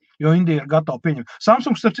Indiju, jo Indija ir gatava pieņemt.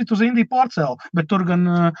 Samsungs, starp citu, uz Indiju pārcēla, bet tur gan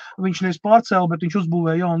viņš nevis pārcēla, bet viņš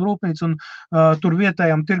uzbūvēja jaunu rūpnīcu un tur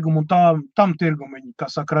vietējam tirgumu un tam tirgumu viņi,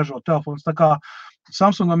 ražo telefonus. Tā kā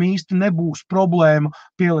Samsungam īsti nebūs problēma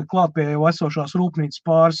pielikt klāt pie jau esošās rūpnīcas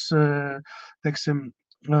pāris, teiksim,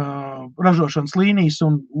 ražošanas līnijas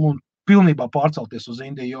un pilnībā pārcelties uz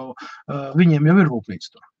Indiju, jo viņiem jau ir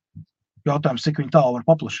rūpnīca tur. Jautājums, cik viņi tālu var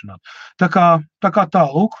paplašināt. Tā kā tā,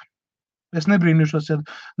 lūk, es nebrīnīšos, ja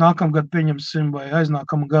nākamgad pieņemsim vai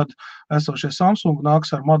aiznākamā gadu esošie Samsung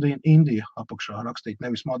nāks ar Made in India apakšā rakstīt,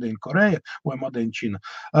 nevis Made in Koreja vai Made in China.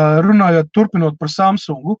 Runājot, turpinot par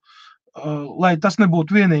Samsungu, lai tas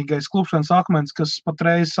nebūtu vienīgais klupšanas akmens, kas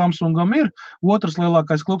patreiz Samsungam ir, otrs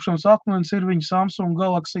lielākais klupšanas akmens ir viņa Samsung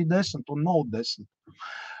Galaxy 10 un Note 10.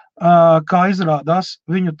 Kā izrādās,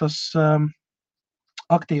 viņu tas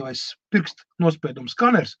aktīvais pirkstu nospiedumu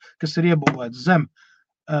skaners, kas ir iebūvēts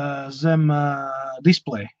zem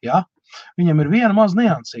displeja, viņam ir viena maz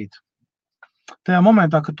niansīta. Tajā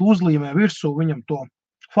momentā, kad tu uzlīmē virsū viņam to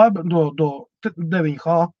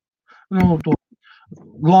 9H, to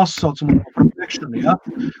glasu saucamu protection,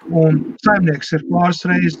 un saimnieks ir pāris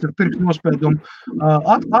reizes ar pirkstu nospiedumu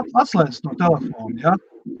atslēdzis no telefona,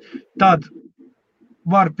 tad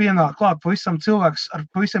var pienākt klāt pavisam cilvēks ar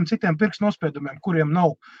pavisam citiem pirkstu nospiedumiem, kuriem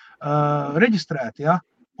nav reģistrēti,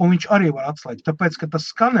 un viņš arī var atslēgt, tāpēc, ka tas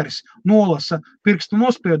skaneris nolasa pirkstu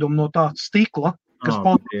nospiedumu no tā stikla, kas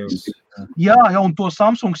paldies. Jā, un to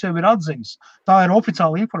Samsungs jau ir atzinis. Tā ir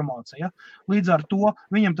oficiāla informācija. Ja? Līdz ar to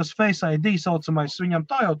viņam tas Face ID saucamais, viņam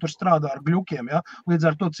tā jau tur strādā ar gļukiem. Ja? Līdz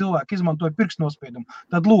ar to cilvēki izmantoja pirkstnospiedumu.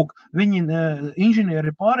 Tad, lūk, viņi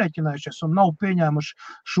inženieri ir pārēķinājušies un nav pieņēmuši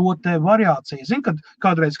šo te variāciju. Zini, kad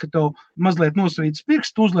kādreiz, kad tev mazliet nosvītas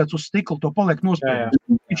pirkstu, uzliec uz stikla, to paliek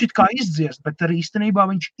nospiedumu. Viņš it kā izdziest, bet arī īstenībā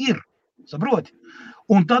viņš ir. Saproti?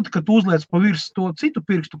 Un tad, kad uzliec pa virs to citu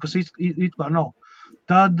pirkstu, kas it kā nav,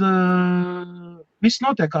 tad viss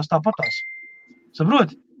notiekās tāpatās.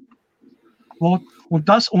 Saproti? Un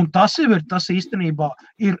tas īstenībā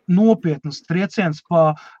ir nopietnas trieciens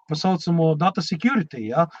pa saucamo data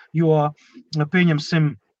security, ja? Jo,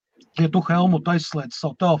 pieņemsim, ja tu, Helmut, aizslēdz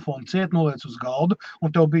savu telefonu ciet, noliec uz galdu,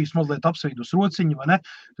 un tev bijis mazliet apsvīdus rociņi, vai ne?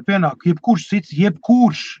 Tad pienāk jebkurš cits,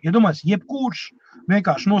 jebkurš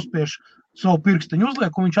vienkārši nospiež savu pirksteņu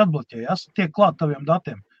uzliek, un viņš atbloķē, ja? Tiek klāt taviem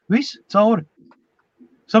datiem. Viss, cauri.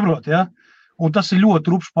 Saprot, ja? Un tas ir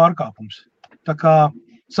ļoti rupšs pārkāpums. Tā kā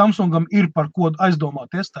Samsungam ir par ko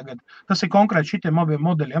aizdomāties tagad. Tas ir konkrēti šitiem abiem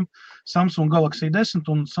modeļiem. Samsung Galaxy 10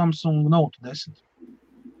 un Samsung Note 10.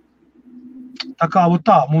 Tā kā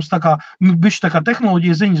mums tā kā, bišķi tā kā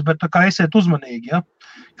tehnoloģija ziņas, bet tā kā esiet uzmanīgi, ja?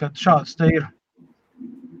 Kad šāds te ir.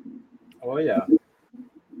 Jā.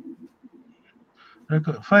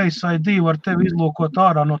 Face ID var tevi izlūkot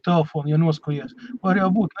ārā no telefona, ja noskojies. Var jau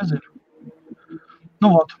būt, nezinu.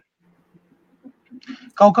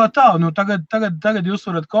 Kaut kā tā, tagad jūs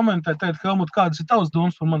varat komentēt, teikt, Helmut, kādas ir tavas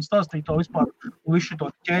domas par man stāstīt to vispār un visu to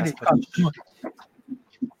ķēdīt, kāds tas notiek.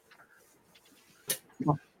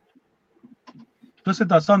 Tas ir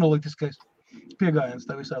tāds analītiskais piegājiens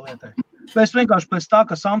tā visai lietai. Es vienkārši pēc tā,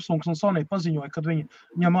 ka Samsungs un Sony paziņoja, kad viņi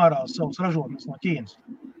ņem ārā savus ražotnes no Ķīnas.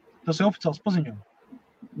 Tas ir oficiāls paziņojums.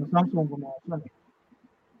 No Samsung un no Sony.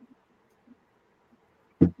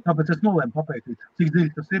 Tāpēc es nolēmu papētīt, cik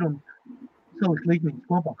dziļi tas ir un salikt līkniņus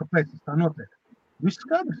kopā, kāpēc tas tā notiek. Viss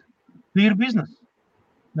skaidrs. Tīri biznesa.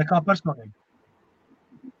 Nekā personīgi.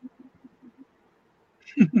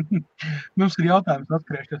 Mums ir jautājums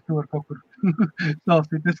atskriešties, tu var kaut kur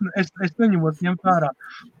stāstīt. Es neņemot ņemt ārā,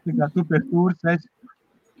 tikā tu pie stūris esi.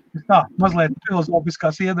 Tā, mazliet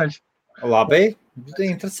filozofiskās iedaļas. Labi,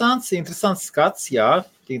 interesants skats, jā.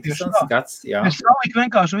 Skats, jā. Es saliku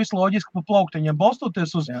vienkārši visu loģiski pa plauktiņiem,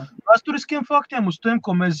 balstoties uz vēsturiskiem faktiem, uz tiem,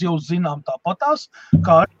 ko mēs jau zinām tāpatās,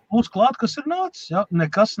 kā arī būs klāt, kas ir nācis. Ja?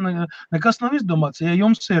 Nekas nav izdomāts. Ja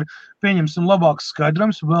jums ir, pieņemsim, labāks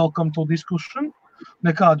skaidrojums, welcome to discussion,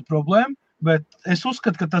 nekāda problēma, bet es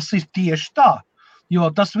uzskatu, ka tas ir tieši tā,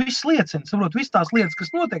 jo tas viss liecina, saprot, viss tās lietas,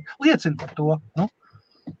 kas notiek, liecina par to. Nu?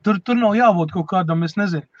 Tur nav jābūt kaut kādam, es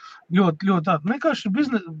nezinu, ļoti tādu. Vienkārši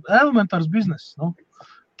elementārs bizness. Nu.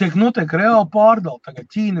 Notiek reāli pārdala. Tagad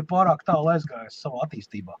Ķīna pārāk tālu aizgājas savā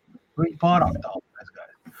attīstībā. Viņi pārāk tālu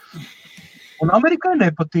aizgājas. Un Amerikai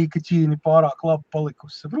nepatīk, ka Ķīna pārāk labi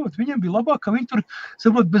palikusi. Saprot, viņiem bija labāk, ka viņi tur,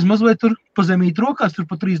 saprot, bez mazliet tur pazemīt rokās, tur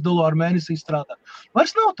pa $3 mēnesī strādā.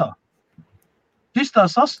 Vairs nav tā. Šis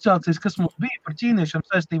tās asociācijas, kas mums bija par ķīniešiem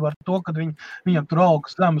saistībā ar to, kad viņam tur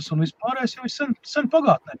algas zemes un vispārējais jau ir sen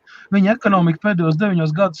pagātnē. Viņa ekonomika pēdējos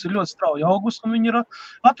 9 gadus ir ļoti strauji augus un viņi ir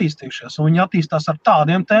attīstījušies. Un viņi attīstās ar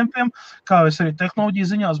tādiem tempiem, kā es arī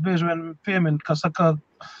tehnoloģiju ziņās bieži vien pieminu,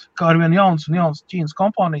 kā arvien jauns Ķīnas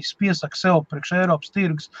kompānijas piesaka sev priekš Eiropas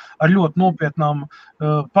tirgus ar ļoti nopietnām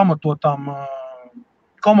pamatotām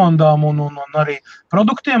komandām un arī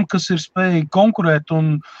produktiem, kas ir spējīgi konkurēt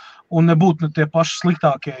un nebūtu tie paši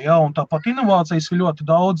sliktākie, ja, un tāpat inovācijas ir ļoti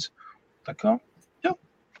daudz. Tā kā, jā,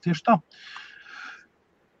 tieši tā.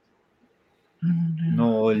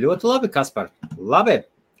 Nu, ļoti labi, Kaspar. Labi.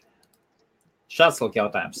 Šāds lūk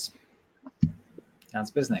jautājums.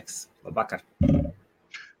 Jānis Birznieks, labvakar.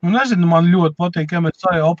 Nu, nezinu, man ļoti patīk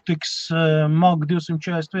MSI Optics MAG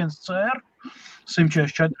 241 CR,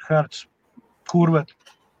 144 Hz kurvet.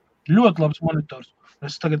 Ļoti labs monitors.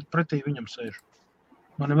 Es tagad pretī viņam sēžu.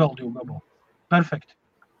 Man ir vēl 2 gabali.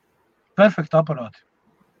 Perfekti aparāti.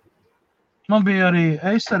 Man bija arī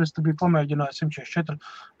Acer, es te biju pamēģinājis 144.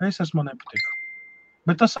 Acer man nepatīk.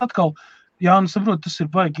 Bet tas atkal, saprot, tas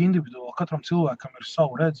ir baigi individuāli. Katram cilvēkam ir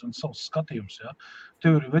savu redzi un savs skatījums. Ja?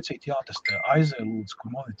 Tev ir vecīt jātestē. Aizēj lūdzu,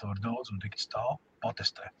 kur monitori daudz un tik stāv,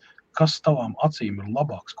 patestē. Kas tavām acīm ir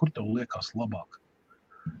labāks? Kur tev liekas labāk?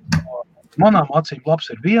 Manām acīm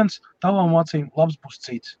labs ir viens, tavām acīm labs būs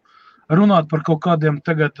cits. Runāt par kaut kādiem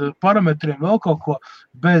tagad parametriem, vēl kaut ko,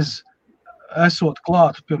 bez esot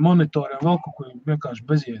klāt pie monitoriem, vēl kaut ko vienkārši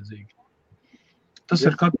bezjēdzīgi. Tas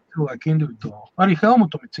ir katru cilvēku individuāli. Arī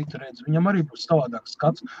Helmutam ir cita redze, viņam arī būs savādāks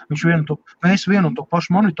skats. Mēs vienu un to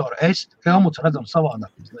pašu monitoru, Helmuts redzam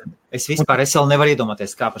savādāk. Es vēl nevaru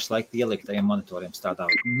iedomāties, kā pašlaik ielikt tajiem monitoriem strādā.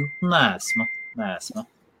 Neesmu.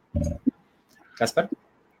 Kaspar?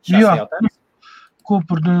 Jā,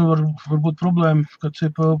 kopur varbūt problēma, ka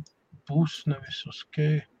CPU pūš nevis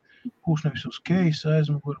uz keisa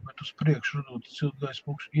aizmuguri, bet uz priekšu radot siltgaisa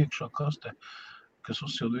pūkšu iekšā kastē, kas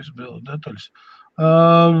uzsilda visu detaļas.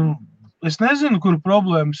 Es nezinu, kur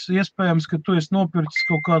problēmas. Iespējams, ka tu esi nopircis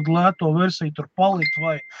kaut kādu lēto versiju, tur palit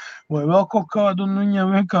vai vēl kaut kādu, un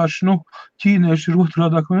viņam vienkārši, ķīnieši ir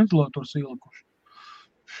otrādāk ventilators ielikuši.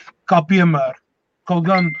 Kā piemēru. Kaut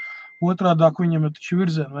gan otrādāk viņam ir taču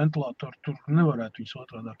virzienu ventilatori, tur nevarētu viņus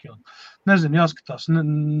otrādāk ielikt. Nezinu, jāskatās.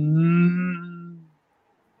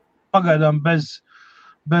 Pagaidām bez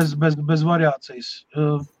variācijas.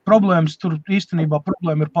 Problēmas tur īstenībā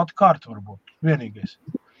problēma ir pati kārta varbūt, vienīgais.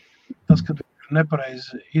 Tas, kad ir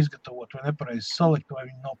nepareizi izgatavot vai nepareizi salikt, vai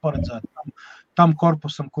viņi nav paredzēti tam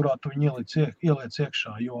korpusam, kurā tu viņu ieliec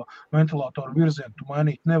iekšā, jo ventilatoru virzienu tu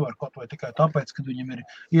mainīt nevar kaut vai tikai tāpēc, kad viņam ir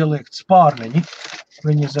ieliekt spārniņi,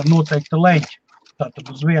 viņi ir zem noteikta leņķa. Tātad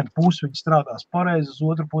uz vienu pusi viņi strādās pareizi, uz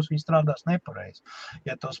otru pusi viņi strādās nepareizi.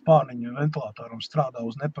 Ja tā spārniņa ventilatoram strādā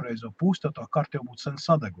uz nepareizo pusi, tad tā karta jau būtu sen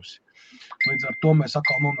sadegusi. Līdz ar to mēs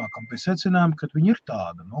atkal nonākam pie secinājuma, ka viņi ir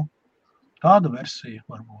tāda versija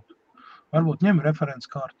varbūt. Varbūt ņem referents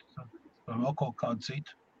karti vai vēl kaut kādu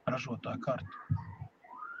citu ražotāju karti.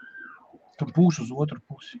 Tur pūš uz otru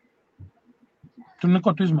pusi. Tur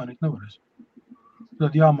neko tu izmainīt nevarēs.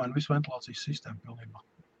 Tad jāmaina visu ventilācijas sistēmu pilnībā.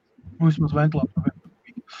 Un vismaz ventilātoru.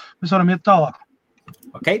 Mēs varam iet tālāk.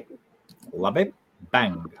 Ok, labi.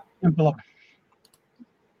 Bang. Labi.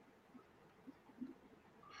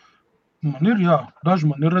 Daži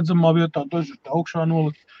man ir redzamā vietā, daži ir augšā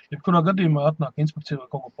nolikt. Jebkurā gadījumā atnāk inspekcija vai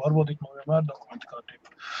kaut ko pārbaudīt, man vienmēr dokumenti kārtība.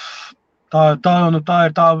 Tā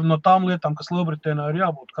ir no tām lietām, kas Lielbritānijā ir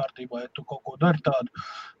jābūt kārtībā, ja tu kaut ko dari tādu.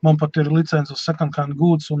 Man pat ir licences uz second hand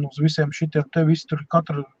goods un uz visiem šitiem te visi tur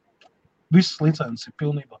visas licences ir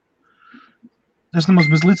pilnībā. Es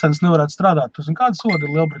nemaz bez licences nevarētu strādāt. Tu zini, kāda soda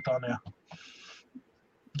ir Lielbritānijā?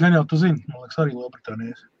 Gan jau tu zini, man liekas, arī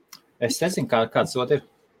Lielbritānijas. Es nezinu, kāda soda ir.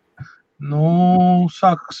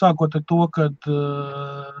 Sākot ar to, kad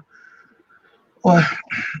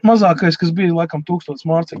mazākais, kas bija, laikam, 1000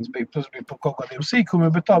 mārciņas bija, tas bija par kaut kādiem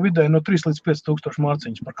sīkumiem, bet tā vidēji no 3 līdz 5000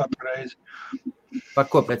 mārciņas par katru reizi. Par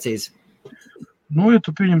ko precīzi? Ja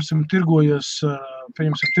tu, pieņemsim, tirgojies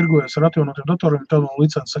ar atjaunotiem datoriem, tad no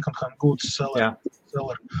licences second hand goods seller.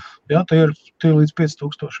 Jā, tie ir līdz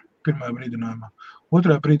 5000 pirmajā brīdinājumā.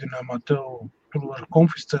 Otrajā brīdinājumā tur var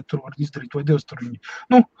konfiscēt, tur var izdarīt vai Dievs tur viņi.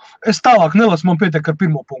 Es tālāk nelasu, man pietiek ar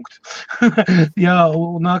pirmo punktu. Jā,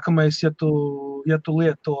 un nākamais, ja tu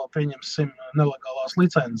lieto, pieņemsim, nelegālās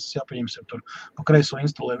licences, pieņemsim tur pa kreiso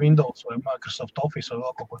instalē Windows vai Microsoft Office vai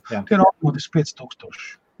vēl kaut ko. Jā. Tie ir automātiski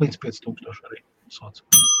 5000, līdz 5000 arī sots.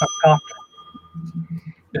 Ar katru.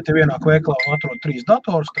 Ja te vienāk veiklā un atrod 3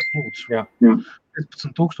 datorus, tad lūdzu. Jā.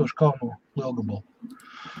 15000 kā no lielgabala.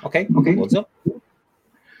 Ok, lūdzu.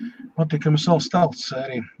 Patīkami savs stāsts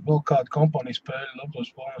sērija. Vēl kāda kompānija spēļa, labos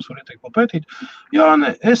plānos var ieteikt papētīt. Jā,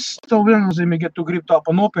 es tev viennozīmīgi, ja tu gribi tā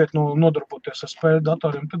pa nopietnu nodarboties ar spēļu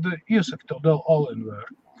datoriem, tad iesaku tev Dell Alienware.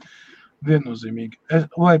 Viennozīmīgi.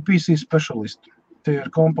 Vai PC Specialist. Tie ir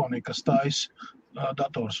kompānija, kas tais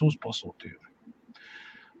dators uz pasūtījumu.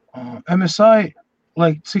 MSI,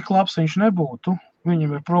 lai cik labs viņš nebūtu,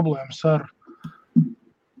 viņam ir problēmas ar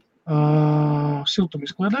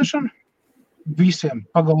siltumizkliedēšanu. Visiem,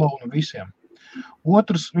 pagalaunu visiem.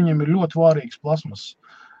 Otrs, viņam ir ļoti vārīgs plasmas.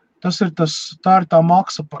 Tā ir tā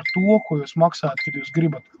maksa par to, ko jūs maksājat, kad jūs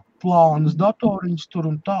gribat plānas datoriņas tur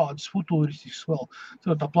un tādas futuristiskas vēl.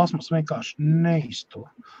 Tā plasmas vienkārši neiztur.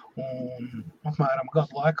 Un apmēram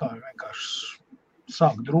gadu laikā vienkārši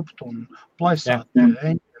sāk drupt un plaisāt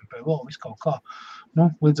eņķiem pie vēl visu kaut kā.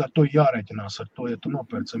 Līdz ar to jārēķinās ar to, ja tu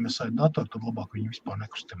nopērci MSI datoru, tad labāk viņu vispār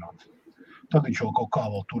nekustināt. Tad viņš jau kaut kā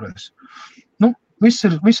vēl turēs. Viss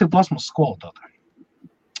ir plasmasas kvalitāte.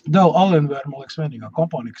 Dell Alienware, man liekas, vienīgā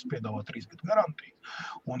kompānija, kas piedāvā 3 gadu garantiju.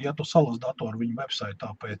 Un ja tu salas datoru viņu websaitā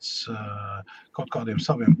pēc kaut kādiem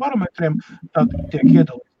saviem parametriem, tad tiek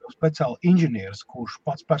iedalīts speciāli inženieris, kurš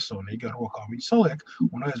pats personīgi ar rokām viņu saliek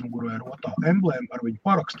un aizmugurē ir otā emblēma ar viņu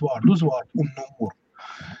parakstu, vārdu, uzvārdu un numuru.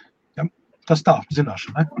 Ja? Tas tā,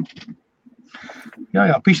 zināšana, ne?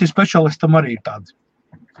 Jā, PC specialistam arī ir tāds.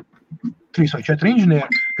 3 vai 4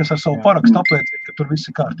 inženieri, kas ar savu parakstu apliecina, ka tur viss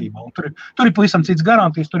ir kārtībā. Un tur ir pavisam cits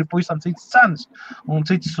garantijas, tur ir pavisam cits cenas un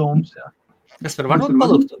cits summas. Jā. Kas var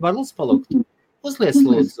palūgt? Uzliec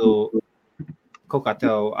lūdzu, kaut kā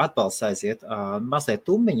tev atbalsts aiziet, mazliet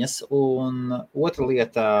tummiņas, un otra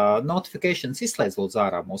lieta, notifications izslēdz lūdzu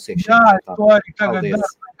ārā mūsu iekšā. Jā, to arī tagad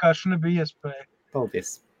vienkārši nebija iespēja.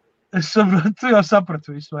 Paldies. Es saprotu, tu jau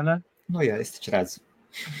sapratu visu, vai ne? Nu jā, es taču redzu.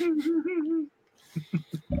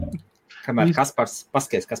 Kamēr Kaspars,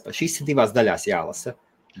 šīs ir 2 daļās jālasa.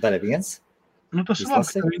 Daļa 1. Nu, tas labi,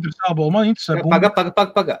 ka tev interesē ābolu. Man interesē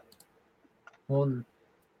Paga. Un...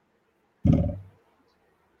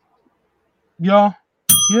 Jā.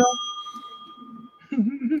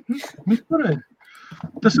 Vispārēji.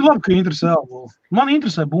 Tas ir labi, ka interesē ābolu. Man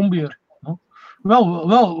interesē bumbieri. Nu,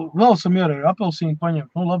 vēl samierē ir apelsīni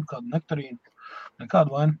paņemt. Nu, labi, kādu nektarīnu.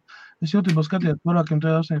 Nekādu vainu. Es YouTube skatījos vairākiem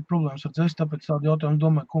tajā asnīt problēmas ar dzēsi, tāpēc tādu jautājumu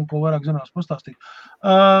domāju, ko vairāk zinās pastāstīt.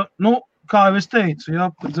 Kā jau es teicu, jā,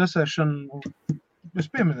 par dzēsēšanu, es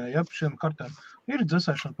pieminēju, jā, par šiem kartēm, ir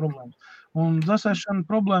dzēsēšana problēmas. Un dzēsēšana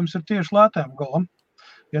problēmas ir tieši lētēm galam.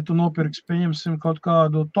 Ja tu nopirksi, pieņemsim kaut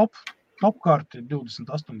kādu top karti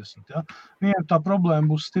 2080, jā, viņiem tā problēma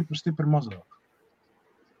būs stipri mazāk.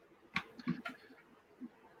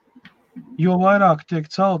 Jo vairāk tiek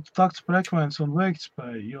celta takts frekvence un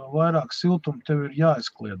veiktspēja, jo vairāk siltuma tev ir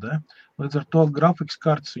jāizkliedē. Līdz ar to grafikas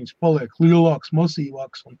kartes viņas paliek lielāks,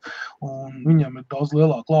 masīvāks un viņam ir daudz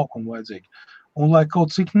lielāku laukumu vajadzīgi. Un lai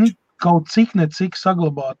kaut cik necik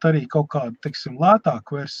saglabāt arī kaut kādu, teiksim,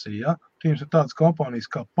 lētāku versiju, ja? Tieši ir tādas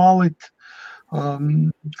kompānijas kā Palit,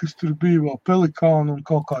 kas tur bija vēl Pelikāna un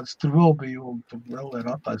kaut kādas tur vēl bija, un tur vēl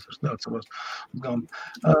ir attais, es neatceros.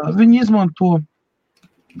 Viņi izmanto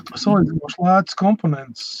salīdzinoši lētas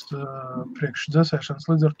komponents priekš dzēsēšanas,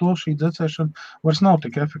 līdz ar to šī dzēsēšana vairs nav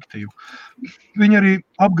tik efektīva. Viņi arī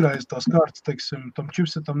apgraiz tās kartas, teiksim, tam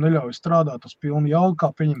čipsetam neļauj strādāt uz pilnu jaudu,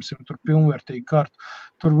 kā pieņemsim tur pilnvērtīgu kartu.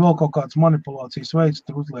 Tur vēl kaut kādas manipulācijas veids,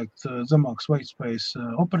 tur uzliekt zemākas veiktspējas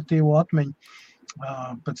operatīvo atmiņu,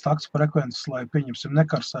 pēc takts frekvences, lai pieņemsim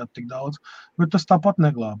nekarsētu tik daudz, bet tas tāpat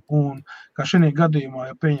neglāb. Un kā šajā gadījumā,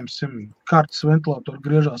 ja pieņemsim kartes ventilatoru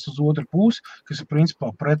griežās uz otru pusi, kas ir principā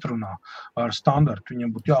pretrunā ar standartu,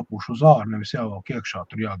 viņam būtu jāpūš uz āru, nevis jāvelk iekšā,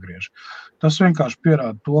 tur jāgriež. Tas vienkārši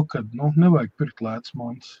pierāda to, ka nevajag pirkt lētas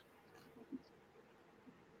mantas.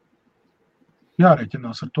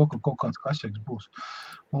 Jārēķinās ar to, ka kaut kāds kasjaks būs.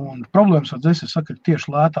 Un problēmas ar dzēsi, saka, ir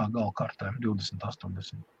tieši lētā gala kartēm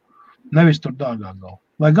 2080. Nevis tur dārgāk gal.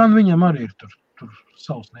 Lai gan viņam arī ir tur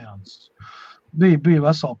savs nianses. Bija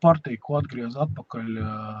vesela partija, ko atgriez atpakaļ,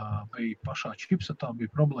 bija pašā čipsetā, bija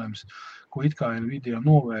problēmas, ko it kā Nvidia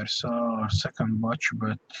novērsa ar second batch,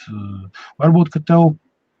 bet varbūt, ka tev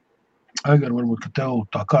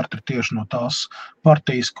tā karta ir tieši no tās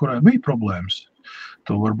partijas, kurai bija problēmas.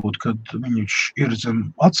 Tu varbūt, kad viņš ir zem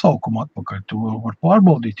atsaukuma atpakaļ, to var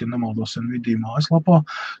pārbaudīt, ja nemaldos Nvidia mājaslapā,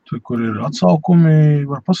 tur, kur ir atsaukumi,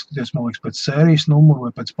 var paskatīties, man liekas, pēc sērijas numura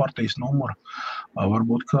vai pēc partijas numura.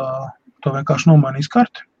 Varbūt, ka to vienkārši nomainīs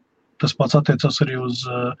karti. Tas pats attiecās arī uz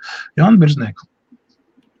Jānu Birznieku.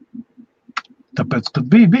 Tāpēc, kad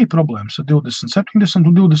bija problēmas ar 2070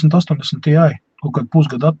 un 2080 Ti, kaut kad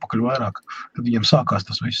pusgadu atpakaļ vairāk, kad viņiem sākās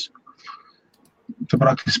tas viss. Te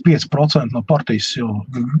praktiski 5% no partijas jau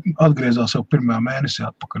atgriezās jau pirmajā mēnesī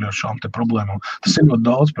atpakaļ ar šām te problēmām. Tas ir ļoti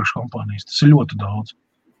daudz priekš kompānijas, tas ir ļoti daudz.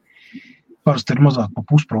 Parasti ir mazāk pa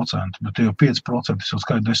 0,5%, bet jau 5% jau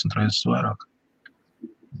skaita 10 reizes vairāk.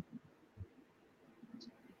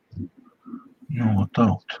 Nu,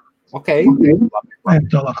 taut. Ok.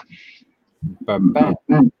 Ejam tālāk.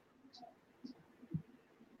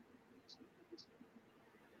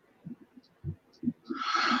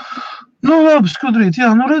 Nu, labi, skudrīt,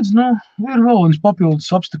 jā, redz, ir vēl viens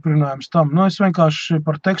papildus apstiprinājums tam. Es vienkārši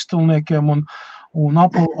par tekstilniekiem un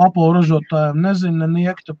Apple ražotājiem nezinu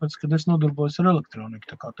nieki, tāpēc, kad es nodarbojos ar elektroniku,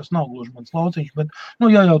 tā kā tas nav gluži mans lauciņš, bet,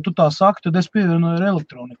 ja jau tu tā saki, tad es pievienoju ar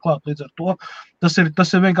elektroniku klāt, līdz ar to. Tas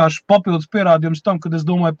ir vienkārši papildus pierādījums tam, kad es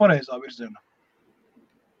domāju pareizā virzienā.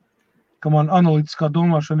 Ka man analītiskā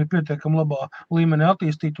domāšana ir pietiekami labā līmenī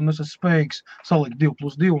attīstīta, un es esmu spējīgs salikt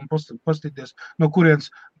 2+2 un paskatīties, no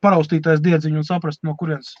kurienes paraustītais diedziņu un saprast, no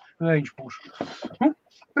kurienes vējiņš pūš.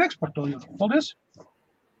 Prieks par to jūs. Paldies!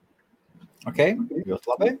 Ok,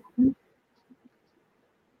 ļoti labi.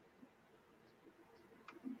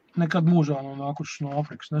 Nekad mūžā nav nākušas no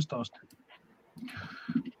Afrikas nestāsti.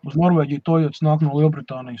 Uz Norvēģiju tojots nāk no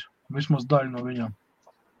Lielbritānijas, vismaz daļa no viņām.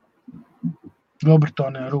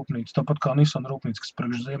 Lielbritānijā rūpnīca, tāpat kā Nissan rūpnīca, kas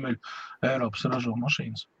priekš Ziemeļu Eiropas ražo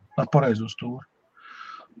mašīnas ar pareizo stūri.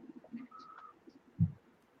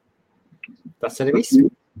 Tas arī viss.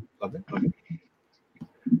 Labi.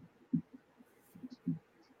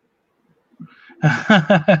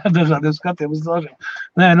 Dažādiem skatiem uz dažiem.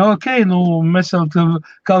 Nē, ok, mēs jau,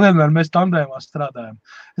 kā vienmēr, mēs tandēmā strādājam.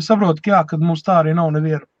 Es saprotu, ka jā, kad mums tā arī nav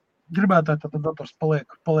neviena gribētāji, tad dators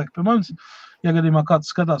paliek pie manis. Ja gadījumā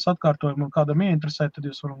kāds skatās atkārtojumu un kādam ieinteresē, tad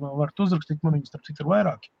jūs varat uzrakstīt, man viņas starp citu ir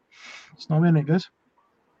vairāki. Tas nav vienīgais.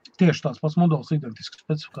 Tieši tāds pats modelis, identiskas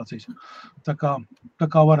specifikācijas. Tā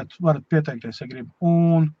kā varat pieteikties, ja grib.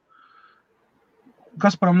 Un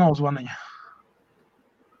Kasparam nav zvaniņa.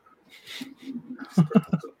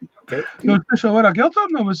 Okay. Jūs tiešām vairāk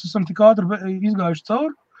jautājumu, mēs esam tik ātri izgājuši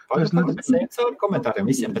cauri. Mēs ejam cauri komentāriem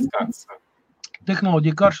visiem pēc kārtas.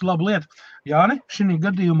 Tehnoloģija karš ir laba lieta. Jāni, šī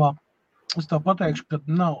gadījumā es tā pateikšu, ka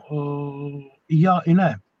nav jā i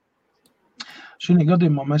nē. Šī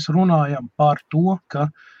gadījumā mēs runājam par to, ka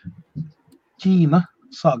Ķīna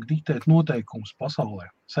sāk diktēt noteikumus pasaulē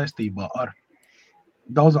saistībā ar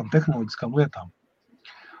daudzām tehnoloģiskām lietām.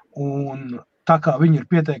 Un tā kā viņi ir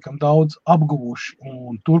pietiekami daudz apguvuši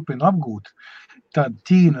un turpina apgūt, tad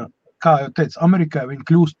Ķīna, kā jau teicu, Amerikai viņi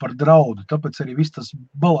kļūst par draudu, tāpēc arī viss tas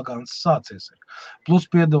balagāns sācies ir. Plus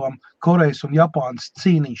piedāvām Korejas un Japānas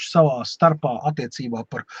cīniņš savā starpā attiecībā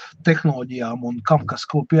par tehnoloģijām un kam kas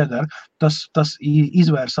ko piedara. Tas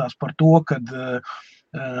izvērsās par to, kad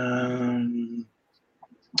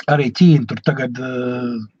arī Ķīna tur tagad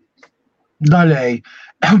daļēji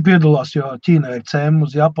piedalās, jo Ķīna ir cēma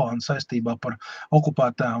uz Japānu saistībā par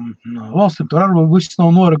okupētām valstīm. Tur arī viss nav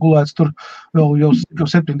noregulēts, tur jau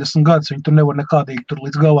 70 gadus viņi tur nevar nekādīgi tur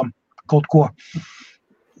līdz galam kaut ko.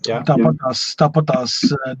 Tāpatās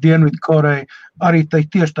Dienvidkoreja arī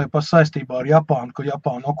tieši tāpat saistībā ar Japānu, ko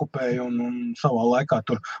Japānu okupēja un savā laikā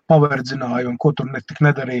tur paverdzināja un ko tur tik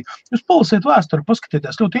nedarīja. Jūs palasiet vēsturi,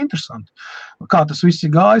 paskatieties, ļoti interesanti, kā tas viss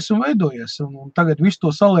ir gājis un veidojies. Un tagad visu to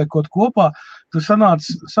saliekot kopā, tur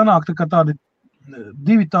sanāk tā kā tādi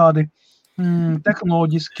divi tādi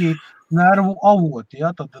tehnoloģiski nervu avoti. Ja?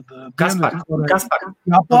 Kaspar,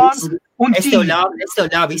 Japāna un Ķīna. Es tev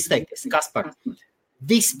ļāvu izteikties, Kaspar.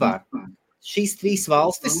 Vispār šīs trīs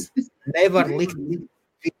valstis nevar likt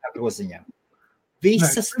vienā groziņā.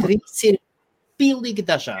 Visas trīs ir pilnīgi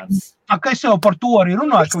dažādas. Kā es jau par to arī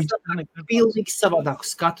runāju, ka viņas pilnīgi savādāku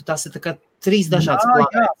skatu, tās ir tā kā trīs dažādas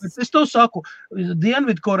planētas. Es to saku,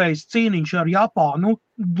 Dienvidkorejas cīniņš ar Japānu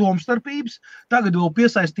domstarpības, tagad vēl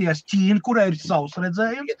piesaistījās Ķīna, kurai ir savs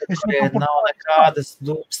redzējums. Nav nekādas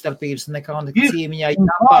domstarpības, nekāda cīmiņā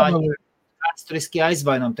Japāņi. Vēsturiski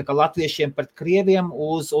aizvainojumi, tā kā latviešiem pret krieviem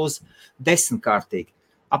uz 10-kārtīgi.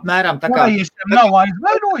 Apmēram tā kā... Korejiešiem nav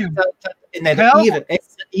aizvainojumi?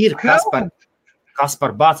 Ir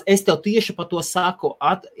Kaspar Bāc. Es tev tieši par to saku,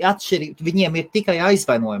 atšķirīgi, viņiem ir tikai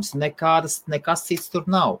aizvainojums, nekas cits tur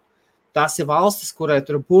nav. Tās ir valstis, kurai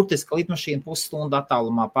tur burtiski lidmašīna pusstundu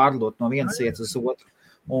attālumā pārdot no vienas vietas uz otru.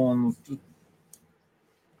 Un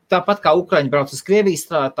tāpat kā Ukraiņi brauc uz Krieviju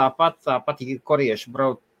strādāt, tāpat korejieši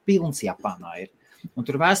brauc pilns Japānā ir. Un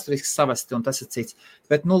tur vēsturiski savesti, un tas ir cits.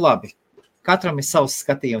 Bet, labi, katram ir savs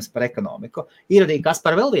skatījums par ekonomiku. Ir arī,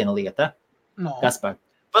 Kaspar, vēl viena lieta. No. Kaspar,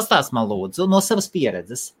 pastāst man lūdzu no savas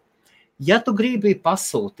pieredzes. Ja tu gribi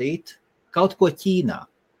pasūtīt kaut ko Ķīnā,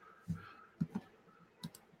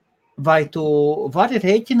 vai tu vari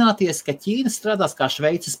rēķināties, ka Ķīna strādās kā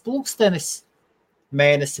Šveices pulkstenis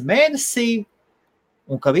mēnesī,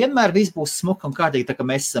 un ka vienmēr viss būs smuka un kārtīgi, tā kā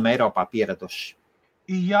mēs esam Eiropā pieraduši?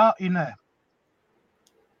 Jā, i nē.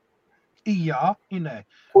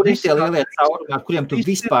 Kur ir tie lielie caurumi, ar kuriem tu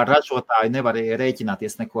vispār ražotāji nevar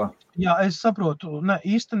rēķināties neko? Jā, es saprotu.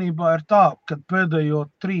 Īstenībā ir tā, ka pēdējo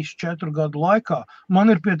 3-4 gadu laikā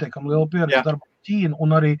man ir pietiekami liela pieredze darbā Ķīnu, un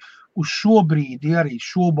arī uz šo brīdi, arī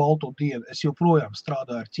šo balto dienu, es joprojām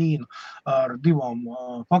strādāju ar Ķīnu, ar 2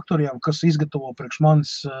 faktoriem, kas izgatavo priekš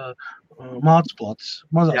manis mācplates,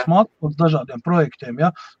 mazās mācplates dažādiem projektiem. Ja?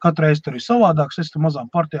 Katreiz tur ir savādāks, es tur mazām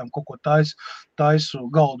partijām kaut ko taisu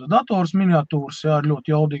galdu dators, miniatūras, ja, ar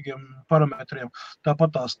ļoti jaudīgiem parametriem.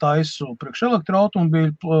 Tāpat tās taisu priekš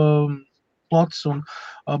elektroautomobīļu plates un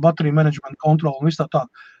bateriju menedžmenta kontroli un viss tā.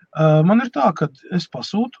 Man ir tā, ka es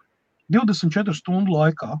pasūtu 24 stundu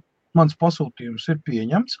laikā. Mans pasūtījums ir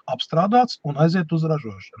pieņemts, apstrādāts un aiziet uz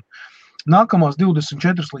ražošanu. Nākamās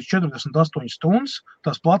 24 līdz 48 stundas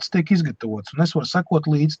tās plates tiek izgatavotas, un es varu sekot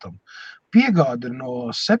līdz tam. Piegāde ir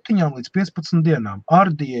no 7 līdz 15 dienām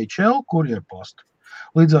ar DHL kurjerpostu.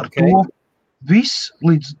 Līdz ar to viss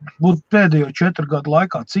līdz pēdējo 4 gadu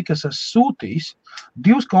laikā, cik es esmu sūtījis,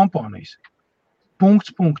 2 kompānijas,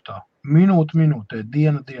 punkts punktā, minūte minūtē,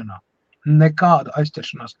 diena dienā. Nekāda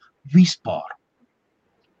aizķeršanās vispār.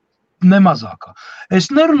 Nemazākā. Es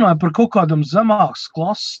nerunāju par kaut kādam zemāks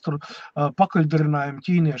klases, tur pakaļdarinājumu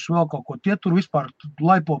ķīniešu vēl kaut ko. Tie tur vispār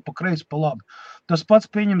laipo pa kreisi, pa labi. Tas pats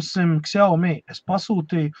pieņemsim Xiaomi. Es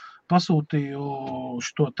pasūtīju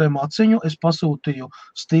šo te maciņu, es pasūtīju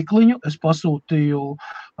stikliņu, es pasūtīju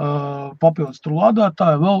papildus tur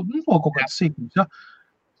lādētāju, vēl kaut kāds sīkums. Ja?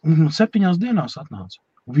 Un 7 dienās atnāca.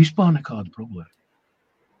 Vispār nekāda problēma.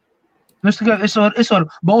 Es varu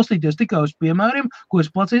balstīties tikai uz piemēriem, ko es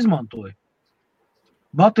pats izmantoju.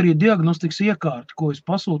 Bateriju diagnostikas iekārti, ko es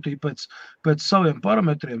pasūtīju pēc saviem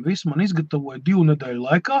parametriem, visu man izgatavoja 2 nedēļu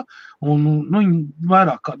laikā, un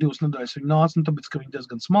vairāk kā 2 nedēļas viņi nāca, tāpēc, ka viņi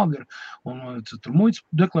diezgan smagi ir, un tur muitas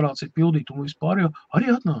deklarācija pildīt, un vispār jau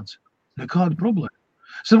arī atnāca. Nekāda problēma.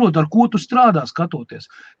 Saprot, ar ko tu strādā skatoties.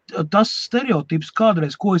 Tas stereotips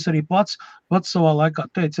kādreiz, ko es arī pats savā laikā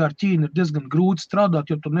teicu, ar Ķīnu ir diezgan grūti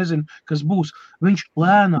strādāt, jo tu nezini, kas būs. Viņš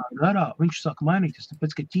lēnā garā, viņš sāk mainīties,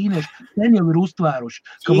 tāpēc, ka ķīnieši ten jau ir uztvēruši.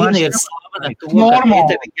 Ķīna ir slavena to,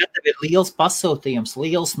 ka ja tev ir liels pasūtījums,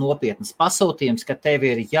 liels nopietnas pasūtījums, ka tev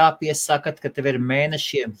ir jāpiesaka, ka tev ir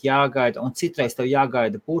mēnešiem jāgaida, un citreiz tev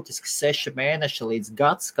jāgaida būtiski 6 mēneši līdz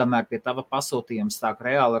gads, kamēr pie tava pasūtījuma sāk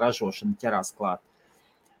reāla ražošana ķerās klāt.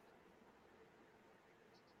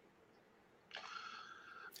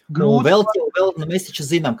 Un vēl mēs taču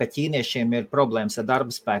zinām, ka ķīniešiem ir problēmas ar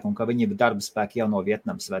darba spēku un ka viņi darba spēku jau no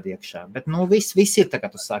Vietnamas ved iekšā. Bet, viss ir tā,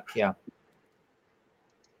 kā tu saki, jā.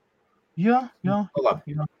 Jā.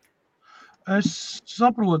 Es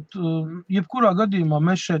saprotu, jebkurā gadījumā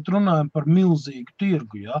mēs šeit runājam par milzīgu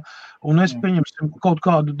tirgu, ja? Un es pieņemsim kaut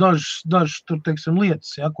kādu dažas tur, teiksim,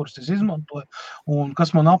 lietas, ja, kuras es izmantoju un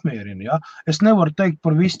kas man apmierina, ja? Es nevaru teikt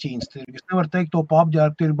par visu Ķīnas tirgu, es nevaru teikt to pa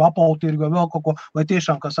apģērbu tirgu, apavu tirgu vai vēl kaut ko, vai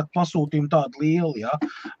tiešām, kā saka, pasūtījumi tādi lieli, ja?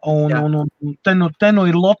 Un te nu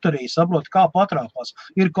ir loterija, saprot, kā patrāpās.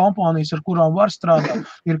 Ir kompānijas, ar kurām var strādāt,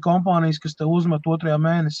 ir kompānijas, kas te uzmet 2.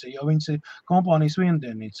 mēnesī, jo viņas ir kompānijas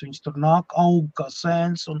viendienītas, viņas tur nāk aug kā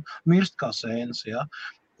sēns un mirst kā sēns, ja.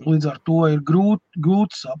 Līdz ar to ir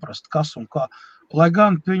grūti saprast, kas un kā. Lai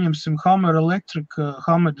gan, pieņemsim, Hammer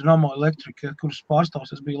Dramo Electric, kuras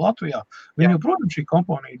pārstāvs es biju Latvijā, viņi joprojām šī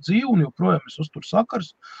kompānija dzīve un joprojām es uztur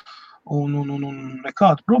sakars un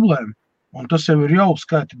nekāda problēma. Un tas jau ir jau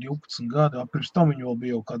skaita 12 gadi, pirms tam viņi vēl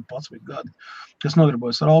bija jau kādi 11 gadi, kas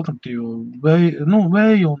nodarbojas ar alternatīvu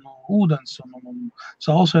vēju un ūdens un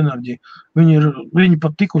saules enerģiju. Viņi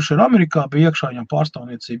pat tikuši ar Amerikā, bija iekšā viņam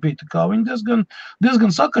pārstāvniecība, bija tā kā viņi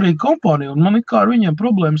diezgan sakarīga kompānija, un man kā ar viņiem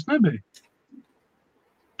problēmas nebija.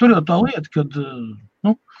 Tur jau tā lieta, kad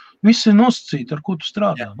viss ir nosacīti, ar ko tu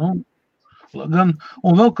strādā. Un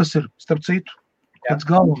vēl kas ir, starp citu, pats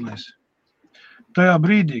galvenais. Tajā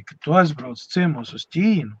brīdī, kad tu aizbrauc ciemos uz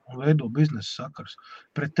Ķīnu un veido biznesa sakars,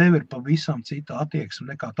 pret tevi ir pavisam cita attieksme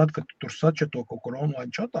nekā tad, kad tu tur sačato kaut kur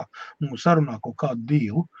online chatā un sarunā kaut kādu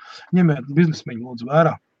dīlu. Ņemiet biznesmeņu lūdzu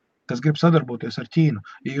vērā, kas grib sadarboties ar Ķīnu.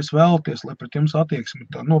 Ja jūs vēlaties, lai pret jums attieksme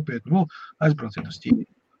tā nopietni, aizbrauciet uz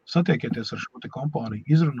Ķīnu. Satiekieties ar šo te kompāniju,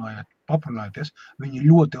 izrunājiet, paprunājieties, viņi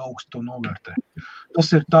ļoti augstu to novērtē.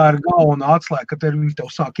 Tā ir galvenā atslēga, ka viņi tev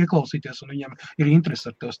sāk ieklausīties un viņiem ir interesi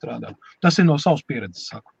ar tev strādāt. Tas ir no savas pieredzes,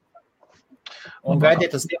 saku. Un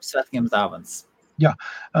gaidiet uz Ziemassvētkiem dāvanas. Jā,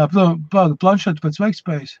 planšeti pēc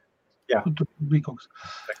veikspējas. Jā. Tur bija kaut kas.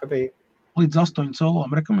 Līdz 8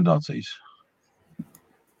 solām rekomendācijas.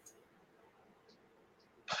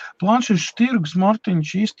 Planšešu tirgus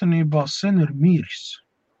Martiņš īstenībā sen ir miris.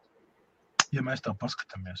 Ja mēs tā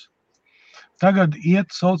paskatāmies. Tagad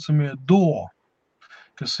iet saucamie DO,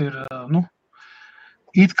 kas ir,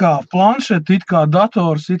 it kā planšeti, it kā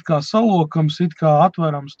dators, it kā salokams, it kā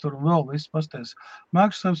atverams tur un vēl viss pasties.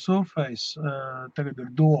 Microsoft Surface tagad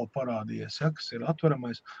ir DO parādījies, ja, kas ir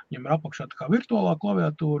atveramais. Viņam ir apakšā tā kā virtuālā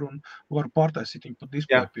klaviatūra un var pārtaisīt viņu pat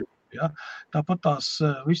displeju. Ja. Tāpat tās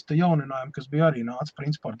visi te jauninājumi, kas bija arī nāca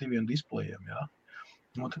principā ar 2 displejiem, ja.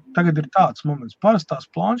 Tagad ir tāds moments. Parastās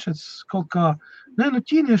planšetes kaut kā,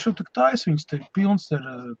 ķīnieši jau taisa, viņas te ir pilns,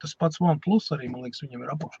 tas pats OnePlus arī, man liekas, viņam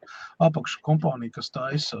ir apakša kompānija, kas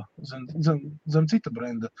taisa zem cita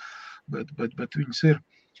brenda, bet viņas ir.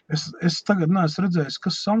 Es tagad neesmu redzējis,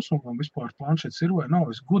 kas Samsungam vispār planšetes ir vai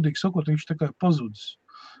nav. Es godīgi sakot, viņš tikai pazudis.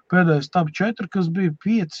 Pēdējais Tab 4, kas bija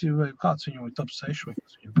 5 vai kāds viņam vai Tab 6 vai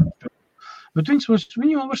kas viņam bija. Bet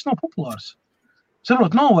viņi jau vairs nav populārs.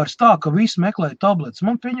 Saprot, nav vairs tā, ka visi meklēja tabletes.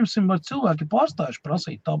 Man pieņemsim, vai cilvēki pārstājuši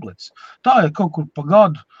prasīt tabletes. Tā ir kaut kur pa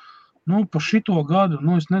gadu, pa šito gadu,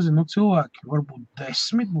 es nezinu, cilvēki varbūt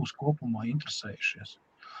 10 būs kopumā interesējušies.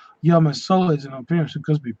 Ja mēs salīdzinām, piemēram,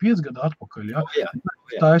 kas bija 5 gadu atpakaļ,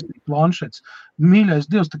 tā ir planšets. Mīļais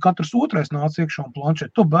Dievs, te katrs otrais nāca iekšā un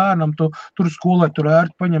planšet. To bērnam, tur skolē, tur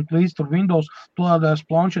ērti paņemt līdz, tur Windows, plādājās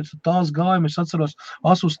planšets, tās gājumi. Es atceros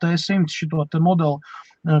Asus T100 šito te modeli,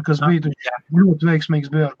 kas bija ļoti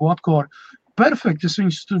veiksmīgs, bija ar quad-core. Perfekti, es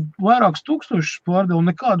viņus vairākus tūkstošus pārdevu,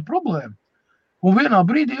 nekāda problēma. Un vienā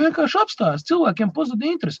brīdī vienkārši apstājas. Cilvēkiem pazuda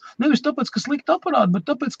interesi. Nevis tāpēc, ka slikti aparāti, bet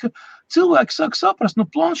tāpēc, ka cilvēki sāk saprast,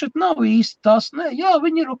 planšeti nav īsti tas. Nē, jā,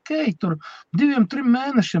 viņi ir ok, tur 2-3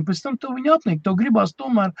 mēnešiem, pēc tam tev viņi apnīk. Tev gribās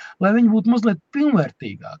tomēr, lai viņi būtu mazliet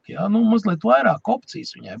pilnvērtīgāki, jā, mazliet vairāk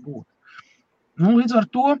opcijas viņai būtu. Līdz ar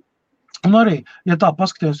to, un arī, ja tā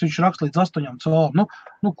paskaties, viņš raksta līdz 8 colām.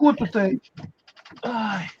 Ko tu te...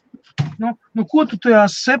 ko tu tajā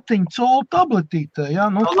 7 colu tabletītē, jā?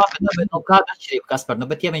 Kāda atšķirība, Kaspar?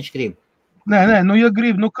 Bet ja viņš grib? Nē, ja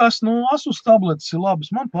grib, Asus tabletes ir labas,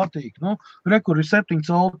 man patīk. Kur ir 7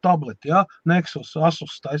 colu tableti, jā? Nexus,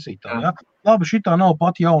 Asus taisītā, jā? Labi, šitā nav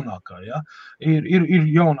pat jaunākā, jā? Ir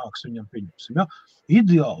jaunāks viņam, pieņemsim, jā?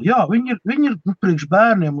 Ideāli, jā, viņi ir priekš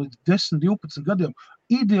bērniem līdz 10-12 gadiem.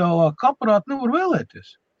 Ideālāk aparāti nevar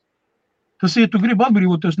vēlēties. Tas, ja tu gribi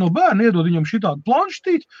atbrīvoties no bērna, iedod viņam šitādu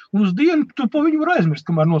planšetīti, un uz dienu tu pa viņu var aizmirst,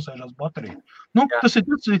 kamēr nosēžās baterija. Tas ir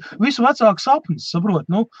visu vecāku sapnis, saprot,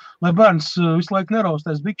 lai bērns visu laiku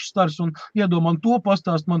neraustēs bikšu stars un iedo man to,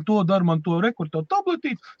 pastāst man to, dar man to, rekur to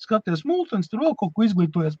tabletīti, skaties multens, tur vēl kaut ko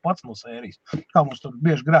izglītojies pats no sērijas. Kā mums tur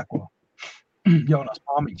bieži grēko jaunās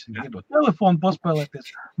māmiņas, viņi iedod telefonu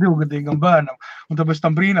paspēlēties 2-gadīgam bērnam, un tāpēc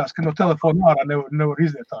tam brīnās, ka no telefona ārā nevar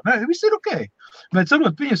iziet tā. Nē, viss ir ok. Bet,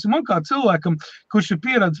 saprot, pieņemsim, man kā cilvēkam, kurš ir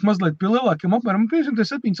pieredzis mazliet pie lielākiem apmēram,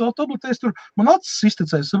 7 colu tabletēs, tur man acis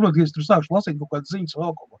iztecēs, saprot, ka es tur sākšu lasīt kaut kādas ziņas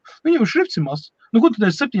vēl kaut ko. Viņam ir šrifts mazs. Ko tu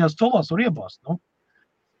teici 7 colās var iebāzt,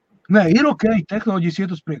 Nē, ir ok, tehnoloģijas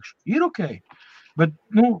iet uz priekšu. Ir ok. Bet,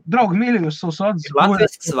 draugi, mīļie, jūs savus atzis.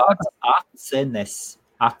 Latvisks vārds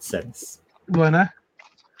atcenes. Vai ne?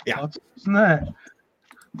 Jā. Nē.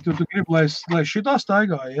 Tu gribi, lai šitā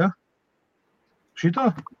staigāja, ja?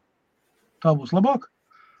 Šitā? Tā būs labāk?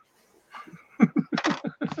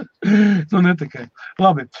 Netikai.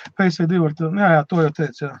 Labi, PC2 var to... Jā, to jau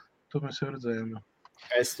teicu, jā. To mēs jau redzējām. Jā.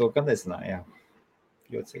 Es to kad nezināju, jā.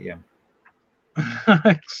 Jocīgiem.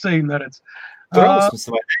 Seju neredz. Trausmas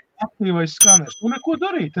vai ne? Aktīvais skaners. Neko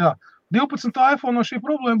darīt, jā. 12. iPhone no šī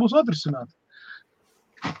problēma būs atrisināta.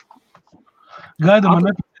 Gaida man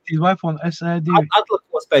nepatītību iPhone SE2.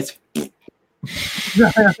 Atlakos pēc. Jā.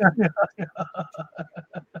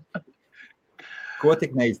 Ko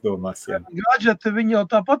tik neizdomās, jā. Gadžeti, viņi jau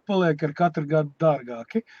tāpat paliek ar katru gadu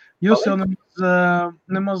dārgāki. Jūs jau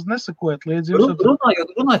nemaz nesakojat līdzi.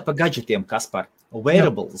 Runājot par gadžetiem, Kaspar.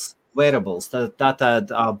 Wearables, tātad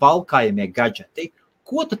balkājumie gadžeti.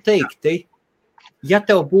 Ko tu teikti, ja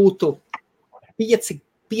tev būtu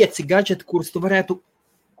 5 gadžeti, kurus tu varētu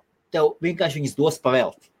tev vienkārši viņas dos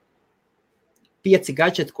pavēlt. 5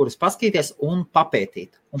 gadžeti, kurus paskatīties un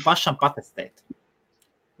papētīt, un pašam patestēt.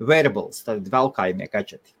 Wearables, tad velkājumie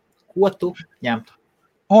gadžeti. Ko tu ņemtu?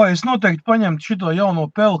 Es noteikti paņemtu šito jauno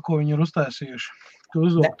peli, ko viņi ir uztaisījuši. Tu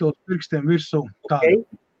uzvilk tos pirkstiem virsū. Okay.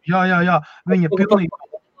 Jā. Viņa pilnīgi...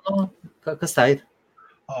 Kas tā ir?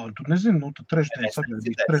 Tu nezini, tu trešdien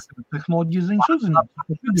sagaidīsi tehnoloģijas ziņas uzzināt.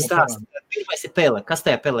 Stāst, pirmais ir pele. Kas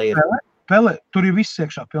tajā pele ir? Pele, tur ir viss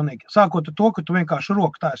iekšā pilnīgi. Sākot ar to, ka tu vienkārši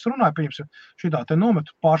roku tā es runāju, pieņemsim, šitā te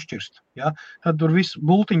nometu pāršķirst. Ja? Tad tur viss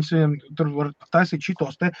bultiņas, tur var taisīt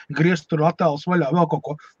šitos te, griezt tur attēlus vaļā, vēl kaut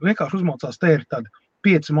ko. Vienkārši uzmaucās, te ir tādi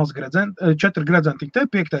 5 maz gredzenti, 4 gredzentiņi te,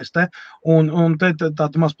 5 te, un te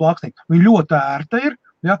tādi maz plāksnīgi. Viņi ļoti ērta ir.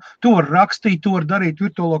 Ja? Tu var rakstīt, tu var darīt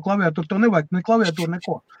virtuālo klaviatūru, tev nevajag ne klaviatūru,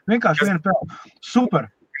 neko. Vienkārši viena pēl. Super.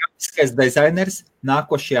 Grafiskais dizainers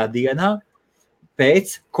nākošajā dienā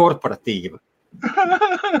pēc korporatīva.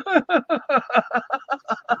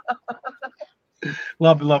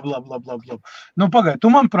 Labi. Pagaid,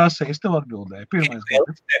 tu man prasīji, es tev atbildēju. Pirmais.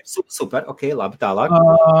 Super, ok, labi, tālāk.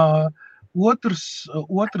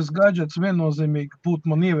 Otrs gadžets viennozīmīgi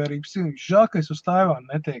būtu man ievērības cīnīgs. Žēl, ka es uz Taivānu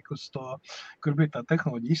netieku uz to, kur bija tā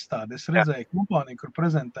tehnoloģija izstāde. Es redzēju kompāniju, kur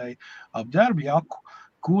prezentēja apģērbu jaku,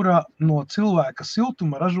 kura no cilvēka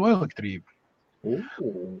siltuma ražo elektrību.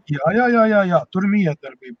 Jā. Tur ir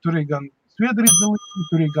miedarbība. Tur ir gan sviedri izdalījumi,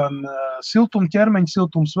 tur ir gan siltuma ķermeņa,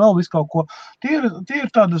 siltums vēl visu kaut ko. Tie ir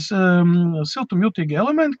tādas siltumjūtīgi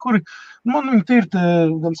elementi, kuri, man viņi ir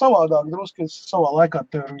gan savādāk, drusku, es savā laikā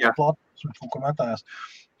tev ir plātums, kaut ko metājās,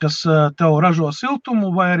 kas tev ražo siltumu,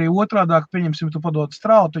 vai arī otrādāk, pieņemsim, tu padod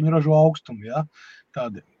strāvu, viņi ražo augstumu, jā.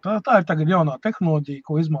 Tādi. Tā ir tagad jaunā tehnoloģija,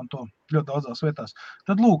 ko izmanto ļoti daudzās vietās.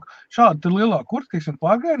 Tad, lūk, šāda ir lielā kurta, teiksim,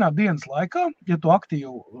 pārgājienā dienas laikā, ja tu aktīvi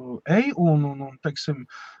ej un teiksim,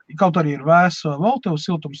 kaut arī ir vēsa vēl tev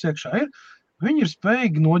siltums iekšā ir, viņi ir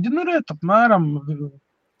spējīgi noģenerēt apmēram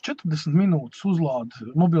 40 minūtes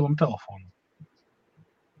uzlādi mobilam telefonam.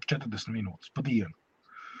 40 minūtes pa dienu.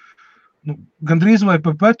 gandrīz vai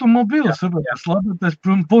perpetuum mobile, tas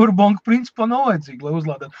powerbank principā nav vajadzīgi, lai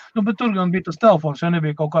uzlādētu. Bet tur gan bija tas telefons, ja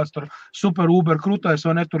nebija kaut kāds tur super Uber krūtais,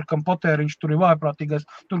 vai ne, tur, kam patēriņš tur ir vājprātīgais,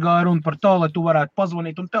 tur gāja runa par to, lai tu varētu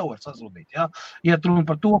pazvanīt un tev var sazvanīt, ja? Iet runa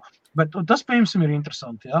par to, bet tas, piemēram, ir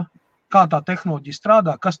interesanti, ja? Kā tā tehnoloģija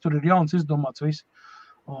strādā, kas tur ir jauns izdomāts viss.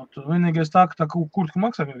 Vienīgais tā, ka tā kurtka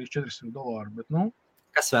maksā nevis $400, bet,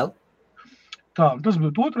 Kas vēl? Tā, tas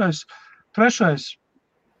būtu otrais. Trešais,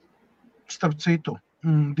 starp citu,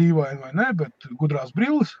 dīvaini vai ne, bet gudrās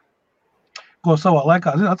brilles, ko savā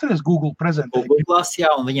laikā, atceries, Google prezentēja. Google Glass,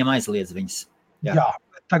 jā, un viņiem aizliedz viņas. Jā,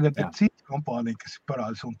 tagad ir cita kompānija, kas ir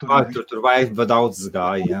parādis. Tur vai daudz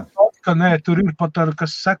gāja, jā. Ka nē, tur ir pat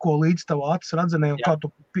kas seko līdz tavā acis redzenē, un kā tu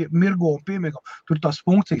mirgo un piemiego, tur tās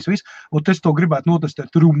funkcijas viss, un es to gribētu notestēt,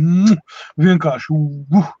 tur vienkārši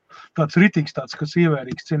tāds ritīgs, tāds, kas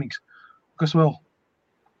ievērīgs, cienīgs. Kas vēl?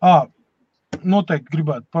 Noteikti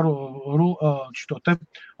gribētu šo te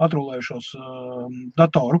atrulējušos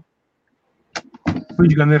datoru.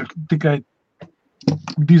 Viņš gan ir tikai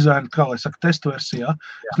dizaina, kā lai saka, testu versijā.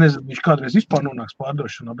 Es nezinu, viņš kādreiz vispār nonāks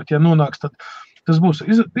pārdošanā, bet ja nonāks, tad tas būs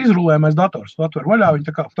izrulējamais dators. Tu atver vaļā, viņi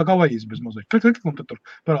tā kā vajīs bez mazliet. Klik, un tad tur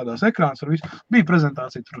parādās ekrāns ar visu. Bija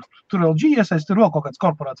prezentācija, tur LG iesaist, tur vēl kaut kāds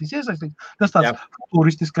korporācijas iesaistīts. Tas tāds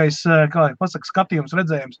futuristiskais, kā lai pasaka, skatījums,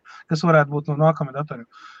 redzējums, kas varētu būt no nākamajā datoriem.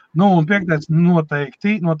 Un piektais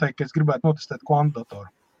noteikti es gribētu notestēt kvantu datoru.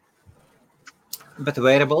 Bet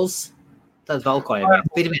wearables, tad vēl ko jau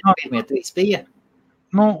pirmie 3 bija?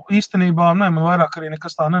 Īstenībā, man vairāk arī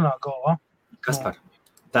nekas tā nenāk galvā. Kaspar,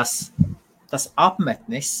 tas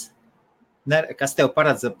apmetnis, kas tev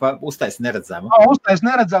paredz uztais neredzamu? Uztais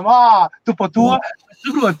neredzamu, tu pa to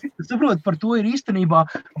saproti, par to ir īstenībā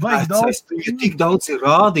vajag daudz. Tik daudz ir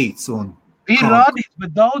rādīts un... Ir rādīts,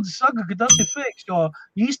 bet daudzi saka, ka tas ir fakes, jo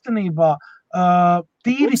īstenībā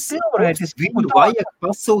tīri teorētiski... Viņu vajag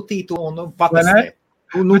pasūtīt un patestēt.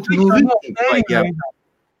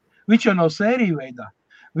 Viņš jau nav sēriju veidā.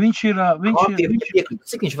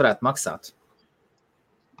 Cik viņš varētu maksāt?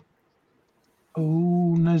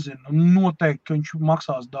 Nezinu, noteikti, ka viņš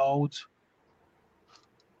maksās daudz.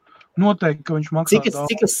 Noteikti, ka viņš maksās daudz.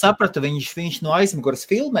 Cik es sapratu, viņš no aizmugures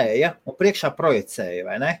filmēja un priekšā projicēja,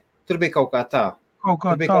 vai ne? Tur bija kaut kā tā. Kaut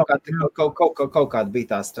kāda bija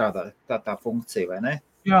tā strādā, tā funkcija, vai ne?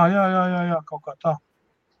 Jā, kaut kā tā.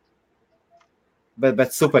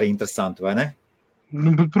 Bet super interesanti, vai ne?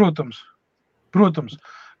 Protams.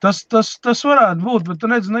 Tas varētu būt, bet tu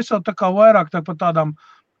nezinu, es jau tā kā vairāk tā par tādām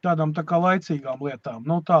tā kā laicīgām lietām.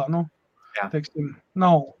 Teiksim,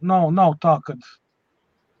 nav tā, kad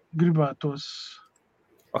gribētos...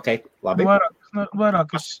 Ok, labi.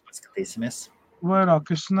 Skatīsimies. Vairāk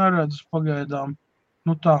es neredzu pagaidām.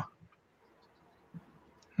 Tā.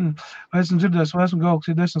 Esmu dzirdējis, vai esmu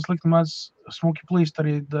Galaxy 10 slikti mēdz smuki plīst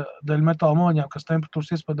arī dēļ metāla moņām, kas temperatūras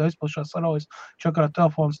iespēdā izpalšās saraujas čakarā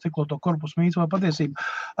telefonu stikloto korpusu mīts vai patiesība.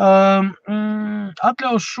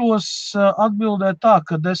 Atļaušos atbildēt tā,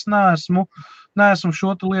 ka es neesmu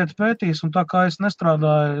šo lietu pētījis, un tā kā es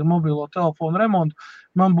nestrādāju mobilo telefonu remontu,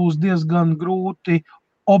 man būs diezgan grūti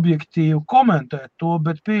objektīvi komentēt to,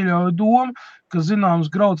 bet pieļauju domu, ka zināms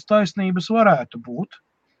grauds taisnības varētu būt,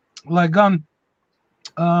 lai gan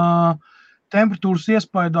temperatūras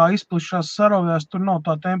iespaidā izplišās saravjās, tur nav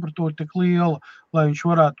tā temperatūra tik liela, lai viņš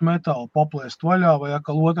varētu metālu paplēst vaļā vai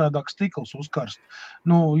atkal otrādāk stikls uzkarst.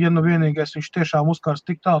 Ja vienīgais viņš tiešām uzkarst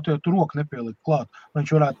tik tā, tu jau tur roku nepielikt klāt, lai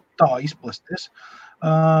viņš varētu tā izplesties.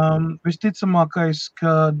 Visticamākais,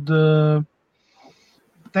 kad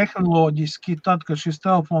tehnoloģiski, tad, kad šis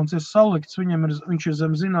telefons ir salikts, viņš ir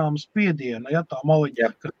zem zināma spiediena, tā maliņa,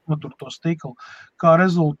 kas notur to stiklu. Kā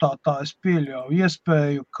rezultātā es pieļauju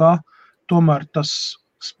iespēju, ka tomēr tas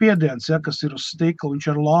spiediens, kas ir uz stikla, viņš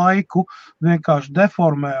ar laiku vienkārši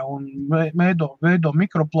deformē un veido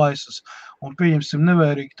mikroplaisas un pieņemsim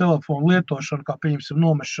nevērīgi telefonu lietošanu, kā pieņemsim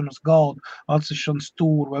nomešanas galdu, atsišanas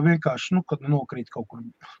stūru vai vienkārši, kad nokrīt kaut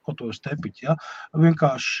ko uz tepiķi,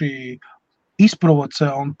 vienkārši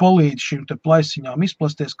izprovocē un palīdz šīm te plaisiņām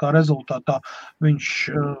izplasties, kā rezultātā viņš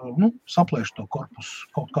saplēš to korpusu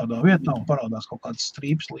kaut kādā vietā un parādās kaut kādas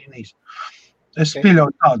strīpas līnijas. Es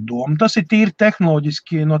pieļauju tādu domu. Tas ir tīri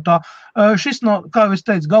tehnoloģiski no tā. Šis, kā es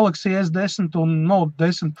teicu, Galaxy S10 un Note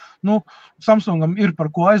 10, Samsungam ir par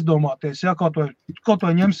ko aizdomāties, kaut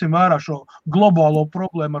vai ņemsim vērā šo globālo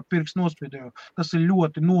problēmu ar pirkstu nospiedējumu. Tas ir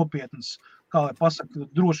ļoti nopietns, kā lai pasaka,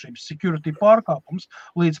 drošības security pārkāpums,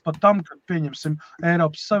 līdz pat tam, kad pieņemsim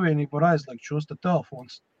Eiropas Savienību var aizliegt šos te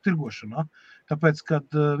telefonus tirgošanā, tāpēc, kad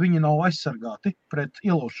viņi nav aizsargāti pret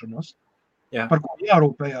ielaušanos, par ko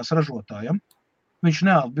jārūpējās ražotājiem. viņš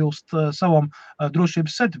neatbilst savam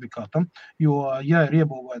drošības certifikātam, jo, ja ir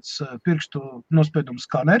iebūvēts pirkstu nospiedumu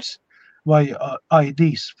skaners vai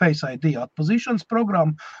Face ID atpazīšanas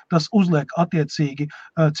programma, tas uzliek attiecīgi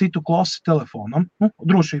citu klasi telefonam,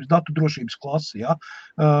 datu drošības klasi, ja,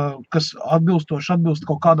 kas atbilst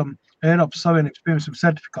kaut kādam Eiropas Savienības, piemēram,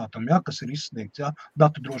 certifikātam, ja, kas ir izsniegts, ja,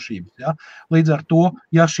 datu drošības. Ja. Līdz ar to,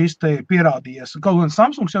 ja šis te ir pierādījies, kaut gan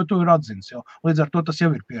Samsungs jau to ir atzins, jau, līdz ar to tas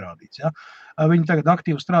jau ir pierādīts. Ja. Viņi tagad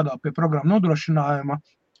aktīvi strādā pie programmu nodrošinājuma,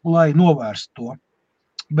 lai novērstu to.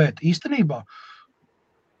 Bet īstenībā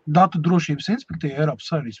datu drošības inspekcija Eiropas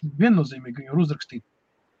Savienības viennozīmīgi viņu uzrakstīt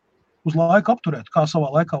uz laiku apturēt, kā savā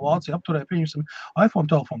laikā Vācija apturēja, pieņemsim, iPhone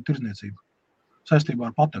telefonu tirdzniecību saistībā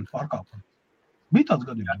ar patentu pārkāpumu. Bija tāds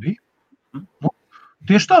gadījums? Bija. Nu,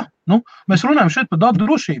 tieši tā. Nu, mēs runājam šeit par datu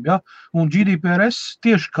drošību, ja? Un GDPRS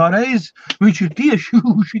tieši kā reizi, viņš ir tieši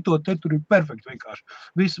šito te tur ir perfekti vienkārši.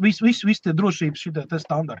 Viss tie drošības šitie te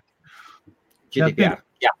standarti. GDPR,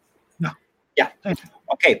 jā.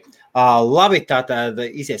 Ok, labi, tātad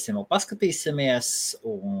iziesim un paskatīsimies,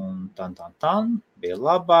 un tan, bija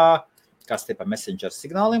labā, kas te par Messenger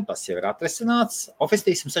signāliem, tas jau ir atrisināts. Office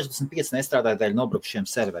 365 nestrādāja dēļ nobrukšiem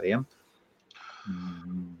serveriem.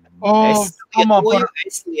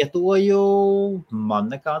 Es lietoju,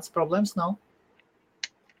 man nekādas problēmas nav.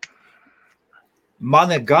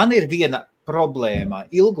 Man gan ir viena problēma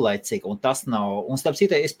ilglaicīga, un tas nav, un starp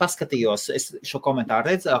citu, es paskatījos, es šo komentāru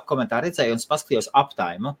redzēju, un es paskatījos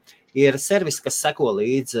uptime. Ir servis, kas seko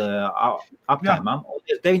līdz uptime'am, un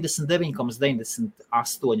ir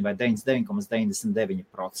 99,98 vai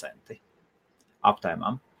 99,99%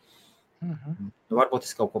 uptime'am. Varbūt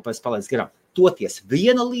es kaut ko pēc palaidu garām. Toties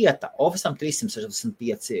viena lieta, Office'am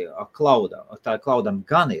 365 cloudam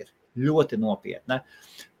gan ir ļoti nopietna.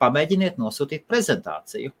 Pamēģiniet nosūtīt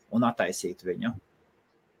prezentāciju un attaisīt viņu.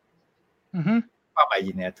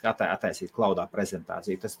 Pamēģiniet attaisīt cloudā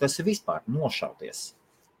prezentāciju. Tas ir vispār nošauties.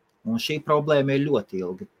 Un šī problēma ir ļoti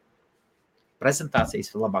ilga.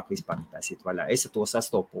 Prezentācijas labāk vispār netaisīt vaļā. Es ar to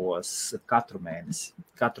sastopos katru mēnesi.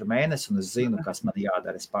 Un es zinu, kas man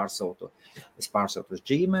jādara. Es pārsūtu uz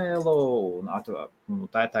Gmailu un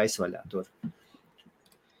tā ir taisvaļā tur.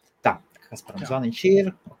 Tā. Kasparam zvaniņš ir,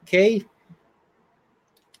 ok.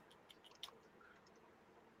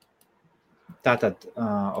 Tātad,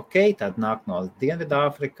 ok, tad nāk no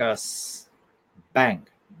Dienvidāfrikas, bang.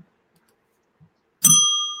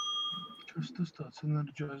 Kas tas tāds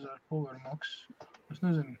Energizer Power Max? Es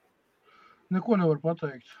nezinu, neko nevar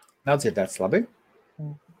pateikt. Nav dzirdēts labi?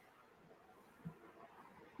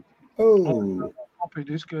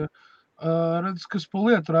 Papīdiski, redz, kas pa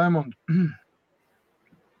lietu, Raimond.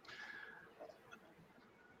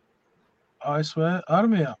 ASV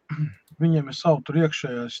armijā, viņiem ir savu tur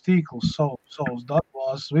iekšējais tīkls, savus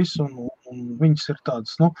datubāzes, visu, un viņas ir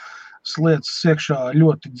tādas, slietas iekšā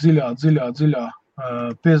ļoti dziļā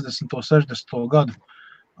 50. 60. gadu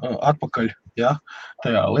atpakaļ, ja,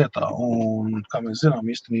 tajā lietā. Un, kā mēs zinām,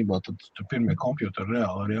 īstenībā, tad pirmie kompjuteri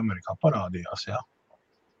reāli arī Amerikā parādījās, ja.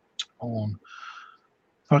 Un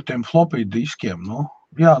par tiem floppy diskiem,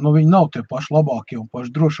 viņi nav tie paši labākie un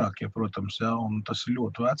paši drošākie, protams, ja, un tas ir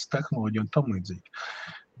ļoti vecs tehnoloģija un tam līdzīgi.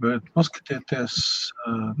 Bet paskatieties,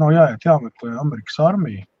 nav jāiet jāmeklē Amerikas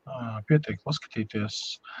armija, pietiek paskatīties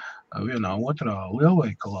vienā otrā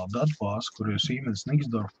lielveikalā datbāzi, kur ir Siemens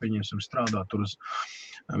Nixdorf, pieņemsim strādā tur uz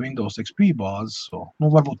Windows XP bāzes.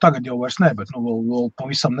 Varbūt tagad jau vairs ne, bet vēl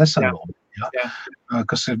pavisam nesen vēl, ja,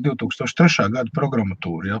 kas ir 2003. Gada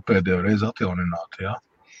programmatūra, ja, pēdējo reizi atjaunināta, ja.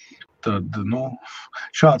 Tad,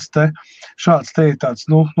 šāds te ir tāds,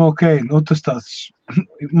 ok, tas tāds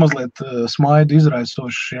mazliet smaidu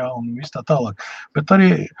izraisošs, jā, un viss tā tālāk. Bet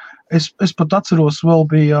arī es pat atceros, vēl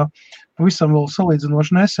bija pavisam vēl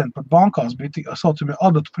salīdzinoši nesen, pat bankās bija saucamie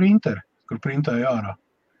adot printeri, kur printēja ārā.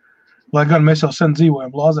 Lai gan mēs jau sen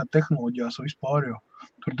dzīvojam lāzer tehnoloģijās un vispār jau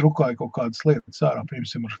tur drukāja kaut kādas lietas ārā,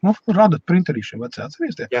 piemēram, ar adot printerīšiem vecē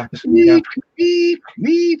atcerieties.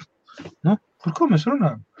 Par ko mēs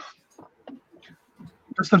runājam?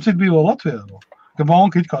 Tas, starp citu, bija vēl Latvijā, ka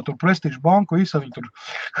banka it kā tur prestižu banku, visa viņi tur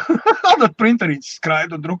adot printerītes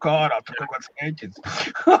skraida un drukā ārā, tur kaut kāds mēķins.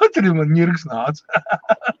 Tur ir man ņirgs nāca.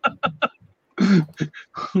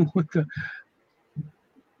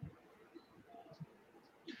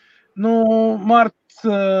 Mart,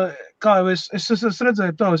 kā jau es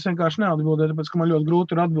redzēju tev, es vienkārši neatbildēju, tāpēc, ka man ļoti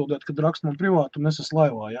grūti ir atbildēt, kad raksta man privāti un es esmu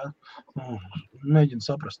laivā, jā. Mēģinu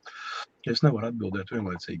saprast, ka es nevaru atbildēt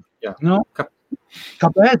vienlaicīgi. Jā.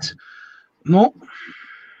 Kāpēc?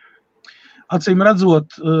 Acīm redzot,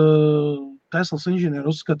 Teslas inženieri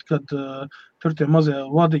uzskata, ka tur tie mazie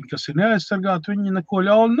vadiņi, kas ir neaizsargāti, viņi neko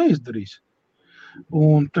ļaunu neizdarīs.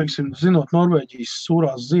 Un, teiksim, zinot Norvēģijas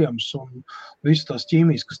sūrās ziemas un visas tās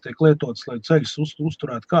ķīmijas, kas tiek lietotas, lai ceļus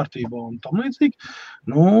uzturētu kārtībā un tam līdzīgi,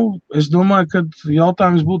 es domāju, ka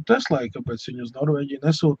jautājums būtu Teslai, kāpēc viņi uz Norvēģiju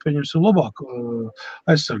nesūt, pieņemsim labāk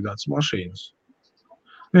aizsargātas mašīnas.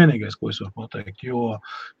 Vienīgais, ko es varu pateikt, jo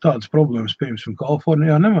tādas problēmas, pieņemsim,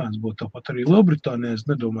 Kalifornijā nemēdz būt, tāpat arī Lielbritānijā, es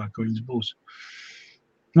nedomāju, ka viņas būs.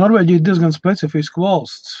 Norvēģija ir diezgan specifiska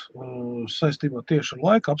valsts saistībā tieši ar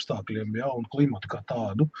laika apstākļiem, un klimatu kā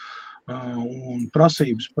tādu. Un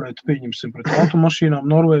prasības pret automašīnām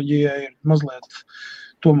Norvēģijai ir mazliet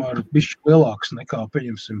tomēr bišķi lielākas nekā,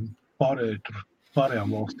 pieņemsim,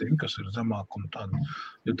 pārējām valstīm, kas ir zemāk un tāda.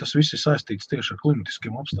 Jo tas viss ir saistīts tieši ar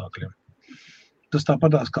klimatiskiem apstākļiem. Tas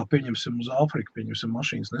tāpatās, kā pieņemsim uz Āfriku, pieņemsim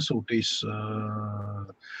mašīnas nesūtīs,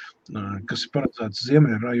 kas ir paredzēts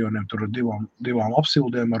ziemeļu rajoniem, tur ar divām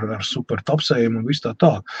apsildēm, ar super tapsējumu un viss tā.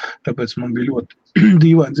 Tāpēc man bija ļoti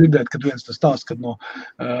dīvaini dzirdēt, kad viens tas stāsts, kad no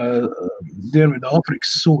Dienvidu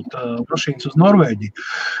Āfrikas sūta mašīnas uz Norvēģiju.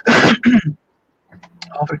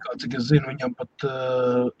 Āfrikā, cik es zinu, viņam pat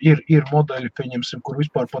ir modeļi, pieņemsim, kur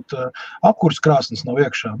vispār pat apkurs krāsnes nav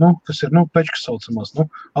iekšā, kas ir, pečkas saucamās,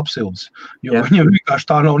 apsildes, jo viņam vienkārši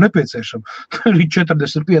tā nav nepieciešama. Arī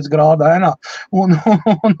 45 grāda ēnā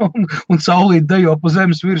un saulīt dejo pa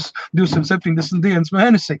zemes virs 270 dienas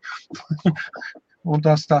mēnesī. Un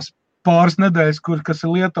tās pāris nedēļas, kas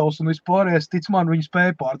ir Lietuvas un vispārējais, tic man, viņi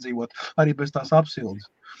spēja pārdzīvot arī bez tās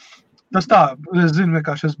apsildes. Tas tā, es zinu,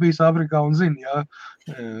 vienkārši es biju Āfrikā un zinu,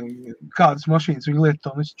 kādas mašīnas viņi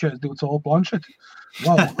lieto, un es 42 colu planšeti.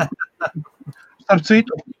 Wow.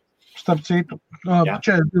 Starp citu,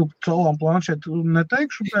 42 colām planšeti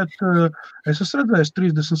neteikšu, bet es esmu redzējis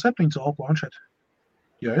 37 colu planšeti.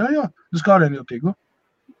 Jā, tas kārēnjūtīgu.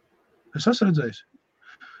 Es esmu redzējis.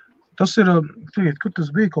 Tas ir, kur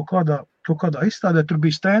tas bija kaut kādā izstādē, tur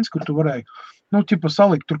bija stēns, kur tu varēji,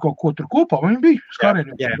 salikt tur kaut ko tur kopā, viņi bija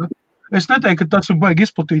skārēnjūtīgi. Es neteiktu, ka tas ir baigi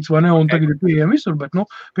izplatīts vai ne, un tagad ir pieejami visur, bet,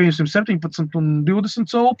 pieņemsim, 17 un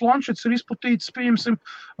 20 colu planšets ir izplatīts, pieņemsim,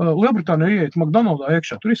 Lielbritānijā ieiet McDonaldā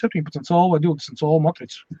iekšā, tur ir 17 colu vai 20 colu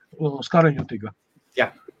matrics skārēņotīgā.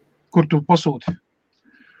 Jā. Kur tu pasūti?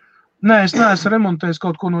 Nē, es neesmu remontējis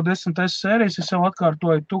kaut ko no 10S sērijas, es jau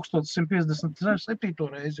atkārtoju 1157.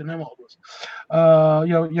 reizi, ja nemaldos.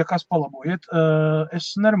 Ja kas palabojiet,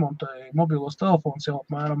 es neremontēju mobilos telefonus jau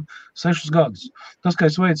apmēram 6 gadus. Tas, ka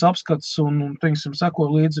es veicu apskats un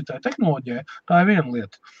sekoju līdzi tai tehnoloģijai, tā ir viena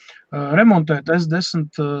lieta. Remontēt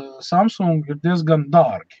S10 Samsung ir diezgan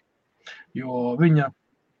dārgi, jo viņa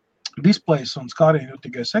displejs un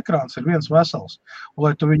skārēnjūtīgais ekrāns ir viens vesels. Un,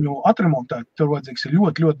 lai tu viņu atremontētu, tur vajadzīgs ir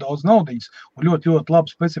ļoti, ļoti daudz naudiņas un ļoti, ļoti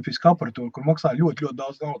labi specifiska aparatūra, kur maksā ļoti, ļoti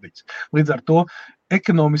daudz naudiņas. Līdz ar to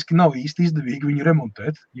ekonomiski nav īsti izdevīgi viņu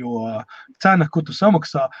remontēt, jo cena, ko tu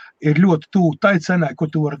samaksā, ir ļoti tuvu tai cenai, ko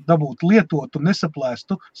tu vari dabūt lietotu,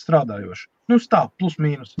 nesaplēstu, strādājošu. Tā, plus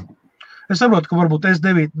mīnus. Es saprotu, ka varbūt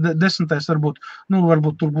S9, 10.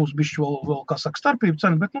 varbūt tur būs bišķi vēl kā saka, starpība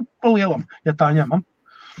cena, bet pa lielam, ja tā ņemam.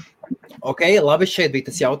 Ok, labi, šeit bija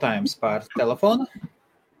tas jautājums par telefonu.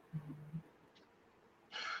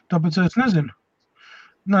 Tāpēc es nezinu.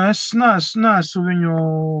 Nē, es neesmu viņu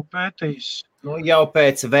pētījis. Jau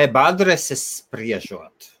pēc web adreses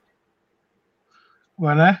spriežot.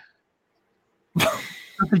 Vai ne?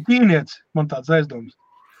 Tas ir ķīnietis, man tāds aizdoms.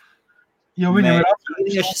 Jo viņam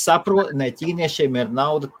ķīniešiem ir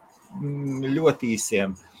nauda ļoti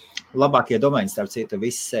īsiem. Labākie domēni, starp citu,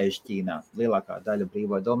 visi sēž Ķīnā. Lielākā daļa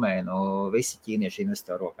brīvo domēnu, visi ķīnieši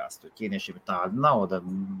investē rokās. Ķīniešiem ir tāda nauda,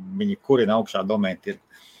 viņi kurina augšā domēni ir.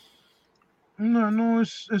 Nē,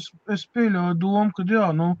 es pieļauju domu, ka jā,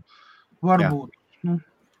 varbūt.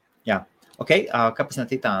 Jā. Ok, kāpēc ne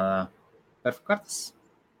Titāna perfokartes?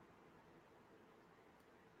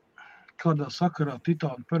 Kādā sakarā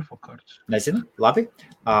Titāna perfokartes? Nezinu, labi.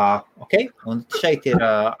 Ok, un šeit ir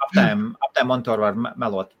aptēm monitoru var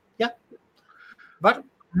melot. Var?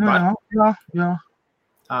 Jā.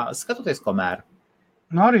 Skatoties, ko mēra.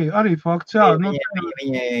 Arī fakts, jā.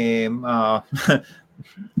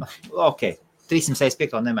 Ok,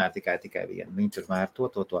 365 nemēra tikai vienu. Viņi tur mēra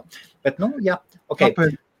to. Bet, jā, ok.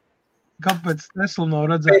 Kāpēc Tesla nav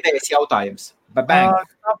redzēt? Pēdējais jautājums.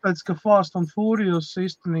 Tāpēc, ka Fast and Furious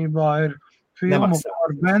īstenībā ir filma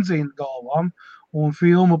par benzīna galvām un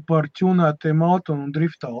filma par ķunētiem auto un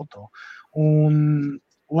drifta auto. Un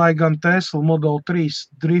lai gan Tesla Model 3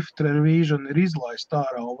 Drift Revision ir izlaista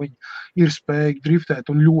ārā, un viņi ir spējīgi driftēt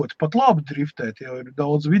un ļoti pat labi driftēt, jo ir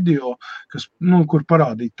daudz video, kas, kur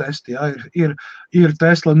parādīt testi, jā, ir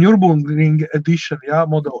Tesla Nürburgring Edition, jā,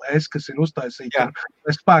 Model S, kas ir uztaisīti,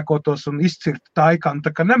 spēkotos un izcirt taikanu,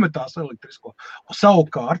 tā kā nemetās elektrisko. Un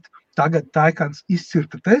savukārt, tagad Taikans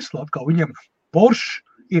izcirta Tesla, atkal viņam Porsche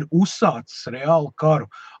ir uzsācis reālu karu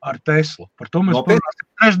ar Teslu. Par to mēs parunāsim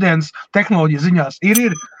trešdienas tehnoloģija ziņās.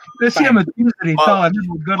 Ir. Es iemetu izdarīt tā, lai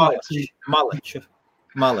nebūtu garlaicīgi. Maleči.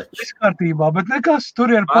 Viss kārtībā, bet nekas tur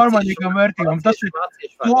ir pārmaiņīgām vērtībām. Tas ir,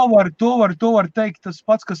 to var teikt tas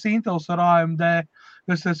pats, kas Intels ar AMD,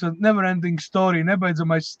 kas ir neverending story,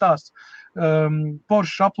 nebeidzamais stāsts.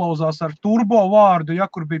 Porsche aplauzās ar turbo vārdu, ja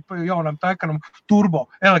kur bija jaunam Taycanam turbo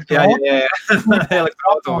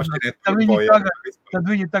elektroautomašīna. Tad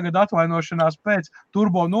viņi tagad atvainošanās pēc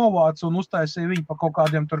turbo novāca un uztaisīja viņu pa kaut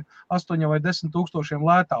kādiem tur 8 vai 10 tūkstošiem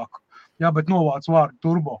lētāku. Jā, bet novāc vārdu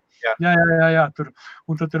turbo. Jā, tur.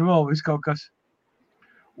 Un tad ir vēl viss kaut kas.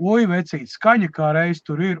 Oi, vecīt, skaņa kā reiz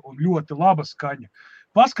tur ir un ļoti laba skaņa.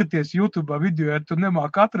 Paskaties YouTube video, ja tu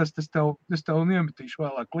nemāk atrast, es tev iemetīšu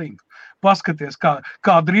vēlāk linku. Paskaties, kā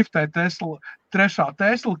driftē Tesla, trešā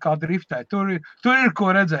Tesla, kā driftē. Tur ir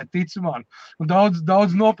ko redzēt, tic man. Un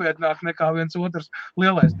daudz nopietnāk nekā viens otrs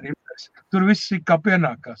lielais driftēs. Tur viss ir kā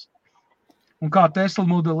pienākās. Un kā Tesla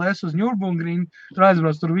Model S uz Nürburgring, tur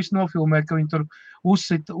aizbrauc, tur viss nofilmēt, ka viņi tur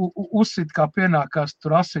uzsit kā pienākās,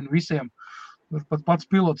 tur asina visiem. Pat pats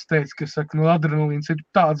pilots teica, ka saka, adrenalīns ir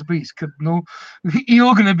tāds bijis, ka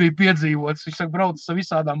ilgi nebija piedzīvots. Viņš saka, brauc ar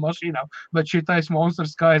visādām mašīnām, bet šitais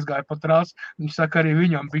monstrs kā aizgāja pa trasi. Viņš saka, arī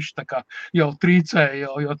viņam bišķi tā kā jau trīcēja,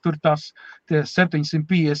 jo tur tie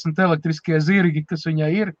 750 elektriskie zirgi, kas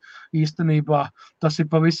viņai ir, īstenībā tas ir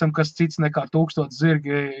pavisam kas cits nekā 1000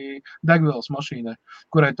 zirgi degvielas mašīnai,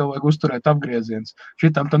 kurai tev vajag uzturēt apgrieziens.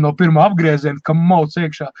 Šitam tam no pirmā apgrieziena, kam mauc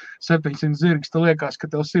iekšā 700 zirgs, te liekas, ka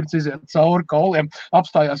tev sirds iziet cauri kauliem,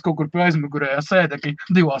 apstājās kaut kur pie aizmugurējā sēdekļa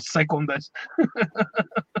 2 sekundēs.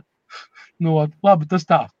 Labi, tas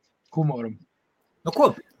tā, humoram. Ko?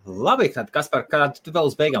 Labi, Kaspar, kādu tu vēl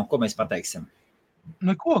uz beigām, ko mēs pateiksim?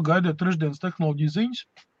 Neko, gaidiet trešdienas tehnoloģiju ziņas.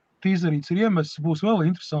 Tīzerīts ir iemests, būs vēl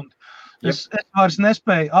interesanti. Es vairs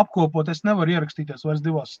nespēju apkopot, es nevaru ierakstīties vairs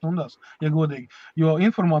 2 stundās, ja godīgi, jo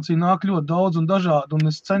informācija nāk ļoti daudz un dažādi, un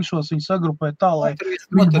es cenšos viņu sagrupēt tā, lai...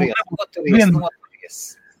 Noturies.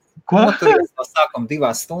 Noturies no sākuma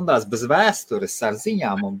 2 stundās bez vēstures ar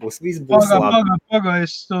ziņām un viss būs labi.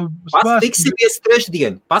 Tiksimies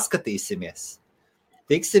trešdien, paskatīsimies.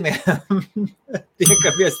 Tiekamies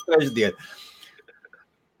trešdien.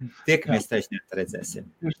 Tiekamies trešdien, redzēsim.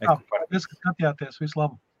 Paldies, ka skatījāties, visu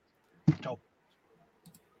labu. Čau.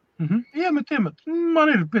 Iemet. Man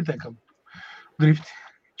ir pietiekami drifti.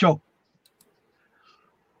 Čau.